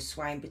 that you were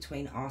swaying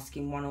between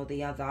asking one or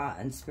the other,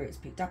 and Spirit's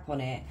picked up on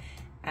it.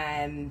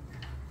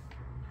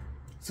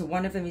 So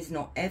one of them is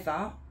not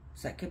ever,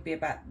 so it could be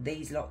about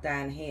these lot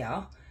down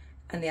here,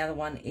 and the other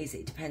one is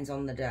it depends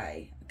on the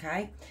day,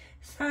 okay?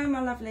 So my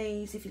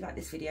lovelies, if you like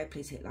this video,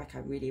 please hit like. I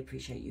really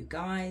appreciate you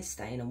guys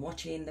staying and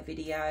watching the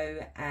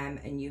video,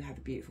 and you have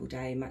a beautiful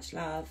day. Much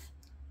love.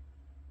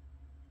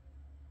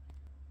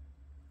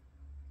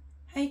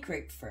 Hey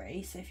group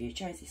 3, so if you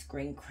chose this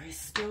green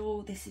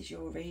crystal, this is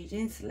your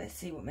reading. So let's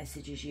see what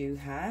messages you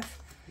have.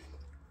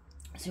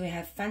 So we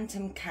have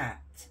Phantom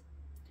Cat.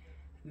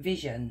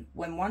 Vision.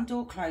 When one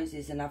door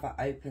closes, another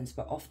opens,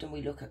 but often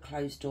we look at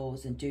closed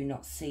doors and do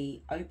not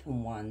see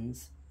open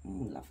ones.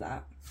 Ooh, love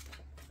that.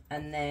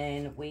 And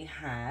then we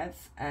have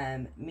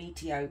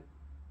Manticore.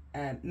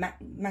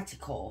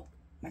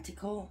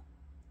 Oh,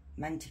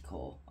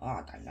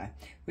 I don't know.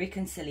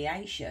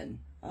 Reconciliation.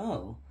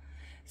 Oh.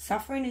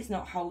 Suffering is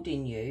not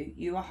holding you.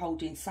 You are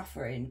holding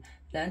suffering.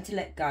 Learn to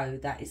let go.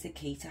 That is the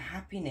key to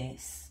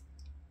happiness.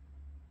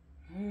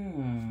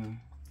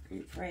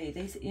 Group 3.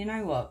 These, you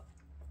know what?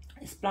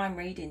 This blind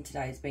reading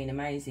today has been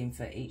amazing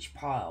for each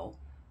pile.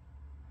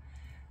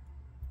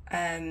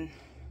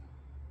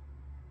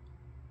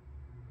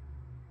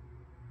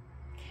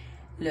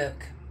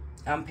 Look,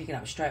 I'm picking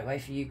up straight away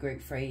for you,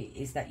 group 3,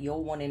 is that you're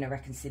wanting a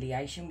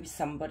reconciliation with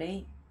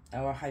somebody,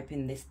 or are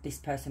hoping this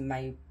person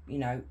may, you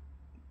know,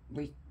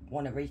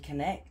 want to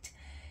reconnect.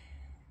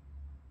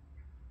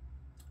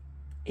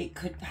 It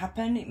could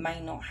happen, it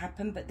may not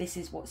happen, but this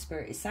is what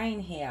Spirit is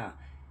saying here.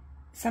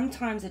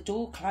 Sometimes a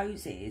door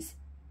closes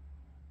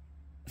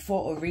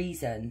for a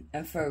reason,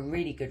 and for a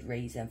really good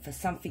reason, for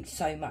something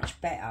so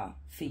much better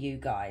for you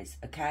guys,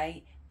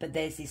 okay? But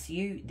there's this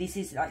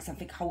is like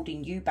something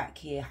holding you back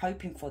here,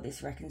 hoping for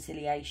this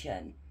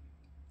reconciliation.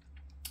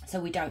 So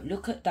we don't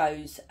look at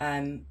those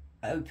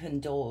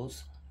open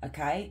doors,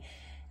 okay?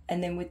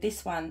 And then with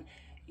this one,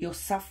 you're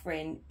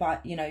suffering,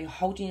 but you know, you're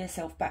holding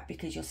yourself back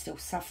because you're still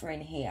suffering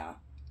here.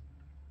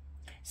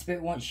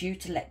 Spirit wants you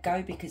to let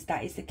go, because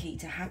that is the key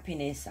to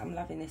happiness. I'm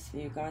loving this for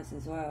you guys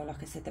as well.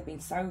 Like I said, they've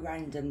been so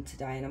random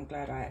today, and I'm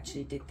glad I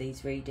actually did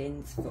these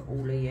readings for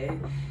all of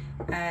you.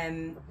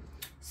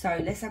 So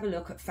let's have a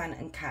look at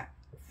Phantom Cat.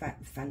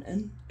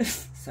 Phantom?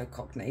 So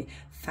cockney.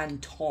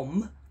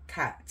 Phantom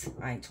Cat.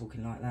 I ain't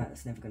talking like that.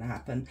 That's never going to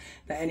happen.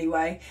 But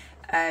anyway,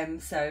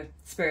 so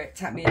Spirit,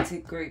 tap me into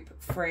group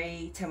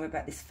 3. Tell me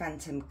about this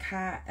Phantom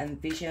Cat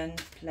and Vision,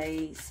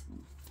 please.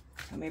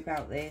 Tell me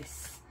about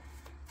this.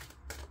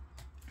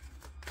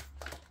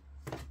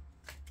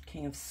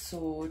 King of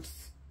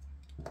Swords.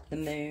 The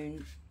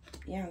Moon.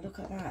 Yeah, look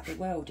at that. The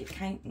world. It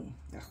came...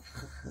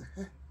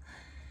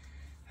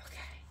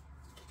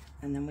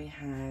 And then we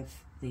have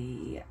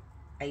the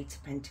 8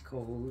 of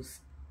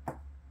Pentacles.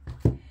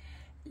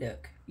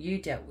 Look,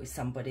 you dealt with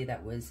somebody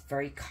that was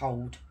very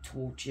cold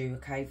towards you,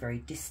 okay? Very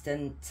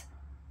distant,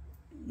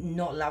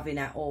 not loving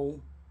at all,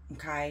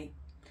 okay?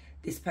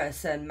 This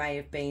person may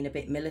have been a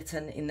bit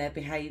militant in their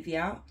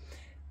behaviour.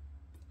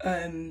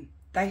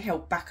 They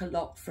held back a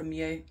lot from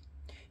you.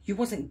 You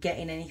wasn't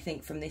getting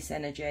anything from this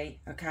energy,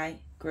 okay,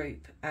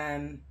 group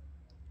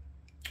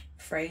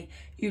 3.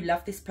 You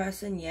love this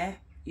person, yeah,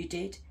 you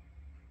did.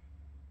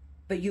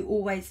 But you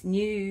always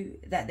knew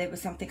that there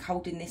was something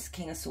holding this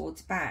King of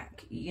Swords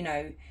back. You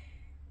know,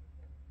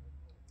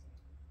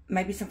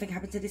 maybe something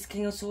happened to this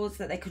King of Swords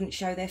that they couldn't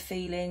show their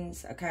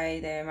feelings, okay?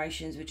 Their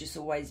emotions were just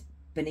always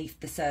beneath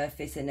the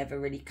surface and never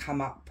really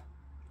come up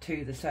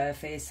to the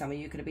surface. Some of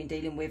you could have been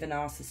dealing with a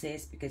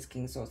narcissist, because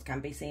King of Swords can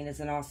be seen as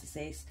a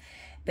narcissist.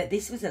 But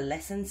this was a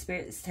lesson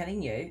Spirit is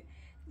telling you.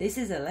 This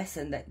is a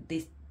lesson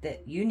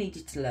that you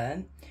needed to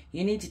learn.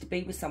 You needed to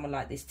be with someone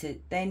like this to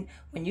then,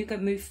 when you go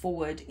move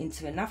forward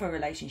into another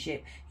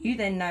relationship, you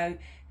then know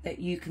that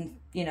you can,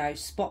 you know,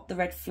 spot the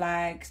red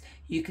flags.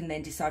 You can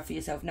then decide for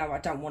yourself, no, I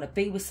don't want to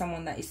be with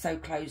someone that is so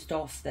closed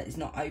off, that is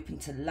not open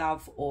to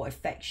love or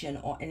affection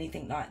or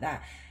anything like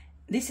that.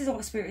 This is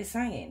what Spirit is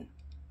saying.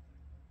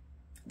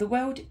 The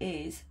world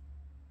is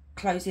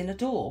closing a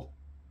door,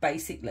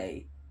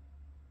 basically.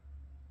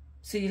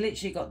 So you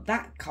literally got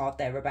that card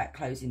there about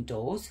closing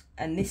doors,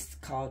 and this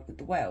card with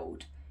the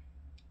world.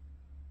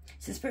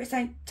 So Spirit's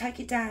saying, take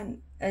it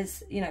down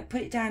as, you know,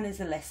 put it down as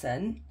a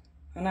lesson.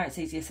 I know it's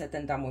easier said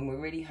than done when we're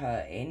really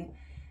hurting.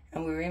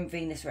 And we're in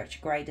Venus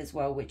retrograde as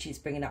well, which is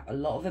bringing up a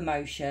lot of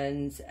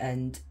emotions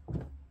and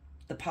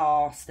the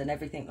past and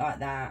everything like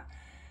that.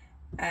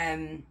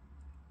 And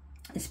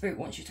Spirit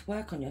wants you to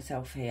work on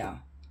yourself here.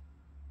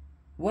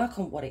 Work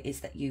on what it is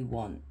that you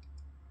want.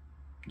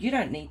 You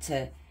don't need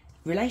to...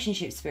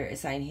 Relationship, Spirit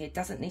is saying here,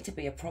 doesn't need to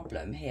be a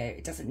problem here.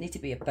 It doesn't need to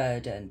be a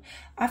burden.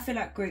 I feel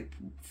like group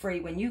 3,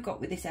 when you got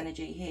with this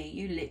energy here,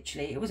 you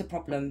literally, it was a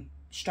problem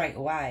straight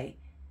away.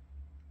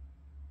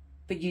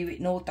 But you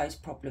ignored those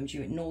problems,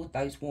 you ignored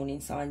those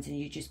warning signs, and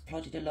you just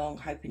plodded along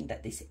hoping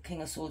that this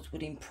King of Swords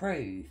would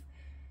improve.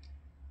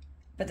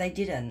 But they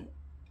didn't.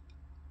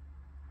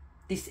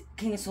 This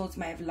King of Swords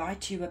may have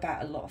lied to you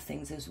about a lot of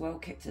things as well,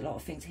 kept a lot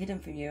of things hidden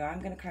from you. I'm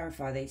going to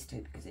clarify these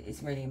two because it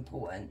is really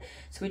important.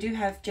 So we do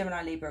have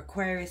Gemini, Libra,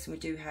 Aquarius, and we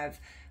do have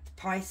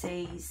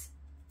Pisces.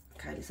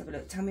 Okay, let's have a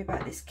look. Tell me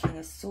about this King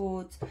of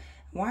Swords.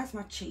 Why has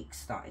my cheek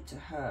started to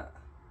hurt?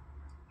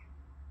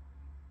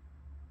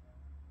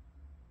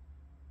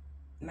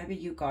 Maybe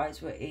you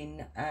guys were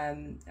in,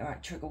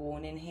 alright, trigger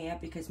warning here,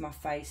 because my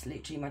face,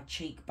 literally my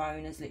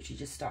cheekbone has literally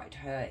just started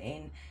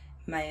hurting.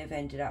 May have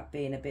ended up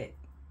being a bit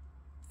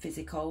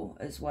physical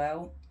as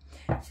well.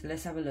 So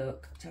let's have a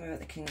look. Tell me about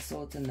the King of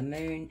Swords and the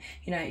Moon.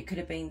 You know, it could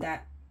have been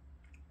that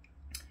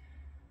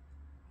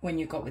when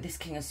you got with this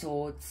King of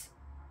Swords,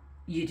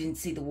 you didn't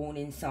see the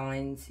warning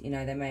signs. You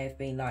know, they may have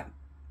been like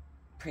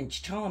Prince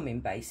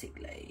Charming,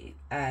 basically.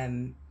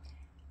 And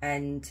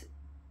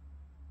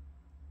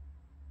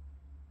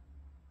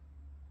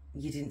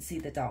you didn't see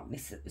the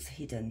darkness that was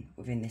hidden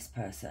within this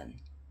person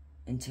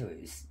until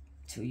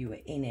you were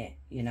in it,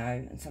 you know.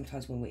 And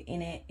sometimes when we're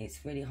in it,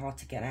 it's really hard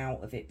to get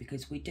out of it,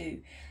 because we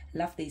do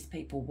love these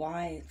people.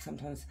 Why?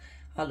 Sometimes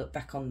I look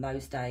back on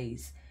those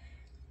days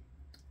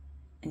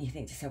and you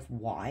think to yourself,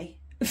 why?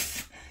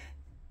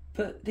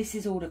 But this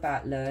is all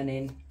about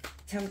learning.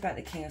 Tell me about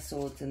the King of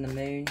Swords and the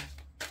Moon.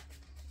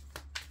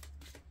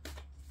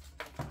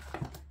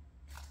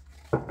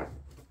 The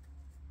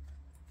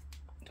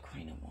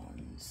Queen of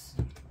Wands.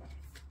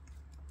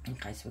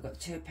 Okay, so we've got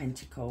 2 of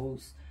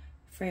Pentacles,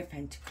 3 of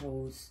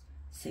Pentacles,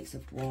 6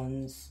 of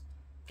Wands,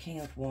 King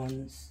of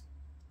Wands.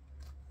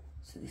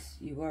 So this,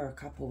 you were a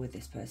couple with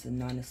this person,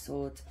 9 of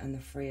Swords and the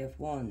 3 of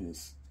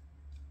Wands.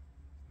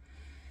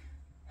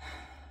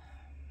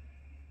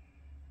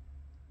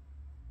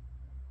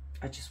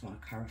 I just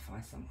want to clarify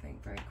something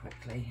very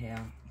quickly here,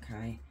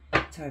 okay?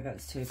 Tell me about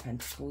this 2 of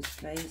Pentacles,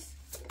 please.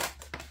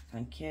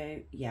 Thank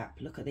you. Yep,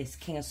 look at this,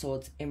 King of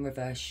Swords in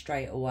reverse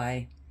straight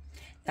away.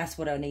 That's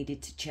what I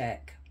needed to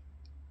check.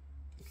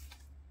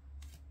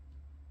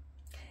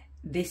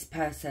 This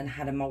person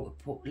had a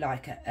multiple,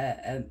 like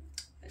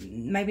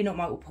maybe not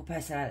multiple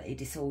personality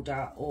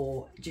disorder,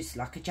 or just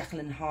like a Jekyll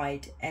and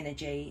Hyde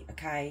energy,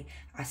 okay?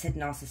 I said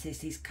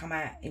narcissist, he's come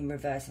out in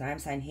reverse, and I am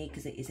saying he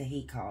because it is a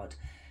he card,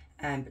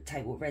 but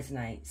take what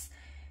resonates.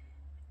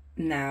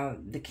 Now,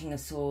 the King of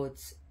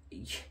Swords,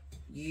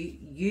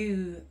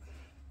 you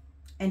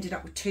ended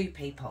up with 2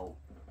 people,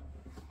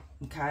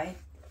 okay?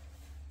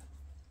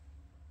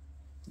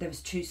 There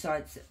was 2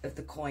 sides of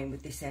the coin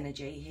with this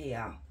energy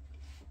here.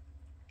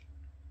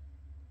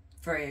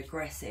 Very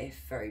aggressive,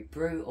 very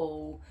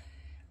brutal,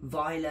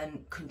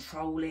 violent,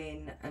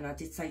 controlling, and I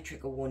did say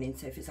trigger warning,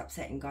 so if it's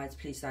upsetting, guys,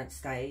 please don't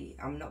stay.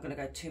 I'm not going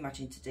to go too much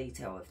into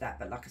detail of that,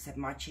 but like I said,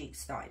 my cheeks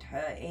started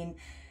hurting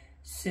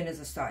as soon as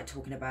I started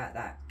talking about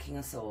that King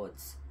of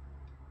Swords.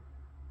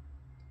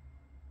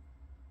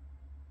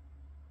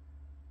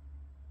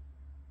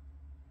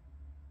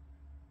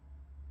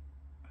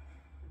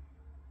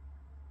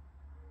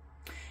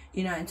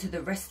 You know, and to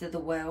the rest of the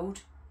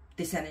world,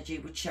 this energy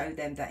would show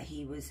them that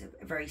he was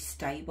very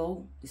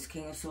stable, this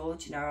King of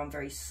Swords. You know, I'm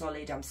very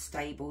solid, I'm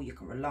stable, you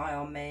can rely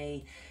on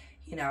me.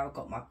 you know, I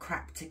got my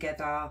crap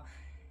together.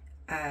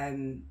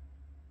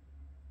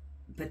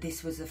 But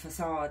this was a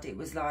facade. It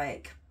was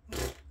like,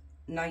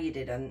 no, you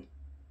didn't.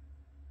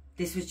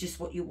 This was just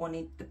what you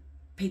wanted the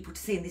people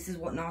to see, and this is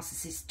what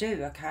narcissists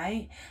do,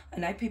 okay? I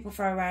know people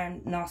throw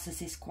around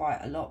narcissists quite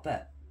a lot,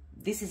 but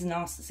this is a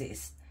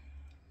narcissist.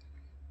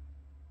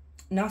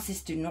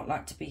 Narcissists do not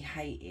like to be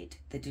hated.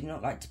 They do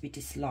not like to be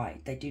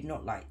disliked. They do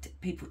not like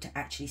people to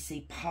actually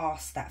see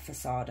past that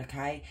facade,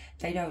 okay?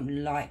 They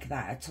don't like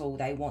that at all.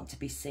 They want to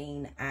be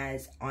seen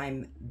as,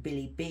 I'm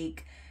Billy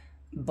Big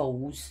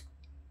Balls.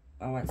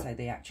 I won't say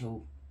the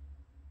actual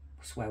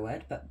swear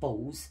word, but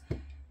balls.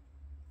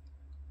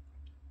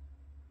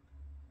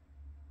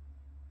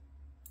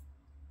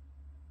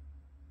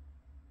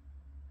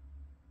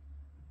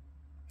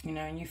 You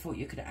know, and you thought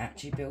you could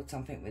actually build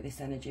something with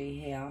this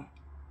energy here.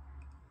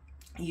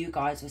 You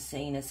guys were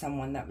seen as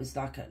someone that was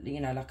like a,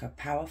 you know, like a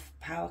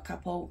power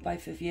couple,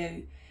 both of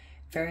you.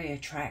 Very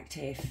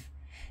attractive.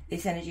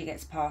 This energy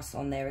gets passed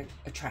on, their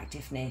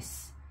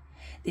attractiveness.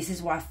 This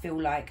is why I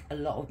feel like a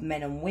lot of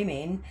men and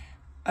women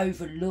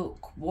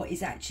overlook what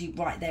is actually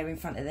right there in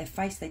front of their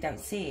face. They don't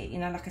see it. You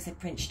know, like I said,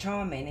 Prince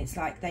Charming, it's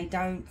like they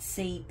don't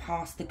see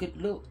past the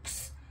good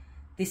looks.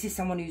 This is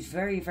someone who's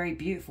very, very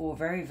beautiful,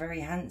 very,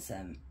 very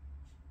handsome.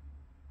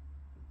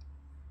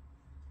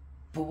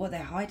 But what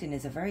they're hiding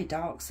is a very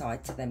dark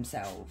side to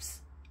themselves.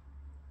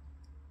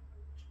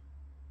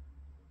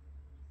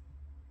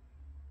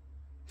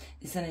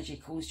 This energy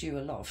caused you a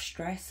lot of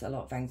stress, a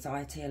lot of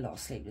anxiety, a lot of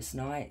sleepless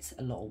nights,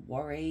 a lot of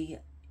worry,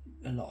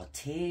 a lot of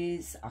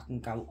tears. I can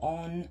go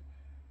on.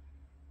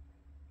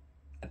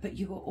 But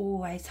you were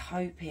always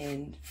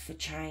hoping for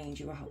change.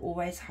 You were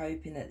always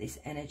hoping that this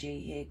energy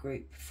here,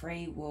 group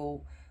 3,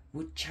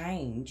 would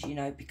change, you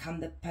know,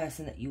 become the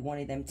person that you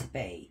wanted them to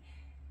be.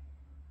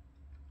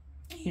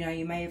 You know,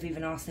 you may have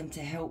even asked them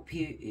to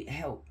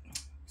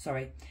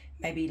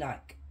maybe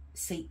like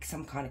seek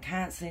some kind of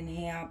counselling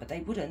here, but they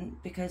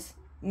wouldn't, because,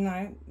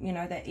 no, you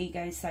know, their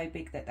ego is so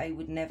big that they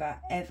would never,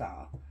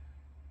 ever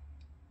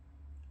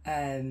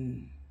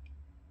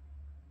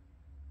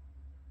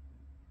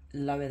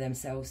lower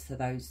themselves to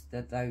those,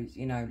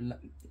 you know,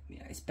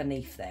 it's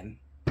beneath them.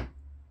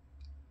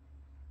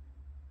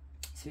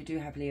 So we do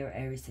have Leo,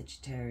 Aries,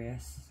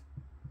 Sagittarius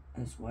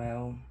as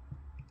well.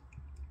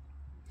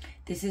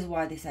 This is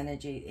why this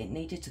energy, it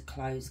needed to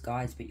close,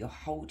 guys, but you're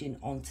holding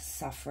on to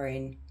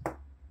suffering.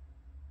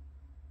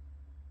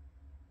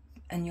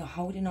 And you're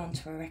holding on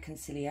to a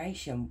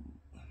reconciliation.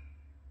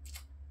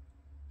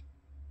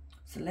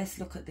 So let's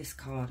look at this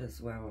card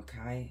as well,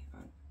 okay? I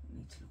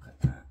need to look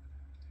at that.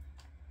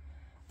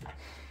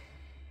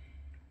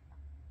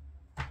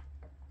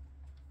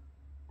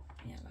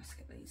 Yeah, let's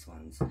get these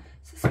ones.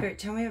 So Spirit,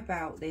 tell me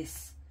about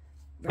this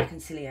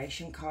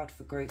reconciliation card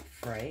for group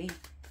 3.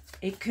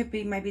 It could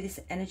be maybe this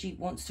energy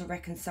wants to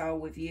reconcile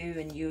with you,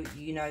 and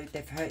you know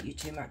they've hurt you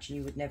too much and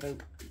you would never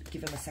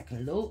give them a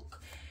second look.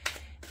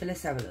 But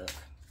let's have a look.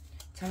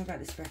 Tell me about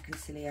this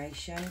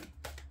reconciliation.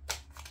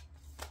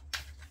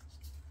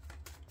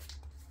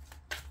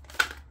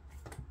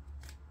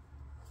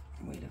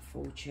 Wheel of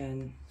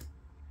Fortune.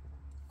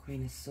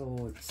 Queen of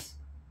Swords.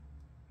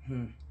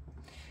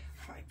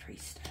 High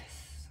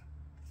Priestess.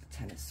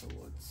 Ten of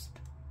Swords.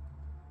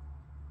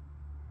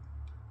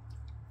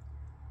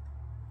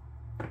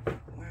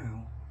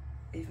 Wow,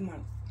 even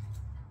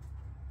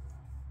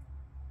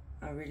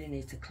I really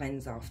need to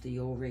cleanse after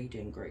your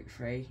reading, group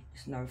 3.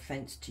 It's no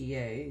offense to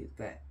you,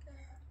 but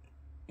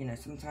you know,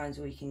 sometimes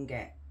we can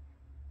get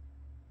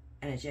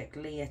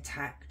energetically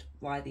attacked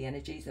by the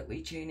energies that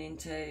we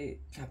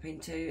tap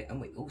into, and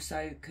we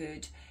also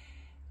could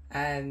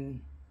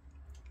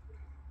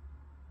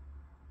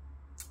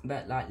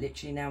but like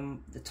literally now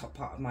the top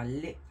part of my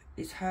lip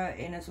is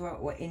hurting as well,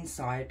 or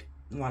inside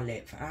my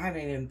lip. I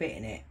haven't even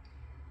bitten it.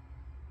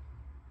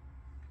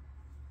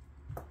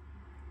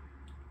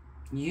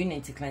 You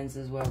need to cleanse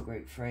as well,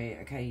 group 3,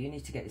 okay? You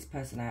need to get this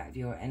person out of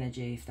your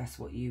energy if that's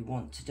what you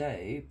want to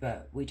do.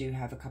 But we do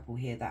have a couple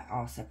here that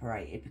are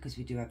separated, because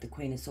we do have the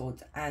Queen of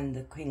Swords and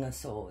the King of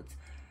Swords.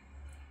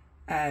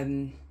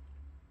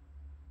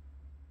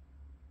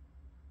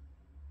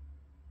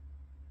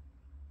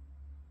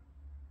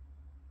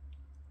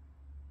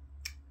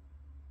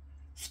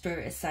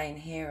 Spirit is saying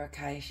here,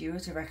 okay, if you were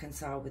to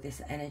reconcile with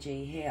this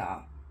energy here,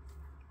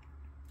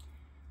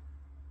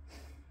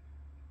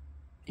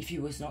 if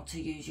you was not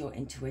to use your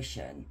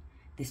intuition,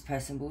 this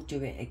person will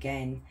do it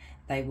again.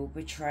 They will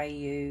betray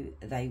you.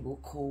 They will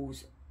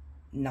cause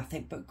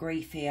nothing but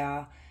grief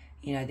here.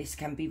 You know, this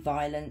can be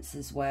violence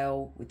as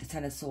well with the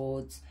Ten of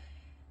Swords.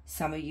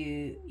 Some of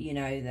you, you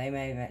know, they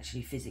may have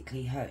actually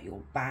physically hurt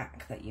your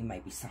back, that you may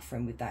be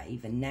suffering with that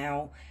even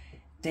now.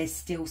 There's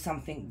still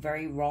something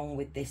very wrong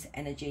with this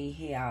energy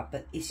here,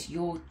 but it's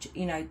your,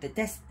 you know,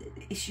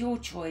 it's your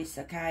choice,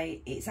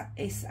 okay?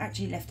 It's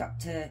actually left up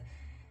to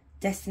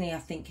destiny, I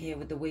think, here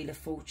with the Wheel of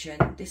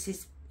Fortune. This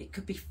is, it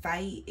could be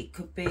fate, it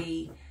could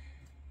be,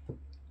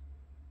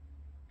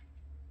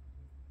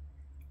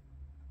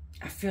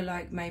 I feel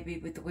like maybe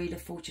with the Wheel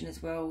of Fortune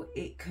as well,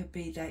 it could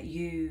be that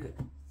you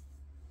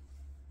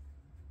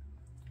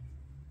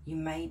You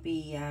may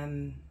be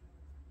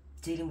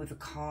dealing with a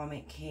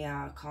karmic here,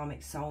 a karmic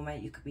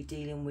soulmate. You could be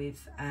dealing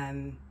with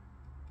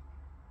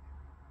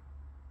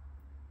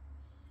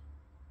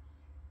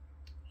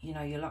you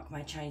know, your luck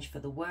may change for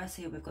the worse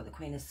here. We've got the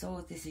Queen of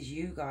Swords. This is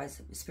you guys.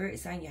 Spirit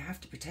is saying you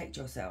have to protect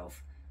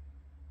yourself.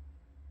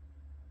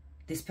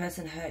 This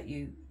person hurt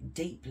you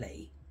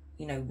deeply,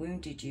 you know,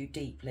 wounded you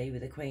deeply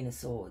with the Queen of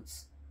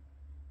Swords.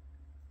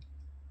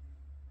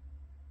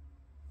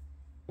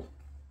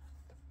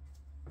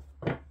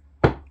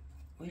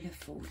 Wheel of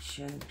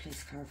Fortune,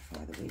 please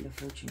clarify the Wheel of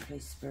Fortune,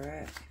 please,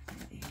 Spirit.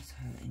 That is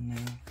hurting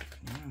now.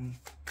 Wow.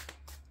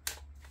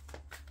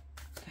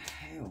 What the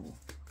hell?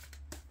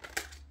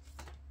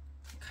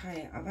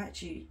 Okay, I've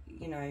actually,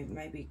 you know,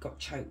 maybe got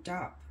choked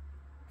up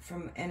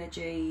from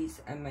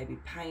energies and maybe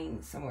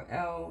pain somewhere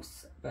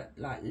else, but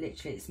like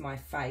literally it's my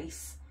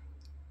face.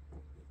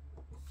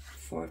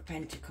 Four of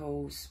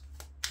Pentacles.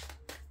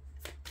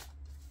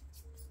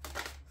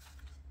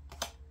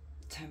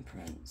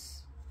 Temperance.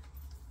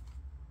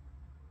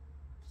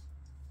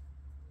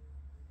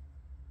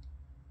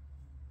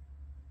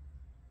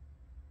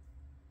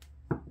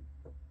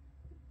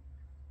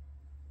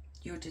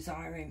 You're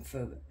desiring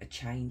for a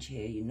change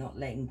here. You're not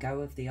letting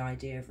go of the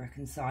idea of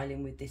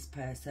reconciling with this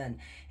person.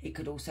 It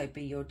could also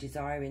be you're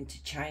desiring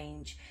to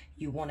change.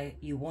 You want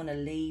to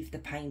leave the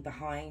pain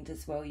behind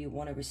as well. You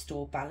want to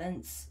restore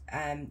balance.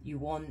 You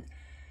want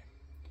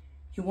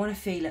to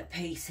feel at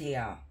peace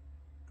here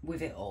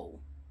with it all.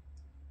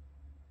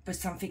 But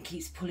something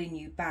keeps pulling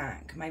you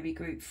back. Maybe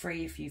group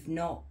 3, if you've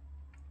not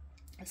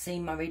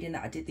seen my reading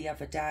that I did the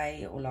other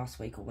day or last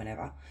week or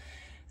whenever.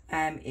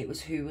 It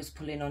was who was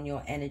pulling on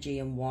your energy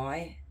and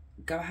why.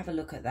 Go have a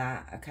look at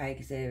that, okay?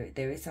 Because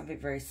there is something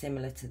very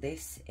similar to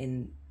this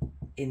in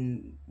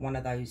one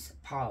of those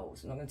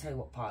piles. I'm not going to tell you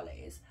what pile it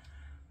is.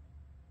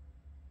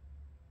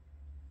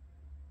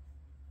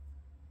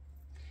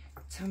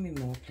 Tell me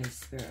more, please,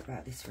 Spirit,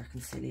 about this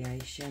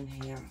reconciliation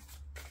here.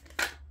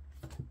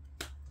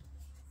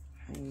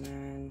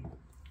 Hangman,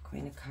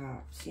 Queen of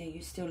Cups. Yeah,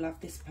 you still love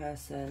this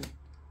person.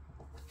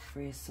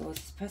 Three of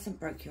Swords. This person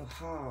broke your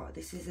heart.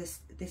 This is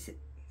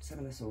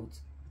Seven of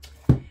Swords.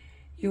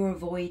 You're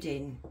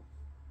avoiding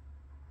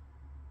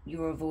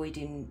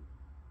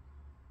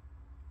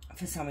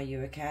for some of you,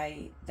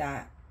 okay,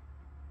 that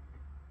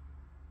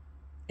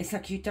it's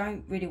like you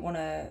don't really want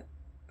to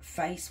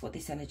face what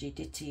this energy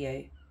did to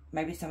you.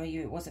 Maybe some of you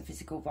it wasn't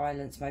physical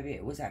violence, maybe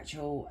it was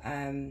actual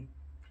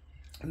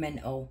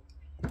mental,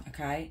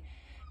 okay,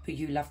 but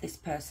you love this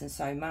person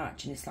so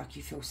much and it's like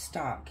you feel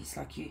stuck. It's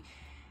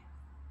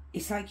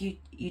like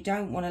you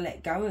don't want to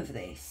let go of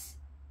this.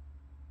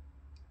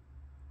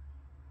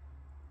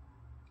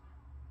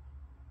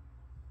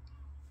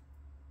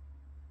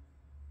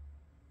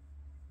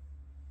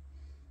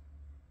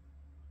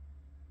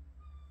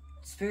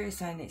 Spirit is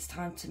saying it's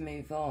time to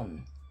move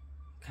on,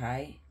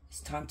 okay? It's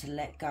time to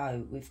let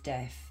go with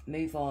death.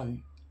 Move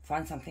on.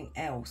 Find something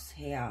else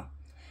here.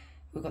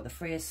 We've got the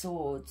Three of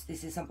Swords.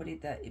 This is somebody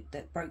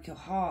that broke your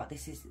heart.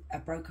 This is a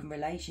broken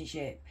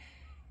relationship.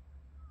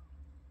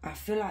 I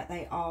feel like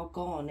they are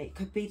gone. It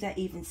could be that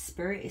even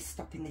Spirit is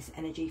stopping this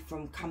energy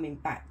from coming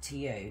back to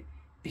you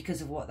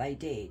because of what they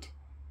did.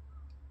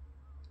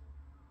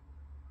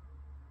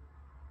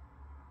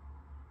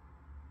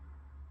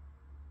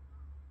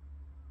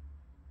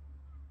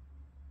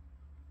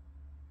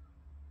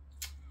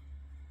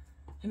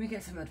 Let me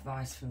get some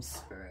advice from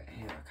Spirit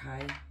here,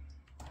 okay?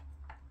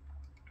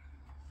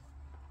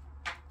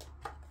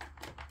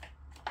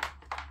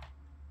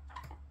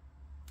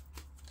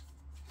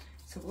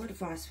 So what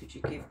advice would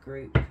you give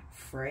group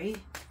 3?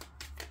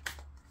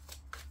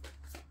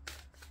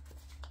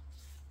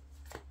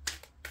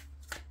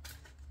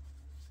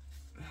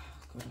 Oh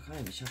God, I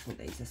can't even shuffle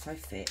these. They're so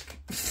thick.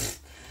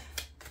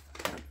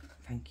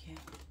 Thank you.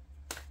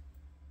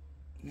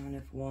 Nine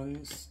of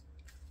Wands.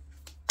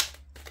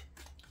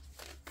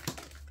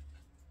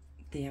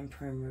 The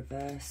Emperor in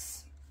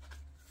reverse.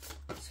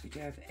 So we do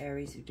have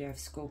Aries, we do have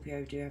Scorpio,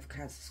 we do have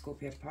Cancer,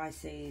 Scorpio,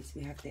 Pisces.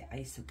 We have the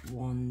Ace of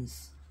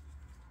Wands.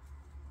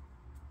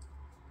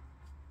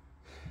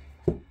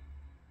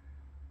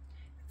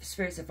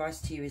 Spirit's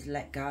advice to you is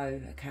let go,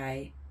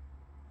 okay?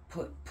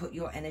 Put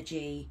your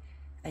energy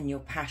and your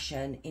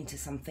passion into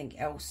something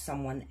else,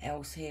 someone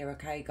else here,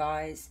 okay,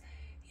 guys?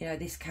 You know,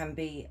 this can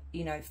be,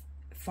 you know,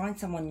 find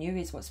someone new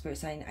is what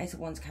Spirit's saying. Ace of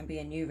Wands can be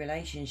a new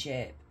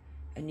relationship,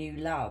 a new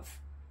love.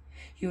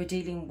 You're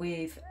dealing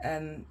with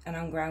an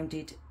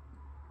ungrounded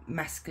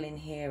masculine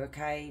here,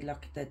 okay?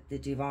 Like the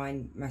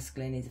divine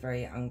masculine is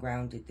very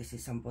ungrounded. This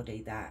is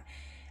somebody that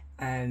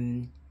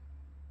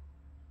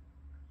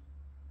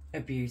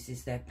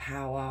abuses their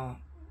power.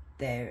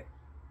 They're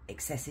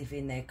excessive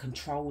in their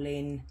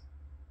controlling.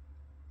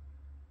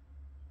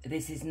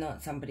 This is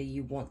not somebody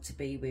you want to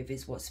be with,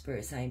 is what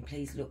Spirit's saying.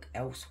 Please look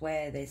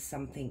elsewhere. There's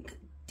something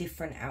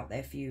different out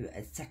there for you.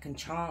 A second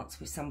chance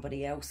with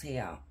somebody else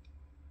here.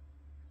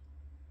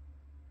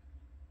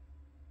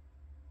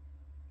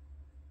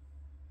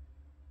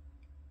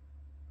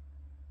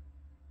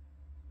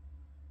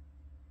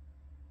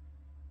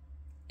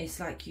 it's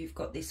like you've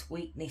got this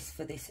weakness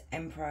for this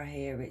Emperor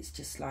here. It's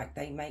just like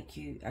they make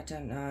you, I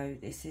don't know,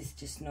 this is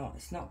just not,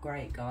 it's not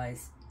great,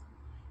 guys.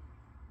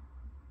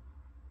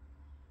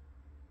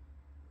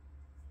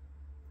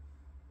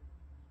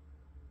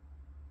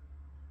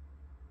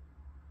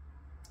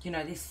 You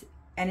know, this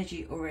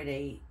energy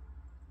already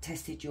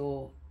tested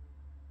your,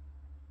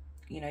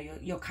 you know,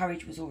 your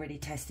courage was already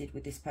tested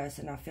with this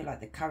person. I feel like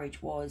the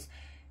courage was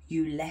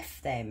you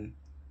left them.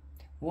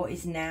 What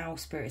is now,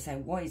 Spirit is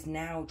saying, what is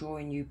now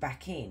drawing you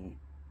back in?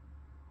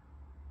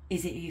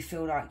 Is it you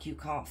feel like you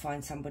can't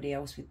find somebody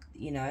else with,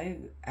 you know,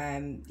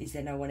 is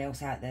there no one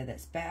else out there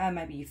that's better?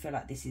 Maybe you feel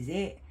like this is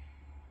it.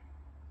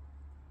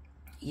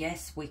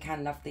 Yes, we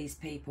can love these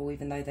people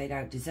even though they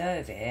don't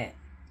deserve it.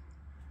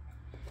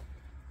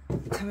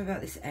 Tell me about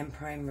this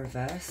Emperor in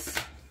reverse.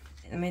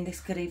 I mean, this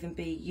could even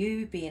be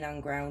you being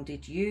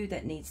ungrounded, you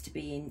that needs to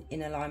be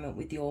in alignment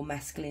with your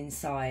masculine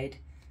side.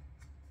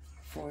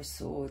 Four of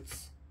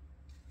Swords.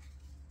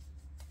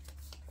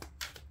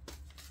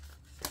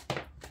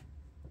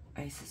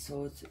 Ace of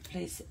Swords.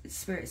 Please,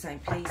 Spirit is saying,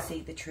 please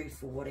see the truth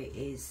for what it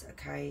is,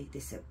 okay?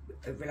 This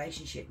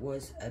relationship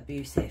was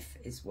abusive,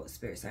 is what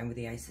Spirit is saying with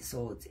the Ace of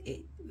Swords.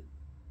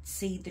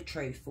 See the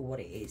truth for what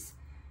it is.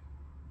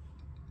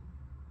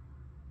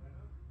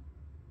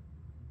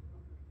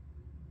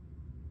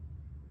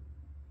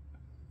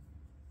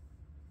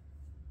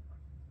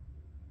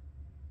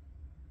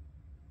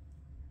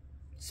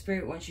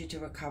 Spirit wants you to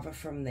recover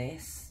from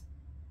this.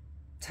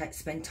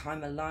 Spend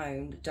time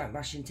alone. Don't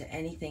rush into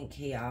anything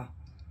here.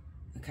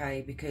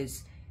 Okay,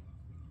 because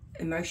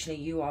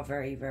emotionally you are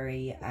very,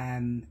 very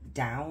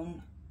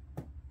down,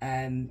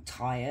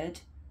 tired.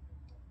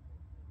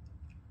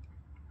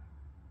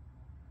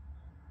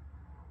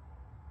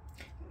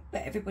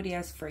 But everybody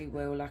has free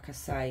will, like I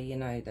say, you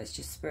know, that's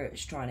just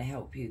Spirit's trying to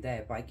help you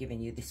there by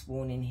giving you this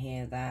warning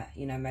here that,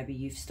 you know, maybe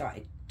you've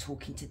started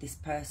talking to this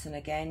person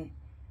again.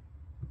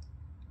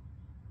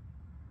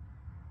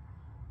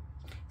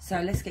 So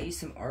let's get you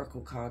some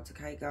oracle cards,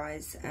 okay,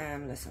 guys?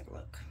 Let's have a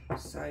look.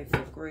 So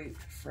for group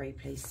 3,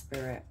 please,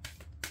 Spirit.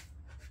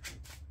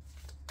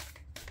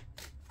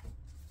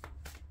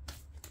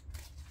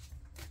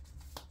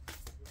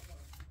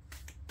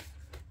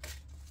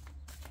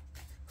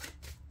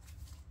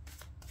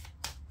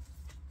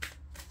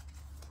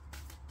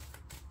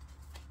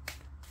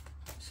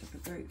 So for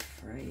group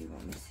 3,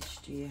 what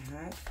message do you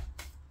have?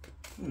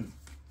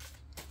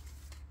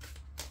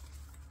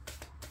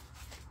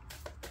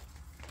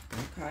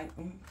 Okay,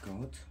 oh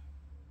God.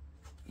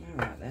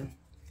 Alright then.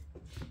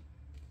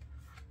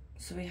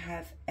 So we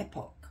have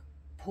epoch.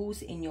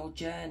 Pause in your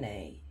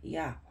journey.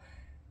 Yeah.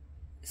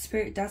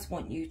 Spirit does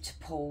want you to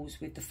pause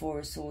with the Four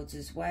of Swords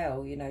as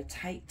well. You know,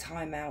 take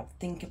time out.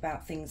 Think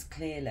about things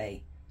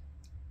clearly.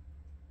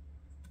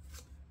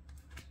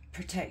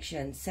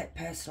 Protection. Set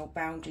personal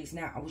boundaries.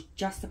 Now, I was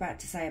just about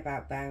to say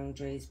about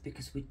boundaries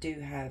because we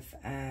do have,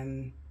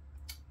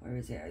 where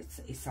is it?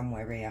 It's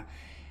somewhere here.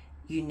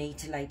 You need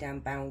to lay down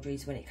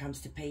boundaries when it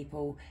comes to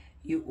people.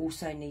 You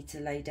also need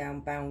to lay down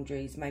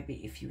boundaries, maybe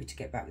if you were to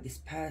get back with this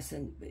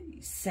person,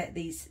 set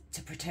these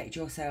to protect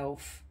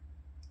yourself.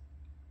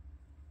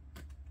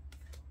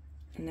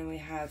 And then we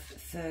have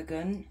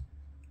Thurgon,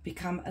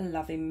 become a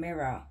loving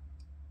mirror.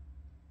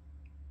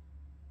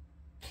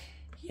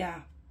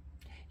 Yeah,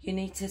 you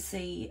need to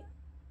see,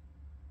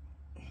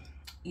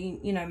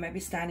 you know,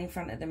 maybe stand in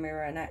front of the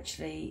mirror and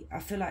actually, I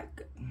feel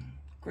like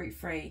group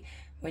 3,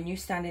 when you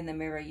stand in the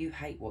mirror, you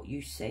hate what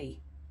you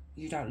see.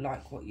 You don't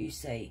like what you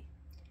see.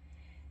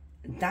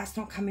 That's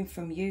not coming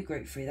from you,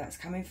 group 3. That's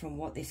coming from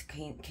what this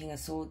King of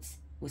Swords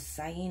was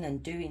saying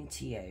and doing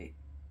to you.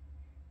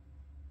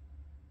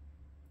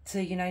 So,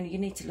 you know, you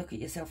need to look at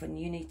yourself and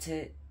you need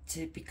to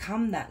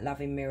become that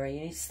loving mirror.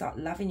 You need to start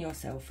loving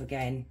yourself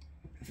again.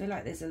 I feel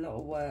like there's a lot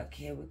of work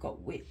here. We've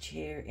got Witch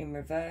here in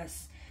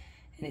reverse.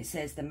 And it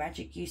says, the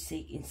magic you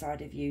seek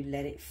inside of you,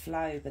 let it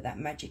flow. But that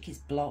magic is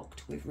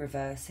blocked with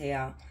reverse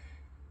here.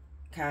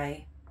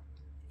 Okay,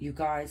 you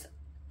guys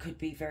could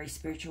be very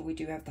spiritual. We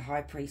do have the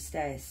High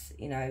Priestess,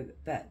 you know,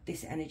 but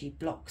this energy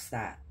blocks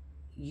that.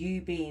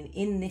 You being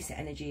in this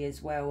energy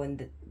as well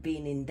and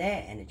being in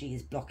their energy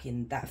is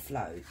blocking that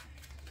flow.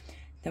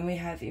 Then we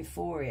have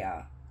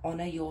Euphoria.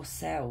 Honor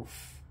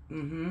yourself.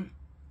 Do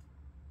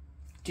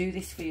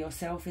this for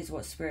yourself is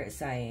what Spirit is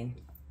saying.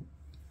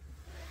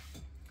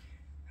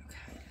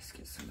 Okay, let's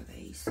get some of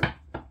these.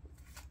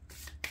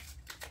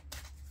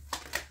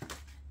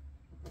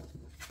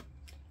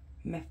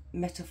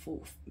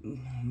 Metamorphosis.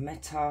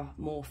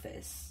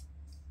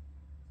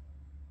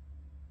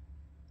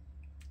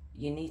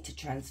 You need to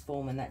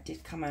transform, and that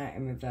did come out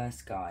in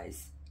reverse,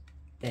 guys.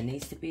 There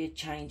needs to be a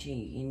change here.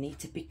 You need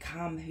to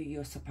become who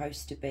you're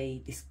supposed to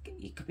be.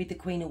 It could be the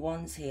Queen of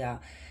Wands here.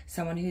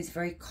 Someone who's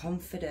very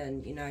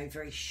confident, you know,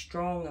 very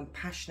strong and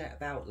passionate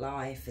about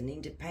life and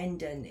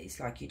independent. It's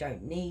like you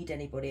don't need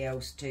anybody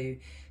else to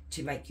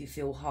make you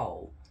feel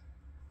whole.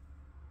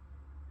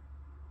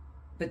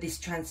 But this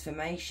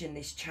transformation,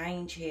 this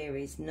change here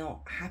is not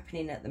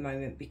happening at the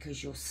moment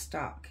because you're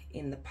stuck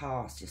in the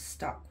past. You're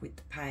stuck with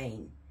the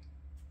pain.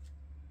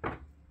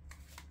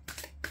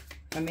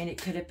 I mean,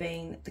 it could have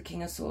been the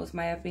King of Swords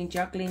may have been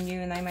juggling you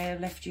and they may have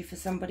left you for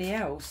somebody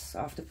else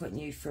after putting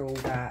you through all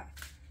that.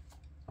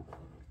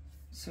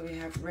 So we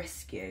have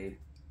rescue.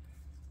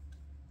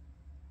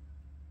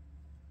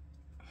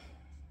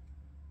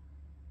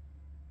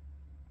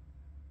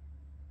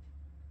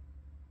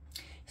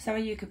 Some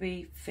of you could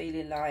be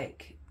feeling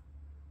like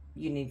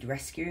you need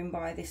rescuing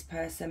by this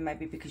person,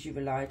 maybe because you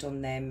relied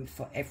on them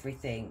for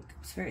everything.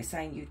 Spirit is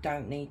saying you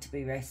don't need to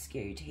be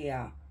rescued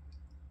here.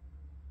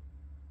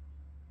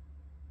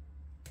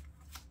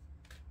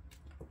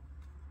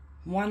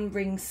 One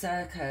ring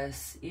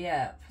circus,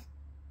 yep.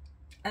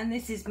 And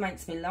this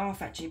makes me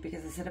laugh actually,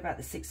 because I said about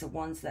the Six of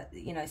Wands that,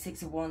 you know,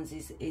 Six of Wands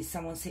is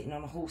someone sitting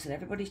on a horse and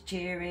everybody's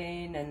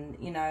cheering, and,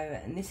 you know,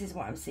 and this is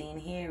what I'm seeing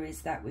here,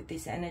 is that with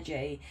this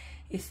energy,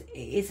 it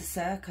is a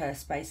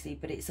circus basically,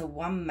 but it's a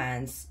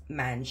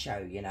man show,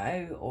 you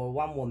know, or a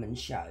one woman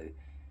show.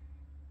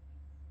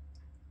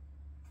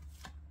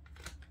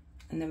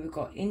 And then we've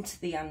got into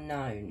the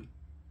unknown.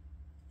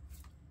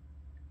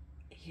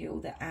 Heal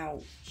the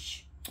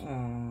ouch.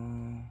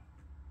 Oh.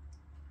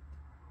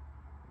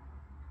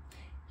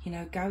 You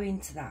know, go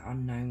into that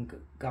unknown,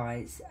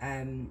 guys.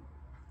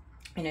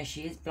 You know,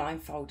 she is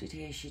blindfolded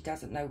here. She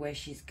doesn't know where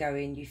she's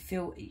going. You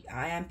feel,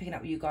 I am picking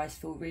up, you guys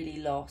feel really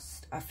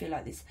lost. I feel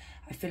like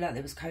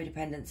there was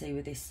codependency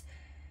with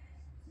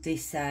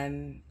this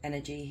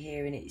energy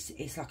here, and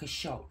it's like a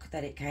shock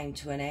that it came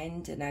to an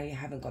end, and now you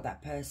haven't got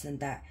that person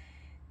that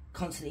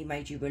constantly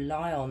made you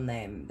rely on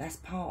them. That's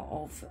part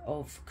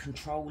of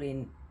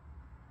controlling,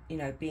 you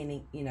know,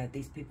 being, you know,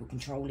 these people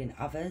controlling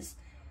others.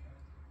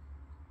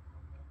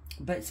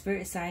 But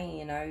Spirit is saying,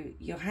 you know,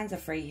 your hands are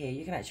free here.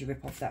 You can actually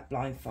rip off that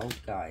blindfold,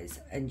 guys,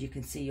 and you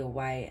can see your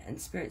way.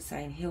 And Spirit's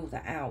saying, heal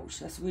the ouch.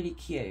 That's really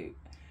cute.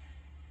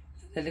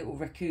 The little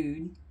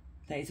raccoon.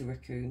 That is a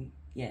raccoon,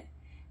 yeah.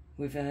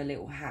 With her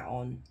little hat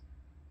on.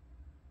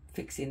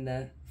 Fixing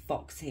the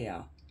fox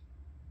here.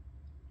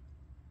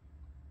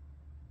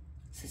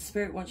 So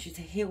Spirit wants you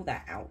to heal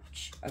that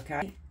ouch,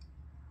 okay?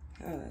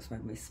 Oh, that's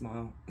made me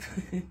smile.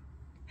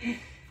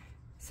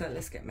 So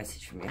let's get a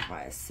message from your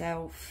higher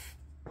self.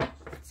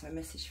 So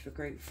message for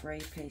group 3,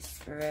 please,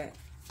 Spirit.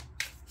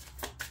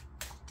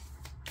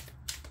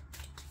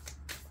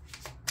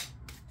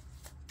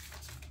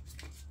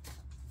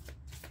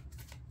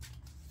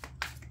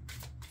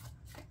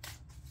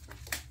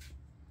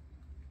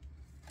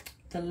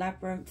 The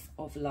labyrinth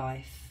of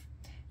life.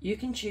 You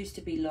can choose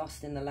to be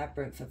lost in the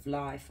labyrinth of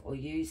life, or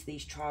use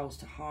these trials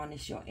to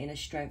harness your inner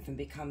strength and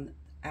become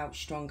out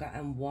stronger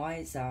and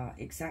wiser.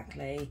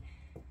 Exactly.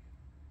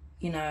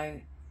 You know,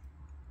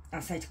 I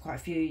say to quite a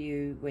few of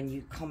you when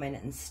you comment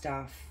and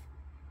stuff,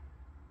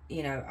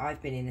 you know, I've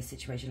been in a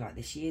situation like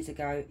this years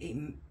ago.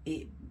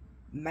 It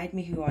made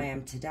me who I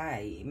am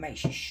today. It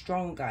makes you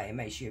stronger. It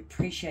makes you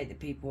appreciate the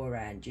people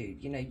around you.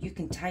 You know, you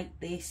can take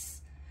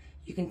this,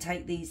 you can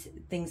take these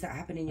things that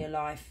happen in your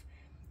life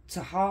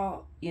to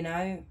heart, you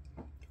know,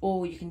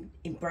 or you can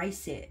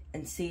embrace it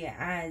and see it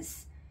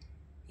as,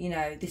 you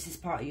know, this is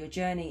part of your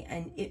journey,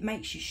 and it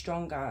makes you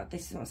stronger.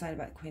 This is what I'm saying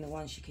about the Queen of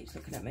Wands. She keeps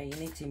looking at me. You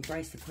need to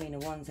embrace the Queen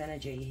of Wands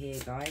energy here,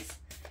 guys.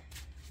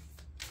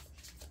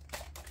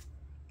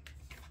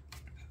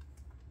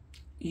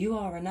 You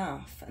are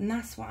enough. And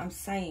that's what I'm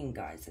saying,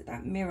 guys.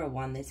 That mirror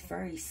one is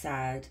very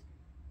sad.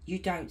 You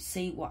don't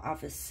see what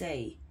others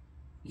see.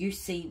 You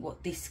see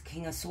what this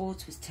King of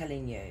Swords was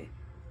telling you.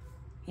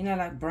 You know,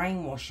 like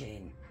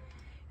brainwashing.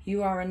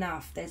 You are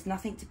enough. There's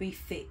nothing to be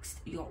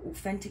fixed. Your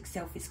authentic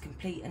self is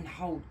complete and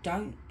whole.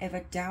 Don't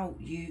ever doubt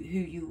who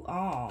you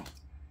are.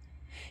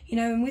 You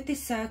know, and with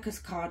this circus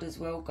card as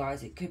well,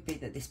 guys, it could be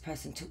that this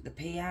person took the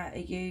pee out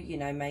of you, you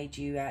know, made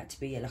you out to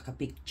be like a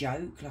big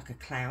joke, like a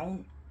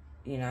clown.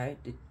 You know,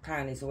 the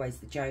clown is always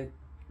the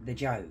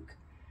joke.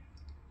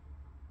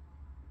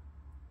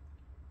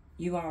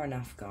 You are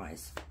enough,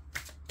 guys.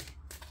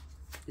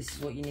 This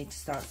is what you need to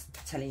start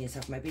telling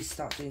yourself. Maybe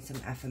start doing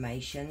some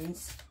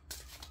affirmations.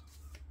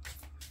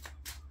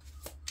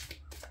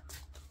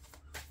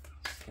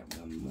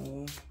 One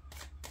more.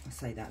 I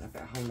say that and I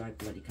bet a whole load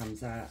bloody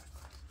comes out.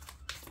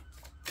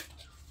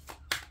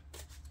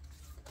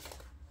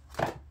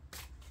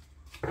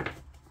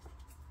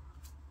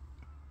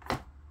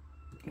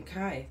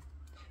 Okay.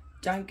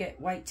 Don't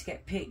wait to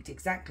get picked.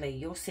 Exactly.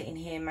 You're sitting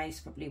here, maybe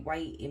probably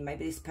waiting.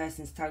 Maybe this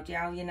person's told you,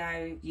 oh, you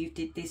know, you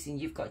did this and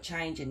you've got to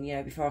change, and, you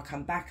know, before I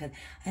come back,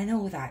 and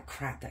all that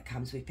crap that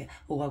comes with it.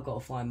 Oh, I've got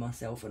to find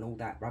myself and all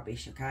that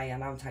rubbish. Okay. I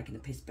know I'm taking the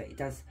piss, but it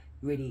does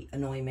really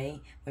annoy me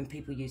when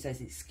people use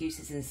those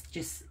excuses, and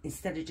just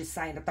instead of just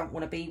saying I don't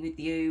want to be with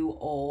you,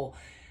 or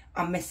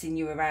I'm messing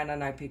you around. I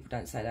know people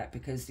don't say that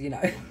because, you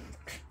know,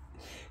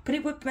 but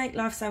it would make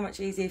life so much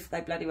easier if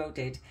they bloody well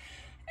did.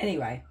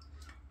 Anyway,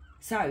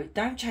 so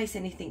don't chase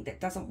anything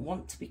that doesn't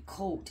want to be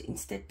caught.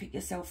 Instead, pick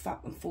yourself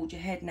up and forge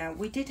ahead. Now,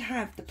 we did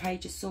have the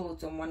Page of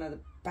Swords on one of the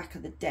back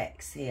of the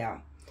decks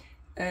here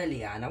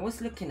earlier, and I was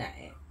looking at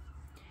it.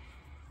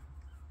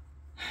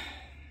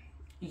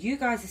 You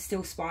guys are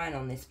still spying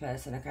on this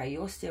person, okay?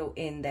 You're still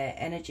in their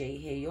energy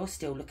here. You're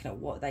still looking at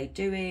what they're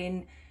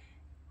doing.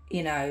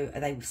 you know, are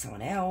they with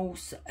someone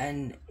else?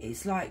 And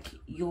it's like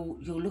you're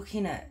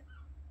looking at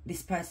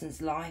this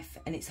person's life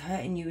and it's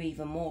hurting you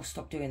even more.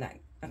 Stop doing that,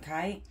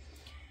 okay?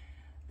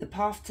 The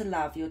path to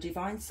love, your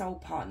divine soul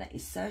partner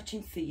is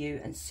searching for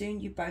you, and soon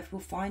you both will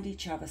find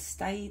each other.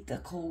 Stay the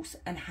course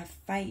and have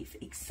faith.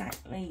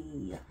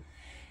 Exactly.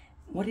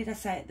 What did I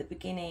say at the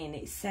beginning?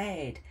 It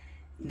said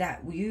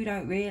that you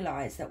don't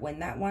realise that when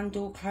that one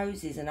door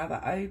closes,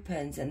 another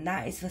opens, and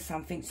that is for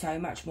something so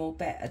much more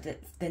better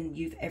than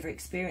you've ever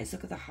experienced.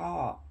 Look at the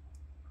heart.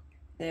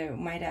 They're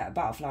made out of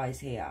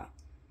butterflies here.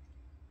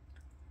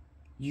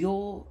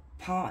 Your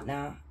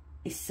partner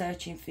is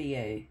searching for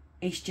you.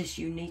 It's just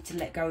you need to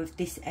let go of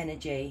this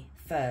energy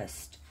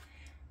first.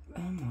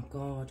 Oh my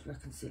God,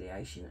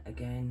 reconciliation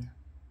again.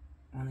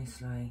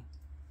 Honestly.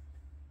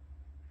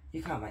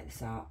 You can't make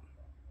this up.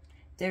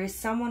 There is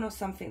someone or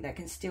something that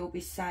can still be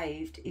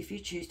saved if you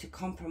choose to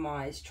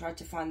compromise. Try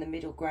to find the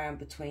middle ground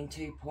between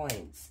 2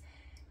 points.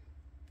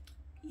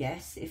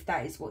 Yes, if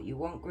that is what you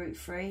want, group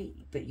 3,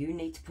 but you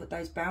need to put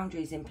those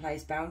boundaries in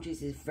place.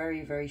 Boundaries is very,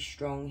 very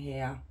strong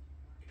here.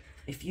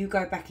 If you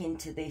go back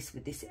into this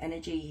with this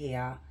energy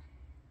here,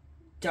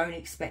 don't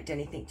expect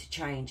anything to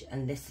change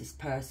unless this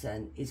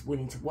person is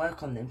willing to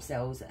work on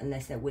themselves,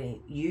 unless they're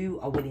willing, you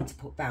are willing to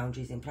put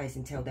boundaries in place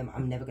and tell them,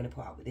 I'm never going to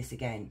put up with this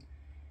again.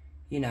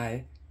 You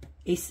know,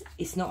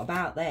 it's not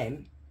about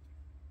them.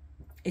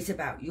 It's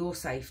about your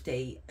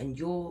safety and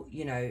your,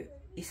 you know,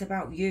 it's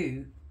about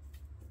you,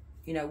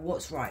 you know,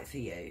 what's right for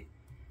you.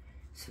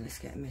 So let's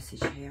get a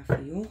message here for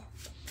you.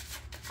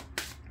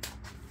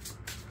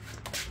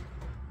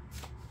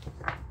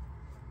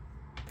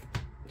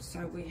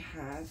 So we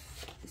have,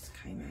 this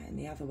came out in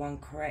the other one,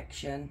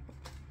 correction.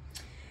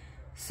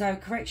 So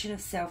correction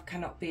of self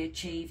cannot be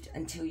achieved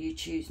until you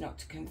choose not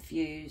to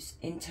confuse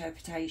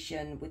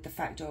interpretation with the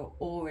fact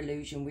or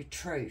illusion with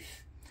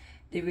truth.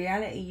 The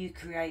reality you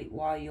create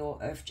while your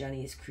earth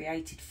journey is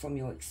created from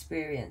your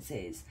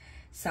experiences.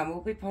 Some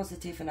will be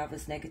positive and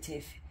others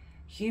negative.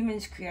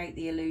 Humans create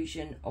the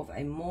illusion of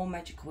a more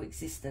magical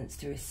existence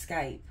to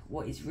escape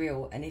what is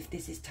real, and if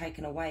this is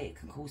taken away, it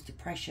can cause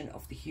depression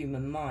of the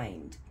human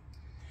mind.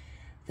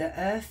 The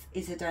earth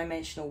is a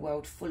dimensional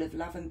world full of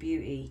love and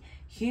beauty.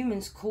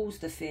 Humans cause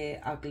the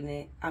fear,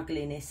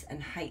 ugliness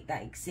and hate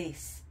that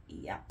exists.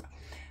 Yep.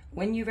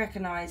 When you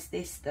recognise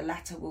this, the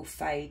latter will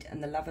fade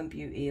and the love and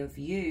beauty of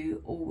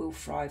you all will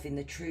thrive in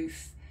the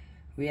truth,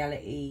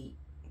 reality.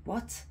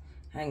 What?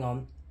 Hang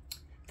on.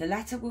 The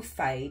latter will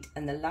fade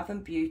and the love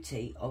and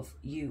beauty of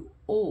you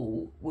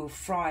all will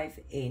thrive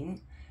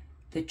in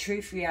the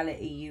truth,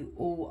 reality you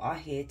all are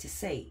here to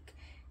seek.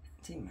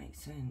 Didn't make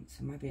sense,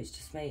 or maybe it's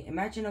just me.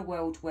 Imagine a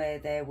world where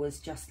there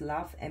was just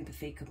love,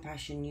 empathy,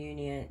 compassion,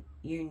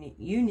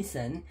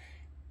 unison,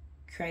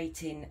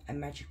 creating a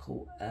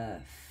magical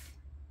earth.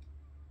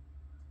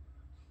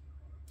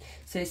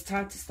 So it's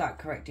time to start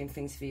correcting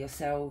things for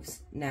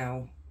yourselves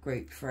now,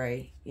 group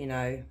 3. You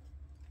know,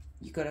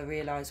 you've got to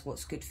realise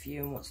what's good for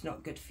you and what's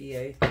not good for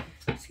you.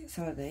 Let's get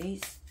some of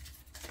these.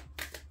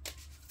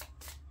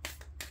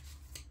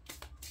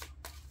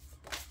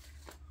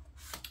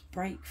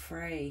 Break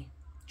free.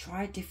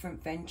 Try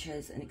different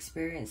ventures and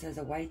experience as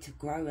a way to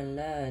grow and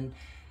learn.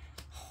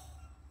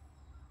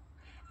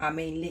 I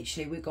mean,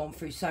 literally, we've gone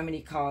through so many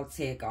cards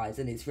here, guys,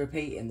 and it's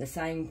repeating the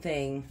same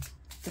thing.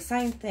 The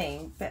same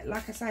thing. But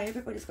like I say,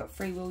 everybody's got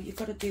free will. You've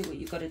got to do what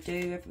you've got to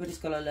do. Everybody's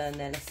got to learn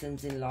their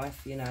lessons in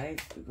life, you know.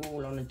 We're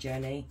all on a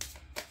journey.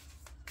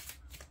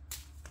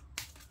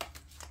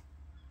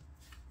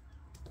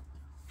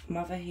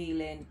 Mother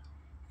healing.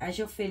 As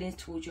your feelings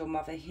towards your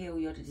mother heal,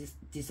 your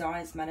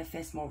desires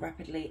manifest more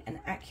rapidly and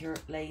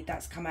accurately.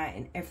 That's come out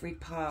in every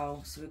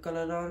pile. So we've got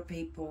a lot of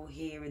people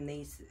here in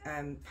these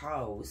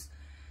piles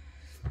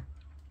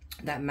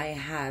that may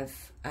have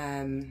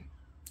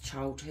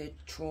childhood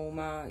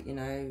trauma, you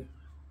know,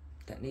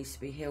 that needs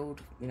to be healed,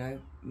 you know,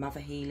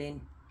 mother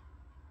healing.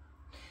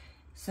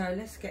 So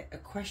let's get a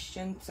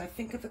question. So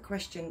think of a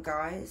question,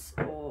 guys,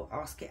 or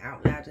ask it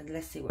out loud and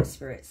let's see what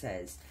Spirit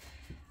says.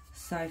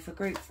 So for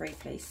group 3,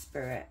 please,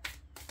 Spirit.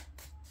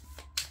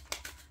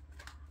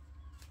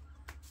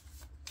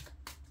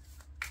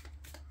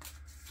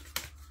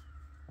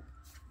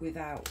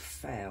 Without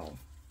fail.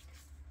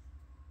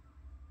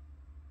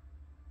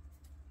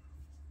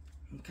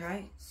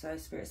 Okay, so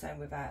Spirit saying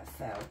without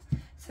fail.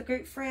 So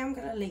group 3, I'm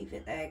going to leave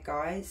it there,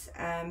 guys.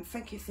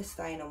 Thank you for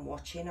staying and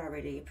watching. I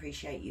really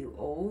appreciate you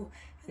all.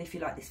 And if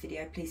you like this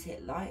video, please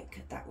hit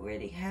like. That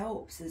really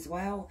helps as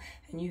well.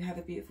 And you have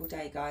a beautiful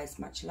day, guys.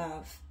 Much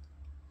love.